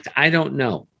neglect. I don't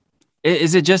know.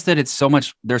 Is it just that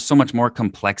there's so much more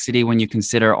complexity when you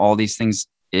consider all these things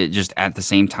just at the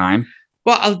same time?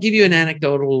 Well, I'll give you an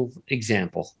anecdotal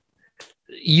example.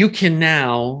 You can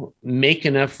now make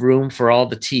enough room for all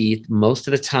the teeth most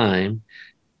of the time,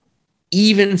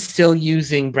 even still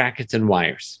using brackets and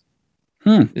wires.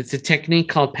 It's a technique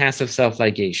called passive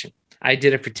self-ligation. I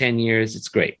did it for 10 years. It's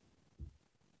great.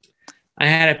 I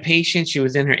had a patient, she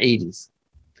was in her 80s.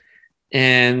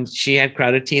 And she had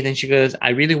crowded teeth, and she goes,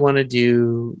 I really want to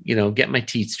do, get my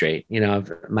teeth straight.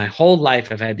 My whole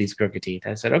life I've had these crooked teeth.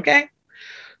 I said, okay.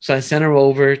 So I sent her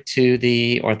over to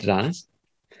the orthodontist,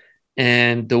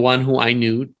 and the one who I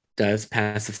knew does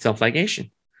passive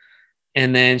self-ligation.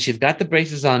 And then she's got the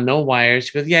braces on, no wires.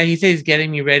 She goes, yeah, he says he's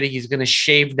getting me ready. He's going to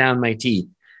shave down my teeth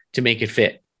to make it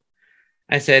fit.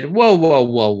 I said, whoa.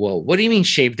 What do you mean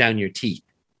shave down your teeth?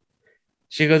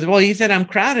 She goes, well, he said I'm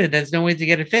crowded. There's no way to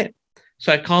get it fit.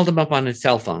 So I called him up on his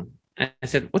cell phone. I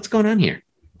said, what's going on here?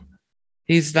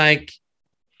 He's like,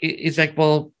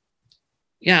 well,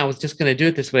 yeah, I was just going to do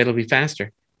it this way. It'll be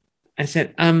faster. I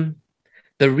said,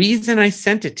 the reason I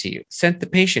sent the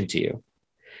patient to you,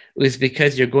 was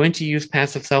because you're going to use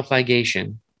passive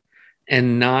self-ligation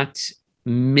and not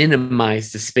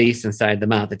minimize the space inside the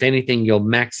mouth. If anything, you'll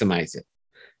maximize it,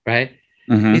 right?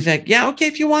 Mm-hmm. He's like, yeah, okay,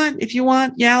 if you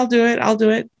want, yeah, I'll do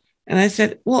it. And I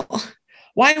said, well,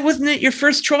 why wasn't it your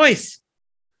first choice?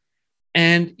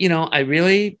 And, I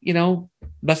really,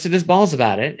 busted his balls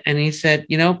about it. And he said,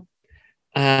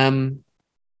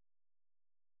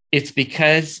 it's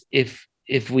because if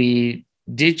we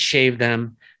did shave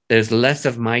them, there's less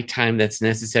of my time that's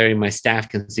necessary. My staff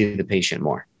can see the patient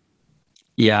more.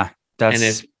 Yeah,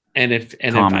 that's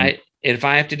common. If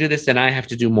I have to do this, then I have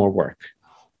to do more work.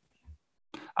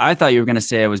 I thought you were going to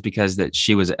say it was because that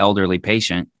she was an elderly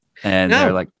patient, and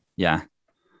they're like, yeah,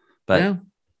 but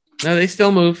no, they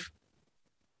still move.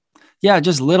 Yeah,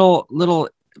 just little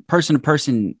person to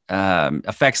person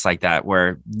effects like that,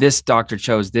 where this doctor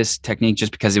chose this technique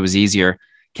just because it was easier,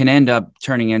 can end up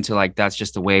turning into like that's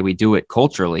just the way we do it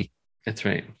culturally. That's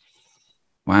right.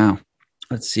 Wow.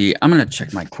 Let's see. I'm going to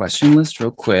check my question list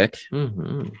real quick.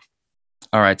 Mm-hmm.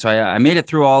 All right. So I made it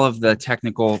through all of the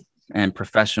technical and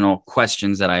professional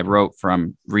questions that I wrote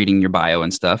from reading your bio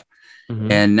and stuff.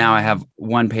 Mm-hmm. And now I have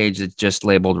one page that's just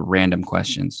labeled random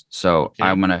questions. So okay.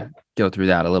 I'm going to go through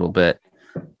that a little bit.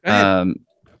 Do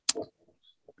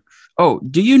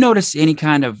you notice any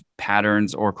kind of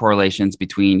patterns or correlations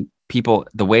between people,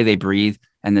 the way they breathe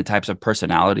and the types of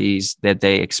personalities that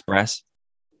they express?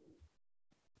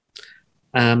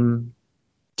 Do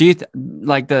you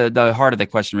like the heart of the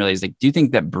question really is like, do you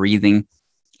think that breathing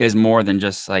is more than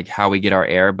just like how we get our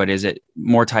air, but is it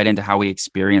more tied into how we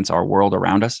experience our world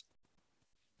around us?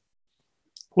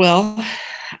 Well,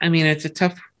 I mean, it's a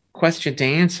tough question to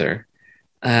answer.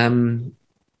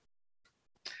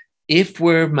 If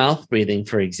we're mouth breathing,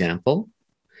 for example,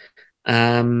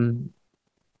 that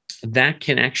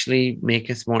can actually make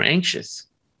us more anxious.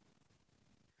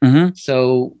 Mm-hmm.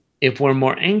 So if we're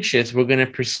more anxious, we're going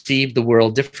to perceive the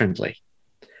world differently.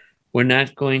 We're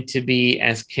not going to be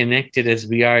as connected as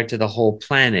we are to the whole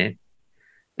planet.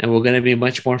 And we're going to be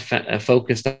much more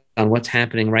focused on what's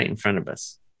happening right in front of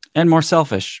us. And more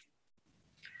selfish.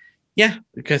 Yeah,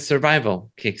 because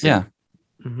survival kicks in.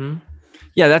 Mm-hmm.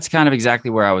 Yeah, that's kind of exactly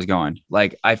where I was going.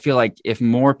 Like, I feel like if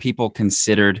more people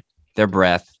considered their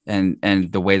breath and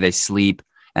the way they sleep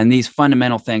and these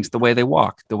fundamental things, the way they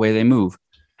walk, the way they move,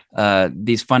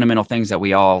 these fundamental things that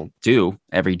we all do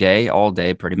every day, all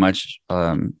day, pretty much,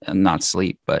 and not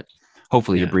sleep, but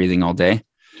hopefully you're breathing all day.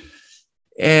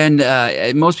 And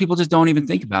most people just don't even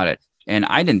think about it. And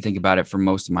I didn't think about it for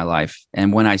most of my life.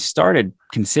 And when I started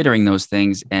considering those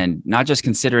things and not just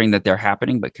considering that they're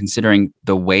happening, but considering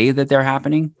the way that they're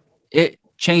happening, it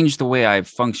changed the way I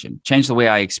function, changed the way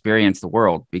I experience the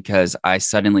world, because I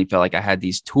suddenly felt like I had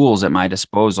these tools at my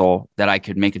disposal that I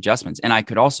could make adjustments. And I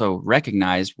could also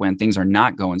recognize when things are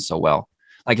not going so well.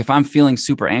 Like if I'm feeling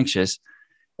super anxious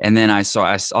and then I'll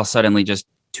suddenly just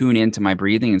tune into my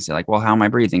breathing and say like, well, how am I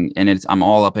breathing? And I'm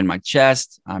all up in my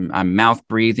chest. I'm mouth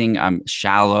breathing. I'm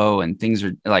shallow and things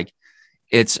are like,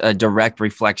 it's a direct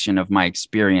reflection of my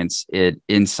experience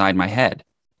inside my head.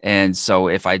 And so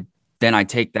if I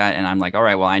take that and I'm like, all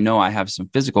right, well, I know I have some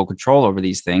physical control over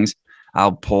these things.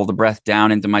 I'll pull the breath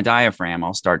down into my diaphragm.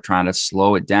 I'll start trying to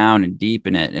slow it down and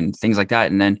deepen it and things like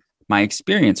that. And then my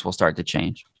experience will start to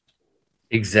change.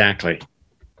 Exactly.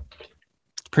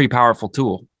 Pretty powerful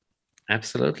tool.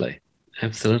 Absolutely.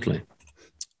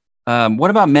 What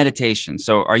about meditation?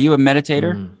 So are you a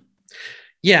meditator?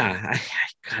 Yeah,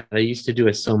 I used to do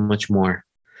it so much more.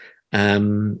 But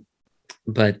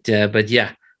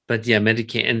yeah,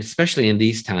 medicate, and especially in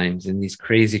these times, in these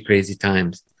crazy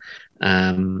times.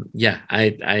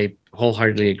 I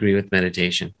wholeheartedly agree with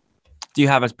meditation. Do you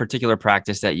have a particular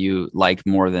practice that you like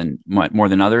more than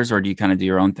others, or do you kind of do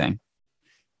your own thing?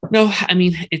 No, I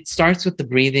mean, it starts with the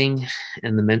breathing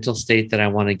and the mental state that I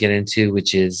want to get into,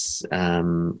 which is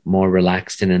more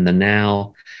relaxed and in the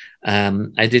now.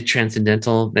 I did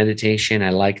transcendental meditation.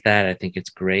 I like that. I think it's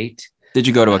great. Did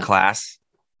you go to a class?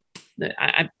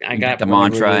 I got the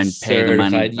mantra and pay the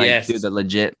money. Like, yes. Do the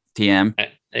legit TM.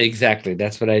 Exactly.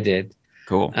 That's what I did.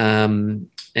 Cool. And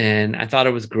I thought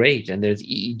it was great. And there's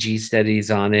EEG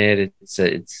studies on it.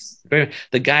 It's very,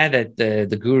 the guy that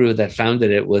the guru that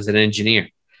founded it was an engineer.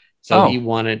 So he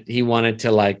wanted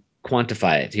to like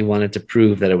quantify it. He wanted to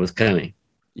prove that it was coming.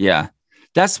 Yeah.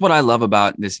 That's what I love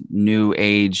about this new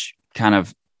age kind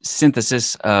of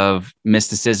synthesis of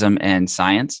mysticism and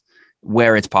science,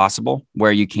 where it's possible,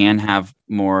 where you can have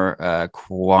more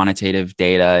quantitative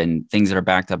data and things that are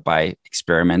backed up by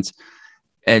experiments,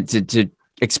 and to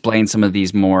explain some of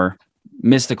these more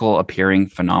mystical appearing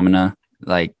phenomena,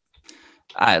 like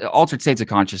altered states of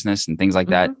consciousness and things like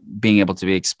that, being able to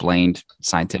be explained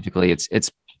scientifically.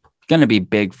 It's going to be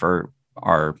big for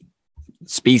our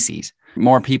species.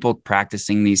 More people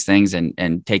practicing these things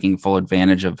and taking full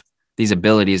advantage of these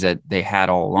abilities that they had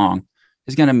all along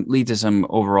is going to lead to some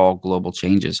overall global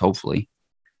changes, hopefully.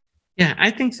 Yeah,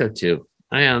 I think so too.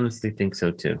 I honestly think so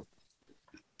too.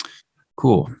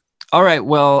 Cool. All right.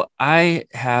 Well, I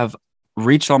have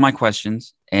reached all my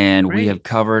questions and we have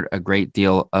covered a great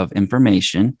deal of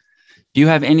information. Do you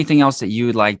have anything else that you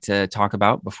would like to talk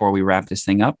about before we wrap this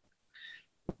thing up?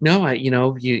 No,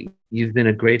 you've been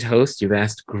a great host. You've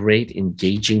asked great,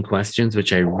 engaging questions,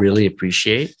 which I really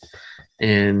appreciate.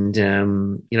 And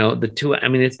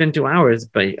it's been 2 hours,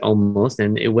 but almost,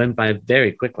 and it went by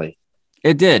very quickly.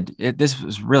 It did. This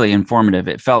was really informative.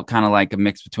 It felt kind of like a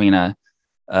mix between a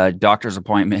doctor's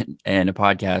appointment and a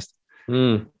podcast.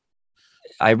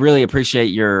 I really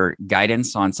appreciate your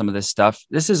guidance on some of this stuff.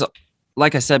 This is,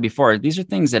 like I said before, these are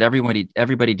things that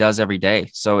everybody does every day.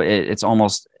 So it's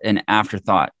almost an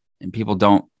afterthought, and people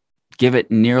don't give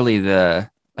it nearly the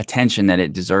attention that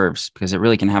it deserves, because it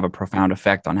really can have a profound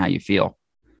effect on how you feel.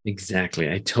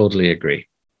 Exactly. I totally agree.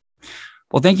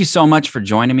 Well, thank you so much for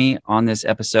joining me on this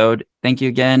episode. Thank you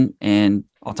again, and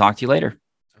I'll talk to you later.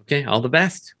 Okay. All the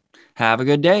best. Have a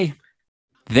good day.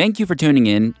 Thank you for tuning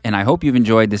in, and I hope you've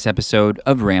enjoyed this episode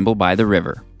of Ramble by the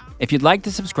River. If you'd like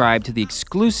to subscribe to the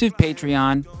exclusive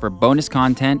Patreon for bonus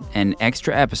content and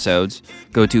extra episodes,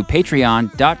 go to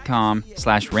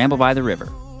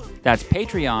patreon.com/ramblebytheriver. That's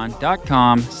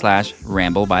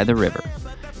patreon.com/ramblebytheriver.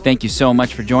 Thank you so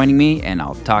much for joining me, and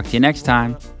I'll talk to you next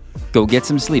time. Go get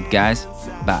some sleep, guys.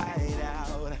 Bye.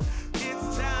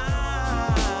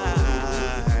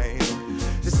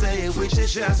 Say it with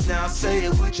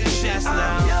your chest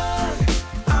now.